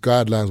policies,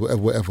 guidelines,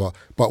 whatever,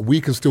 but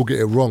we can still get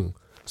it wrong.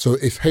 So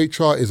if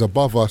HR is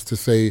above us to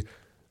say,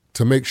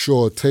 to make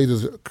sure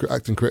Taser's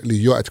acting correctly,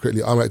 you're acting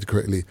correctly, I'm acting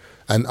correctly,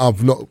 and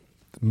I've not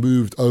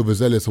moved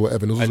overzealous or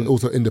whatever, and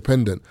also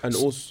independent. And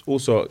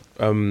also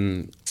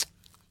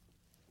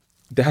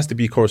there has to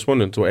be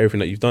correspondence to everything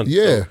that you've done.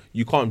 Yeah. So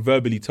you can't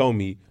verbally tell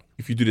me,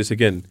 if you do this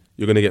again,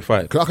 you're going to get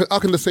fired. I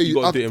can just say you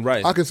got to do it in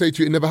writing. I can say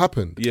to you, it never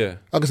happened. Yeah.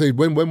 I can say,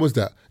 when was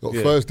that?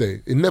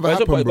 Thursday. It never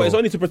happened, bro. But it's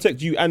only to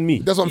protect you and me.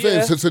 That's what I'm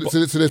saying. So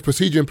there's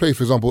procedure in place.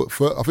 For example,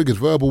 I think it's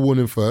verbal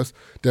warning first,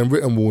 then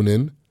written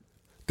warning.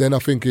 Then I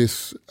think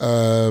it's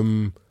a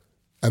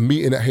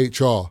meeting at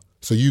HR.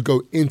 So you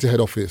go into head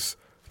office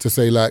to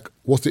say, like,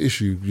 what's the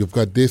issue? You've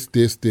got this.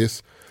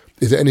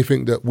 Is there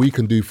anything that we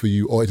can do for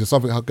you? Or is there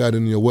something going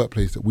on in your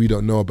workplace that we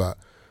don't know about?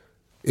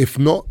 If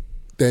not,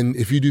 then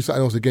if you do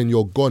something else again,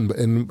 you're gone. But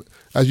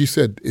as you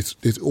said,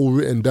 it's all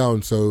written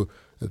down so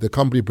that the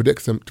company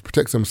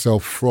protects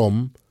themselves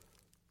from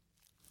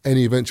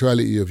any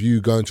eventuality of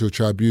you going to a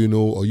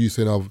tribunal or you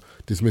saying I've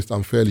dismissed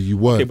unfairly. You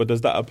weren't. Okay, but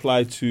does that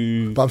apply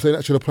to... But I'm saying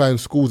that should apply in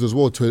schools as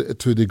well to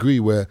a degree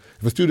where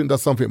if a student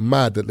does something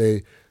mad, that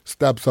they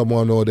stab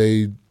someone or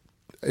they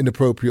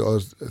inappropriate or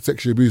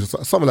sexually abuse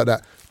or something like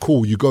that,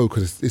 cool, you go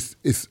because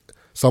it's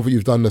something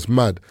you've done that's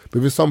mad. But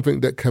if it's something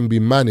that can be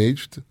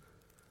managed,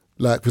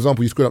 like, for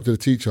example, you screw up to the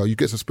teacher, you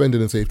get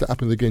suspended and say, if that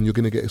happens again, you're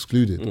going to get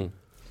excluded.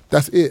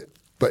 That's it.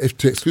 But if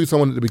to exclude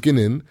someone at the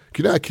beginning,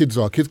 you know how kids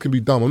are. Kids can be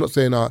dumb. I'm not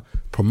saying I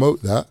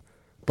promote that,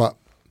 but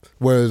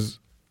whereas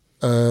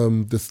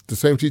the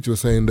same teacher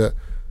was saying that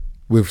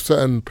with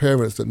certain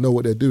parents that know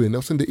what they're doing,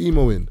 they'll send the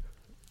email in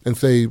and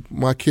say,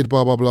 my kid,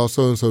 blah, blah, blah,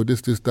 so-and-so,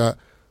 this, that.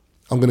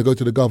 I'm going to go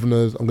to the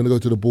governors. I'm going to go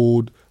to the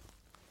board.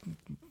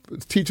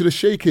 Teachers are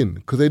shaking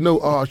because they know,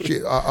 oh,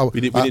 shit,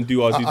 we didn't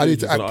do ours. I need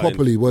to act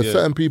properly. Where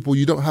certain people,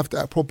 you don't have to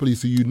act properly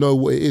so you know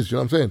what it is. You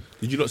know what I'm saying?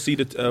 Did you not see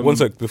that? One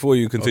sec, before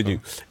you continue.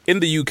 Okay.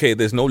 In the UK,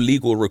 there's no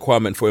legal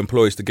requirement for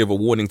employers to give a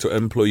warning to an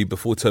employee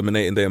before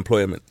terminating their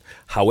employment.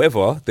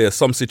 However, there are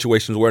some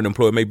situations where an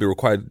employer may be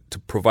required to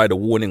provide a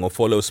warning or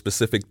follow a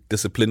specific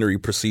disciplinary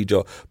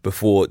procedure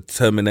before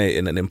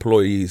terminating an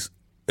employee's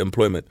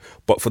employment.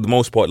 But for the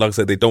most part, like I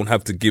said, they don't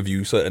have to give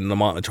you certain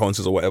amount of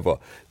chances or whatever.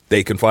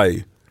 They can fire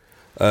you.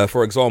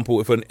 For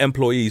example, if an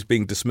employee is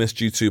being dismissed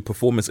due to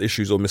performance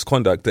issues or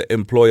misconduct, the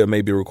employer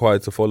may be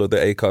required to follow the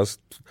ACAS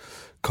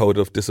Code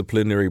of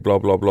Disciplinary blah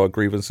blah blah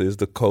grievances.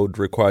 The code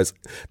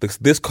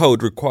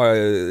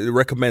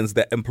recommends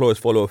that employers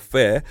follow a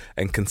fair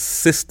and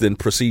consistent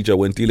procedure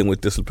when dealing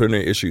with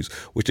disciplinary issues,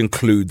 which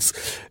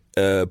includes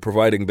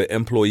providing the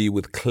employee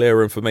with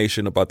clear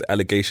information about the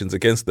allegations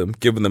against them,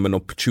 giving them an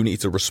opportunity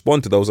to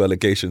respond to those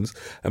allegations,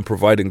 and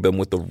providing them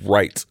with the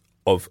right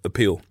of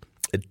appeal.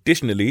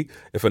 Additionally,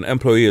 if an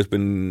employee has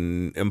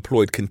been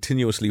employed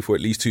continuously for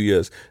at least 2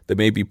 years, they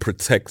may be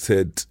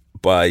protected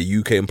by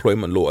UK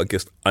employment law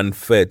against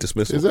unfair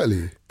dismissal.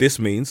 Exactly. This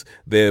means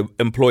their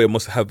employer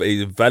must have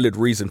a valid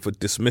reason for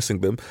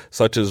dismissing them,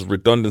 such as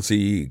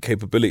redundancy,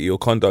 capability or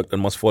conduct,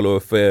 and must follow a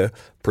fair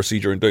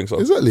procedure in doing so.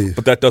 Exactly.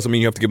 But that doesn't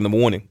mean you have to give them a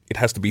warning. It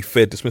has to be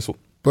fair dismissal.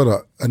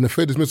 Brother, and the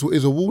fair dismissal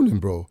is a warning,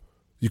 bro.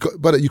 You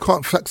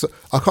can't sack.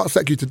 I can't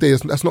sack you today.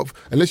 That's not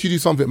unless you do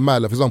something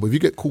mad. Like, for example, if you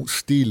get caught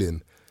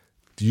stealing,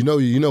 you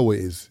know what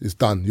it is. It's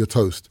done. You're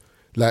toast.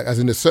 Like, as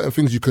in, there's certain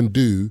things you can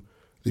do.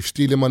 If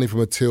stealing money from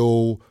a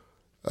till,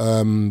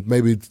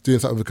 maybe doing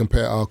something with a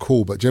competitor,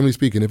 cool. But generally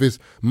speaking, if it's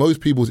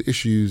most people's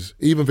issues,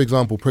 even for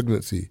example,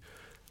 pregnancy,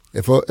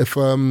 if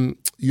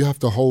you have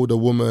to hold a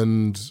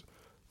woman's,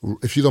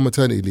 if she's on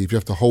maternity leave, you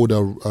have to hold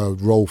a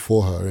role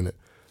for her, innit?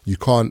 You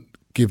can't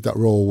give that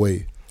role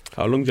away.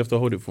 How long do you have to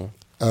hold it for?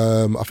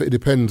 I think it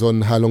depends on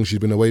how long she's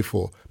been away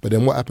for. But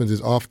then what happens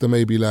is after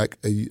maybe for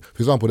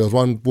example, there was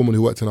one woman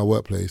who worked in our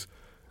workplace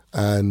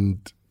and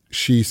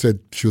she said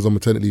she was on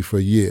maternity leave for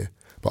a year.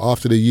 But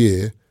after the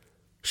year,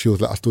 she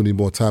was like, I still need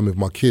more time with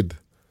my kid.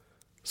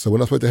 So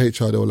when I spoke to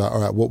HR, they were like,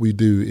 all right, what we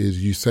do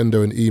is you send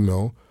her an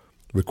email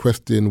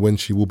requesting when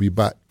she will be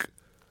back.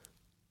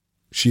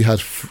 She has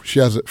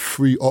a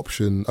free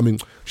option. I mean,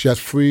 she has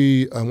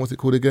free, what's it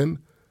called again?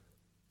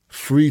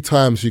 3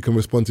 times she can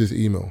respond to this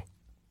email.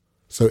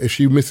 So if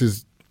she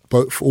misses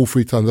all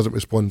 3 times, doesn't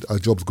respond, her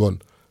job's gone.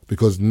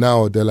 Because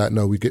now they're like,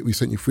 no, we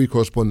sent you 3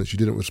 correspondence, you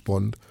didn't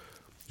respond,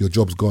 your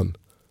job's gone.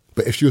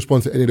 But if she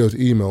responds to any of those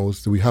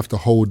emails, then we have to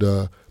hold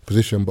her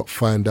position but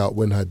find out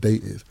when her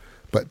date is.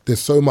 But there's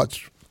so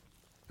much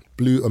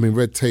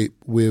red tape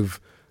with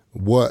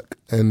work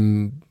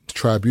and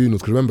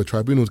tribunals. Because remember,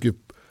 tribunals give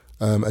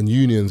and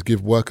unions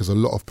give workers a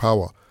lot of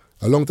power.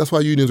 That's why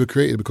unions were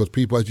created, because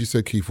people, as you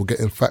said, Keith, were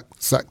getting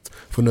sacked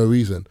for no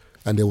reason.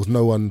 And there was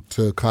no one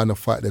to kind of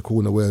fight their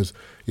corner. Whereas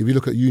if you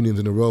look at unions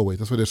in the railways,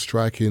 that's where they're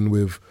striking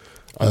with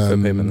unfair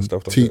payment and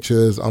stuff like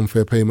teachers, that.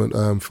 Unfair payment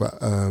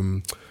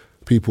for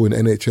people in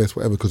NHS,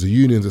 whatever, because the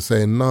unions are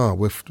saying, nah,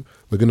 we're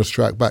going to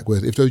strike back.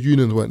 Whereas if those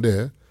unions weren't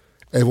there,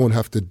 everyone would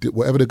have to,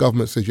 whatever the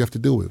government says, you have to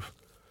deal with.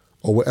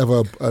 Or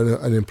whatever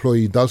an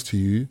employee does to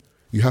you,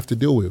 you have to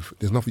deal with.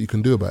 There's nothing you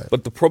can do about it.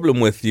 But the problem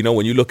with, you know,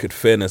 when you look at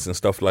fairness and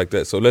stuff like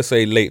that, so let's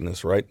say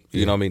lateness, right?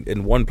 You know what I mean?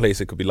 In one place,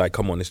 it could be like,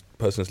 come on, this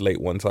person's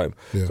late one time.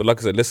 Yeah. So like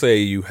I said, let's say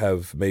you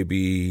have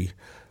maybe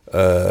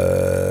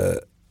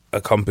a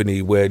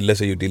company where, let's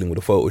say you're dealing with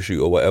a photo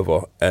shoot or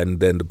whatever,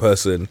 and then the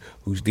person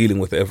who's dealing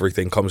with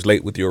everything comes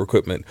late with your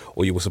equipment,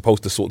 or you were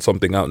supposed to sort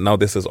something out. Now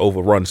this is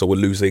overrun, so we're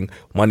losing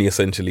money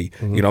essentially.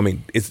 Mm-hmm. You know what I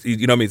mean? It's,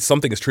 you know what I mean?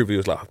 Something as trivial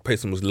as like a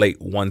person was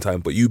late one time,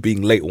 but you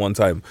being late one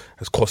time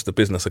has cost the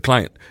business a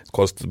client. It's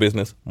cost the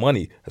business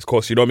money. It's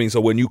cost, you know what I mean?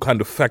 So when you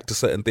kind of factor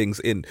certain things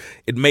in,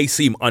 it may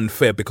seem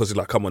unfair because it's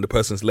like, come on, the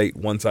person's late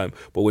one time.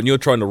 But when you're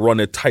trying to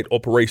run a tight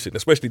operation,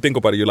 especially think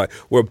about it, you're like,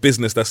 we're a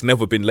business that's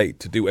never been late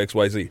to do X,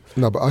 Y, Z.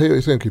 No, but I hear what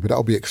you're saying, Keeper.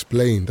 That'll be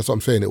explained. That's what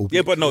I'm saying. It will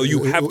be, But no,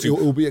 you have to.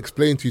 It will be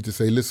explained to you to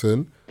say,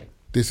 listen,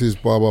 this is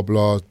blah, blah,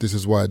 blah, this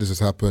is why this has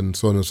happened,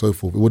 so on and so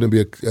forth. It wouldn't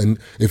be and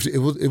if it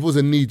was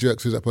a knee-jerk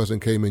since that person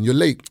came in, you're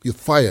late, you're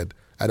fired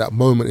at that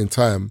moment in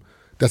time.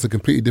 That's a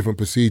completely different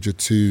procedure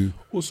to...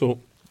 Also...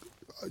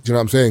 Do you know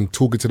what I'm saying?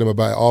 Talking to them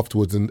about it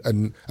afterwards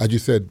and as you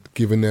said,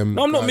 giving them...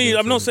 No, I'm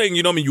not saying,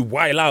 you know what I mean, you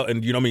while out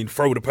and, you know what I mean,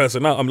 throw the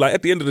person out. I'm like,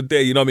 at the end of the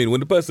day, you know what I mean,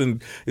 when the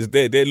person is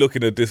there, they're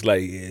looking at this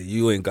like, yeah,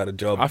 you ain't got a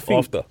job I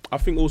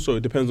think also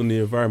it depends on the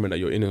environment that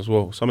you're in as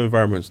well. Some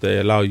environments, they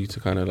allow you to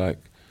kind of like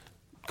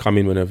come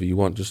in whenever you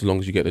want, just as long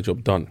as you get the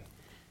job done.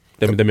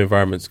 Them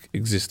environments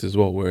exist as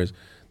well, whereas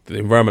the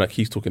environment that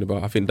Keith's talking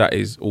about, I think that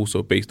is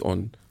also based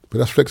on... But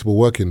that's flexible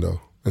working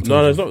though.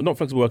 No, it's not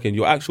flexible working.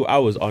 Your actual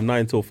hours are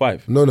 9 till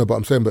 5. No, but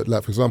I'm saying, but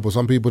like for example,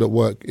 some people that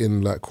work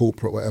in like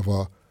corporate,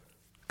 whatever,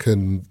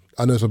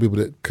 I know some people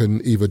that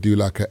can either do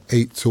like a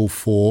 8 till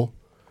 4,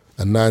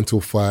 a 9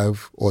 till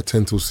 5, or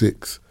 10 till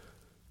 6.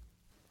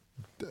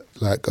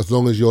 Like as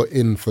long as you're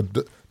in for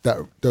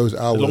those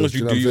hours, as long as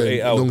you do your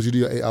 8 hours, as long as you do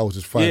your 8 hours,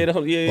 it's fine.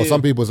 Yeah, or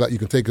some people, it's like you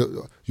can take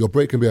your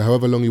break can be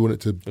however long you want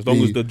it to as long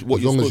be,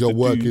 as as your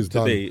work is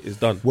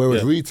done.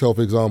 Whereas retail,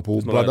 for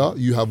example, brother,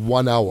 you have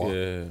 1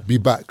 hour. Be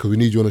back because we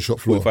need you on the shop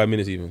floor. 45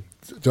 minutes even.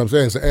 Do you know what I'm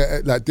saying?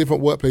 So, like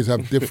different workplaces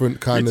have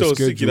different kind of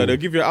schedule. Sick, you know, they'll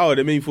give you an hour,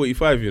 they mean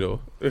 45, you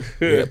know.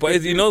 Yeah, but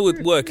you know,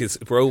 with work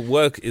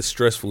is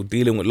stressful,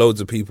 dealing with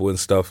loads of people and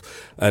stuff.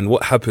 And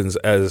what happens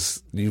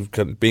as you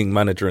can, being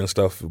manager and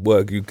stuff,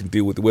 work you can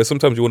deal with, where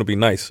sometimes you want to be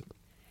nice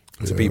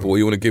to people, or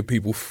you want to give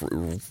people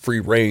free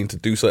reign to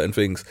do certain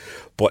things,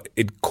 but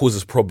it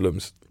causes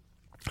problems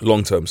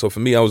long term. So for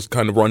me, I was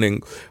kind of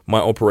running my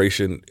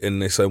operation in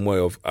the same way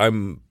of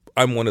I'm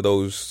one of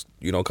those,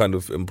 you know, kind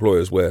of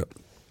employers where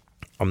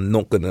I'm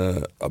not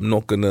gonna, you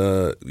know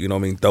what I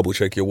mean, double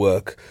check your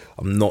work.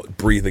 I'm not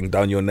breathing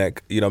down your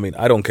neck. You know what I mean?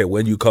 I don't care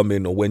when you come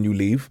in or when you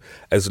leave,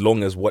 as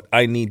long as what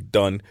I need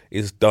done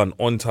is done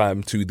on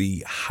time to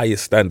the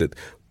highest standard.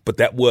 But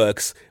that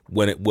works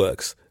when it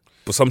works.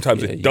 But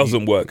sometimes it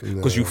doesn't work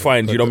because you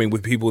find, you know what I mean,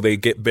 with people, they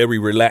get very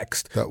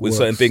relaxed with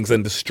certain things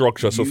and the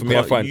structure. So for me,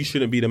 I find... You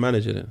shouldn't be the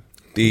manager then.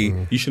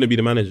 You shouldn't be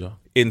the manager.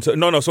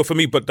 So for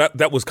me, but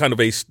that was kind of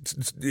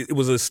it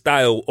was a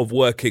style of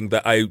working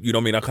that I, you know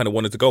what I mean, I kind of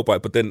wanted to go by,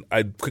 but then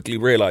I quickly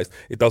realized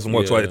it doesn't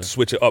work, so I had to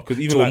switch it up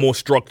to a more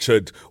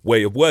structured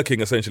way of working,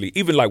 essentially.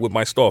 Even like with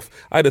my staff,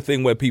 I had a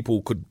thing where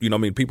people could, you know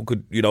what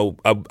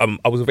I mean,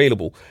 I was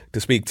available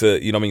to speak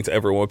to, you know what I mean, to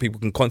everyone, where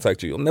people can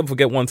contact you. I'll never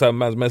forget one time a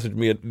man messaged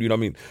me at, you know what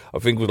I mean, I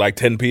think it was like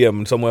 10 p.m.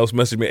 and someone else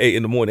messaged me at 8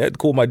 in the morning. I had to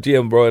call my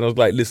GM, bro, and I was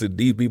like, listen,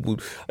 these people,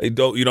 I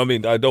don't, you know what I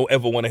mean, I don't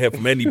ever want to hear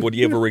from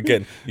anybody ever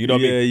again. You know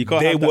what I mean? You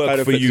can't have that kind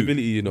of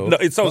flexibility, you know. No,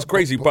 it sounds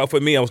crazy, but for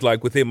me, I was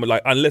like, with him,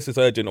 like, unless it's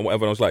urgent or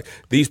whatever, I was like,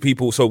 these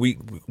people, so we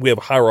have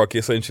a hierarchy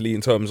essentially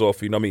in terms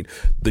of, you know what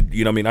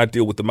I mean, I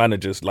deal with the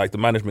managers, like the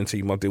management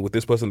team, I deal with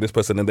this person,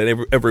 and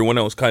then everyone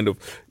else kind of,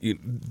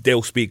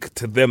 they'll speak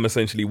to them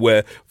essentially,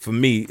 where for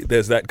me,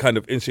 there's that kind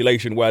of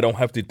insulation where I don't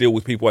have to deal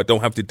with people I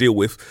don't have to deal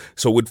with.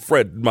 So with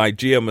Fred, my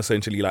GM,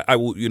 essentially, like, I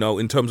will, you know,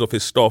 in terms of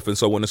his staff and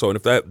so on and so on,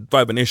 if I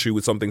have an issue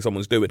with something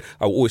someone's doing,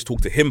 I will always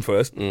talk to him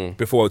first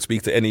before I would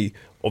speak to any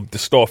of the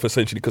staff,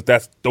 essentially, because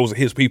those are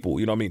his people,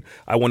 you know what I mean?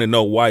 I want to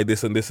know why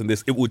this and this and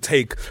this. It would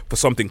take for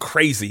something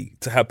crazy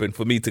to happen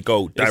for me to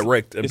go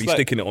direct and be like,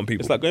 sticking it on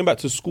people. It's like going back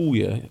to school,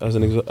 as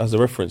a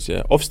reference,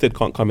 Ofsted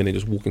can't come in and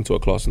just walk into a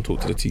class and talk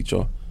to the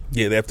teacher.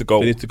 Yeah, they have to go.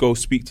 They need to go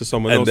speak to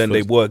someone else, and then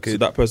first, they work so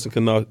that person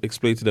can now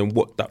explain to them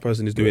what that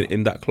person is doing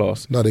in that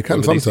class. No, they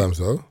can sometimes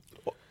though.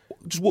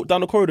 Just walk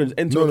down the corridor and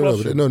enter a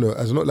classroom. No,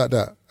 as in not like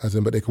that. As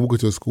in, but they can walk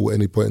into a school at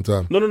any point in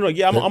time. No.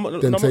 Yeah, I'm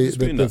not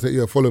disputing that. Then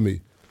say, follow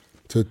me.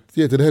 To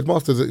the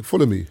headmasters,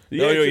 follow me.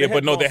 Yeah,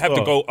 but no, they have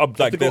to go up,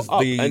 like there's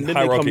the and then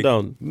hierarchy. They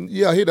come down.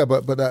 Yeah, I hear that,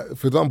 but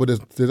for example,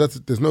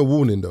 there's no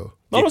warning though.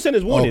 No, I'm not saying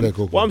there's warning. Okay,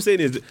 cool. What I'm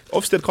saying is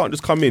Ofsted can't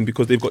just come in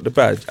because they've got the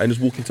badge and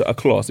just walk into a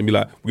class and be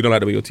like, we don't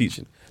like the way you're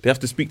teaching. They have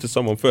to speak to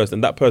someone first,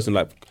 and that person,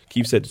 like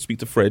Keith said, speak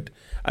to Fred,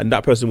 and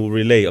that person will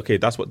relay, okay,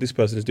 that's what this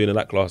person is doing in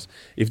that class.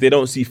 If they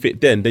don't see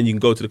fit then you can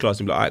go to the class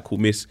and be like, all right, cool,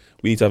 miss,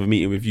 we need to have a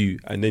meeting with you,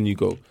 and then you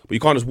go. But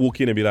you can't just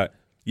walk in and be like,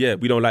 yeah,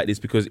 we don't like this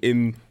because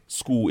in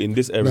school, in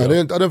this area... No,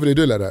 I don't think they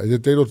do it like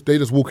that. They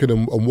just walk in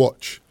and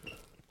watch.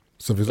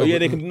 So for example,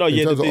 they can... No, in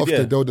yeah, terms of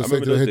Ofsted, they'll just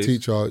say to the head days.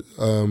 teacher,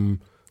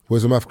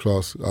 where's the math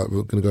class?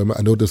 We're going to go,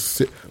 and they'll just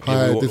sit,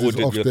 hi, this is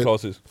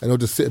Ofsted, and they'll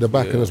just sit at the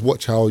back and just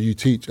watch how you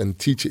teach, and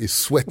teacher is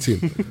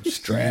sweating.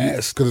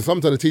 Stress. Because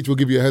sometimes the teacher will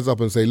give you a heads up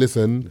and say,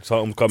 listen,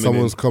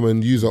 someone's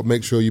coming, use up,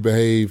 make sure you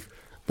behave.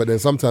 But then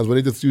sometimes when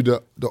they just do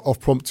the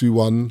off-promptu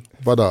one,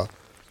 brother,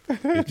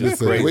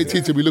 listen, the way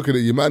teacher be looking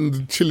at you,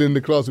 man, chilling in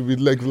the class with his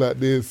legs like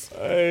this.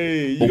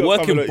 Hey, but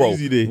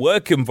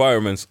work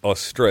environments are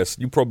stressed.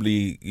 You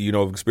probably,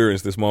 have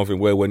experienced this, Marvin,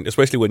 where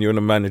especially when you're in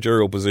a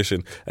managerial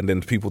position and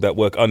then people that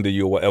work under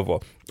you or whatever,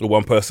 or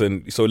one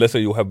person, so let's say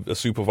you'll have a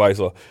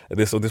supervisor and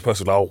this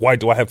person, why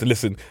do I have to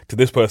listen to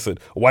this person?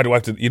 Why do I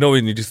have to,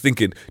 and you're just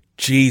thinking,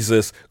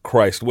 Jesus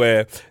Christ,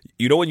 where,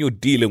 when you're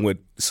dealing with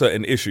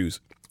certain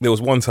issues, there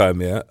was one time,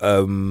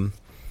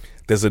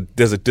 there's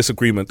a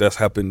disagreement that's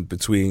happened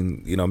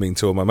between,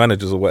 two of my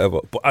managers or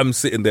whatever. But I'm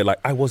sitting there like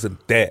I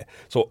wasn't there.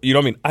 So,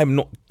 I'm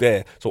not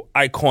there. So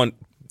I can't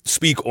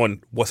speak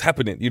on what's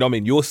happening.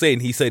 You're saying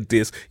he said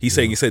this, he's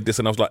saying he said this.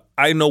 And I was like,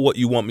 I know what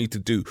you want me to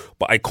do,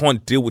 but I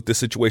can't deal with this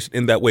situation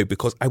in that way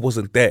because I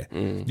wasn't there.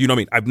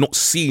 I've not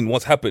seen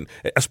what's happened,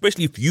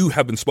 especially if you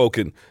haven't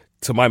spoken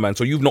to my man.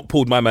 So you've not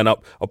pulled my man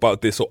up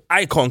about this. So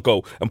I can't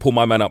go and pull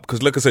my man up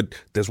because like I said,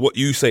 there's what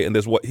you say and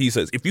there's what he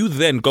says. If you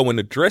then go and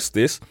address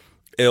this,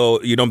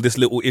 this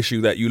little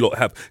issue that you lot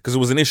have, because it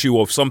was an issue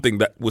of something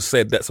that was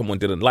said that someone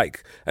didn't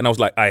like, and I was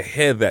like, I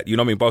hear that,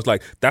 but I was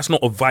like, that's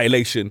not a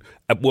violation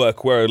at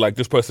work where like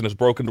this person has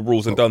broken the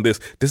rules and done this.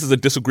 This is a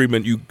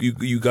disagreement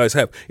you guys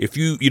have. If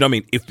you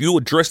if you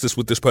address this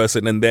with this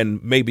person and then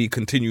maybe it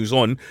continues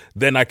on,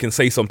 then I can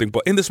say something.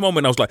 But in this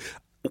moment I was like,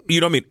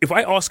 if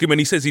I ask him and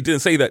he says he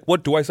didn't say that,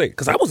 what do I say?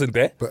 Because I wasn't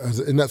there. But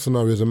in that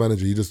scenario as a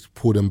manager, you just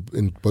pull them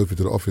in both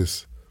into the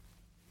office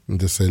and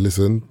just say,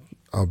 listen,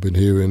 I've been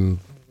hearing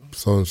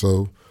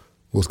so-and-so,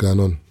 what's going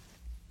on?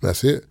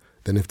 That's it.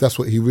 Then if that's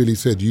what he really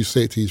said, you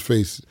say it to his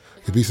face.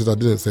 If he says I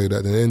didn't say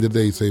that, then at the end of the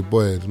day you say,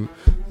 boy, I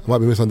might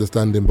be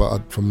misunderstanding,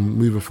 but from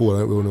moving forward I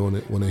don't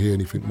really want to hear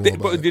anything more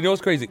about it. You know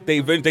what's crazy?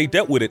 They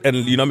dealt with it,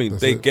 and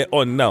they get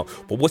on now.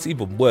 But what's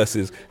even worse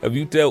is, have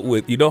you dealt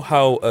with,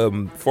 how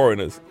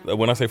foreigners,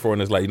 when I say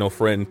foreigners, like,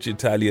 French,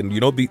 Italian,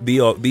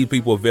 these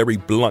people are very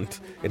blunt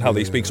in how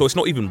they speak. So it's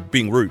not even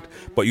being rude,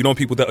 but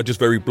people that are just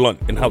very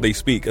blunt in how they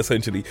speak,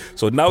 essentially.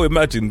 So now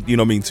imagine,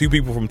 two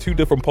people from two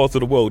different parts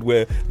of the world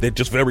where they're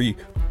just very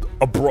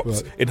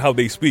abrupt in how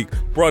they speak.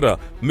 Brother,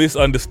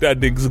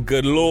 misunderstandings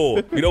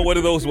galore. One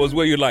of those ones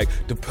where you're like,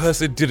 the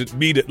person didn't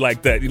mean it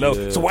like that,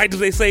 So why do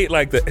they say it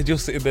like that? And you're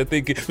sitting there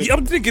thinking,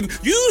 I'm thinking,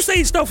 you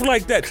say stuff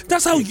like that.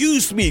 That's how you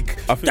speak.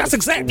 That's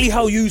exactly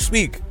how you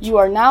speak. You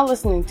are now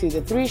listening to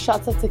the 3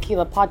 Shots of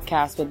Tequila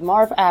podcast with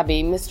Marv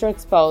Abbey, Mr.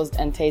 Exposed,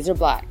 and Taser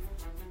Black.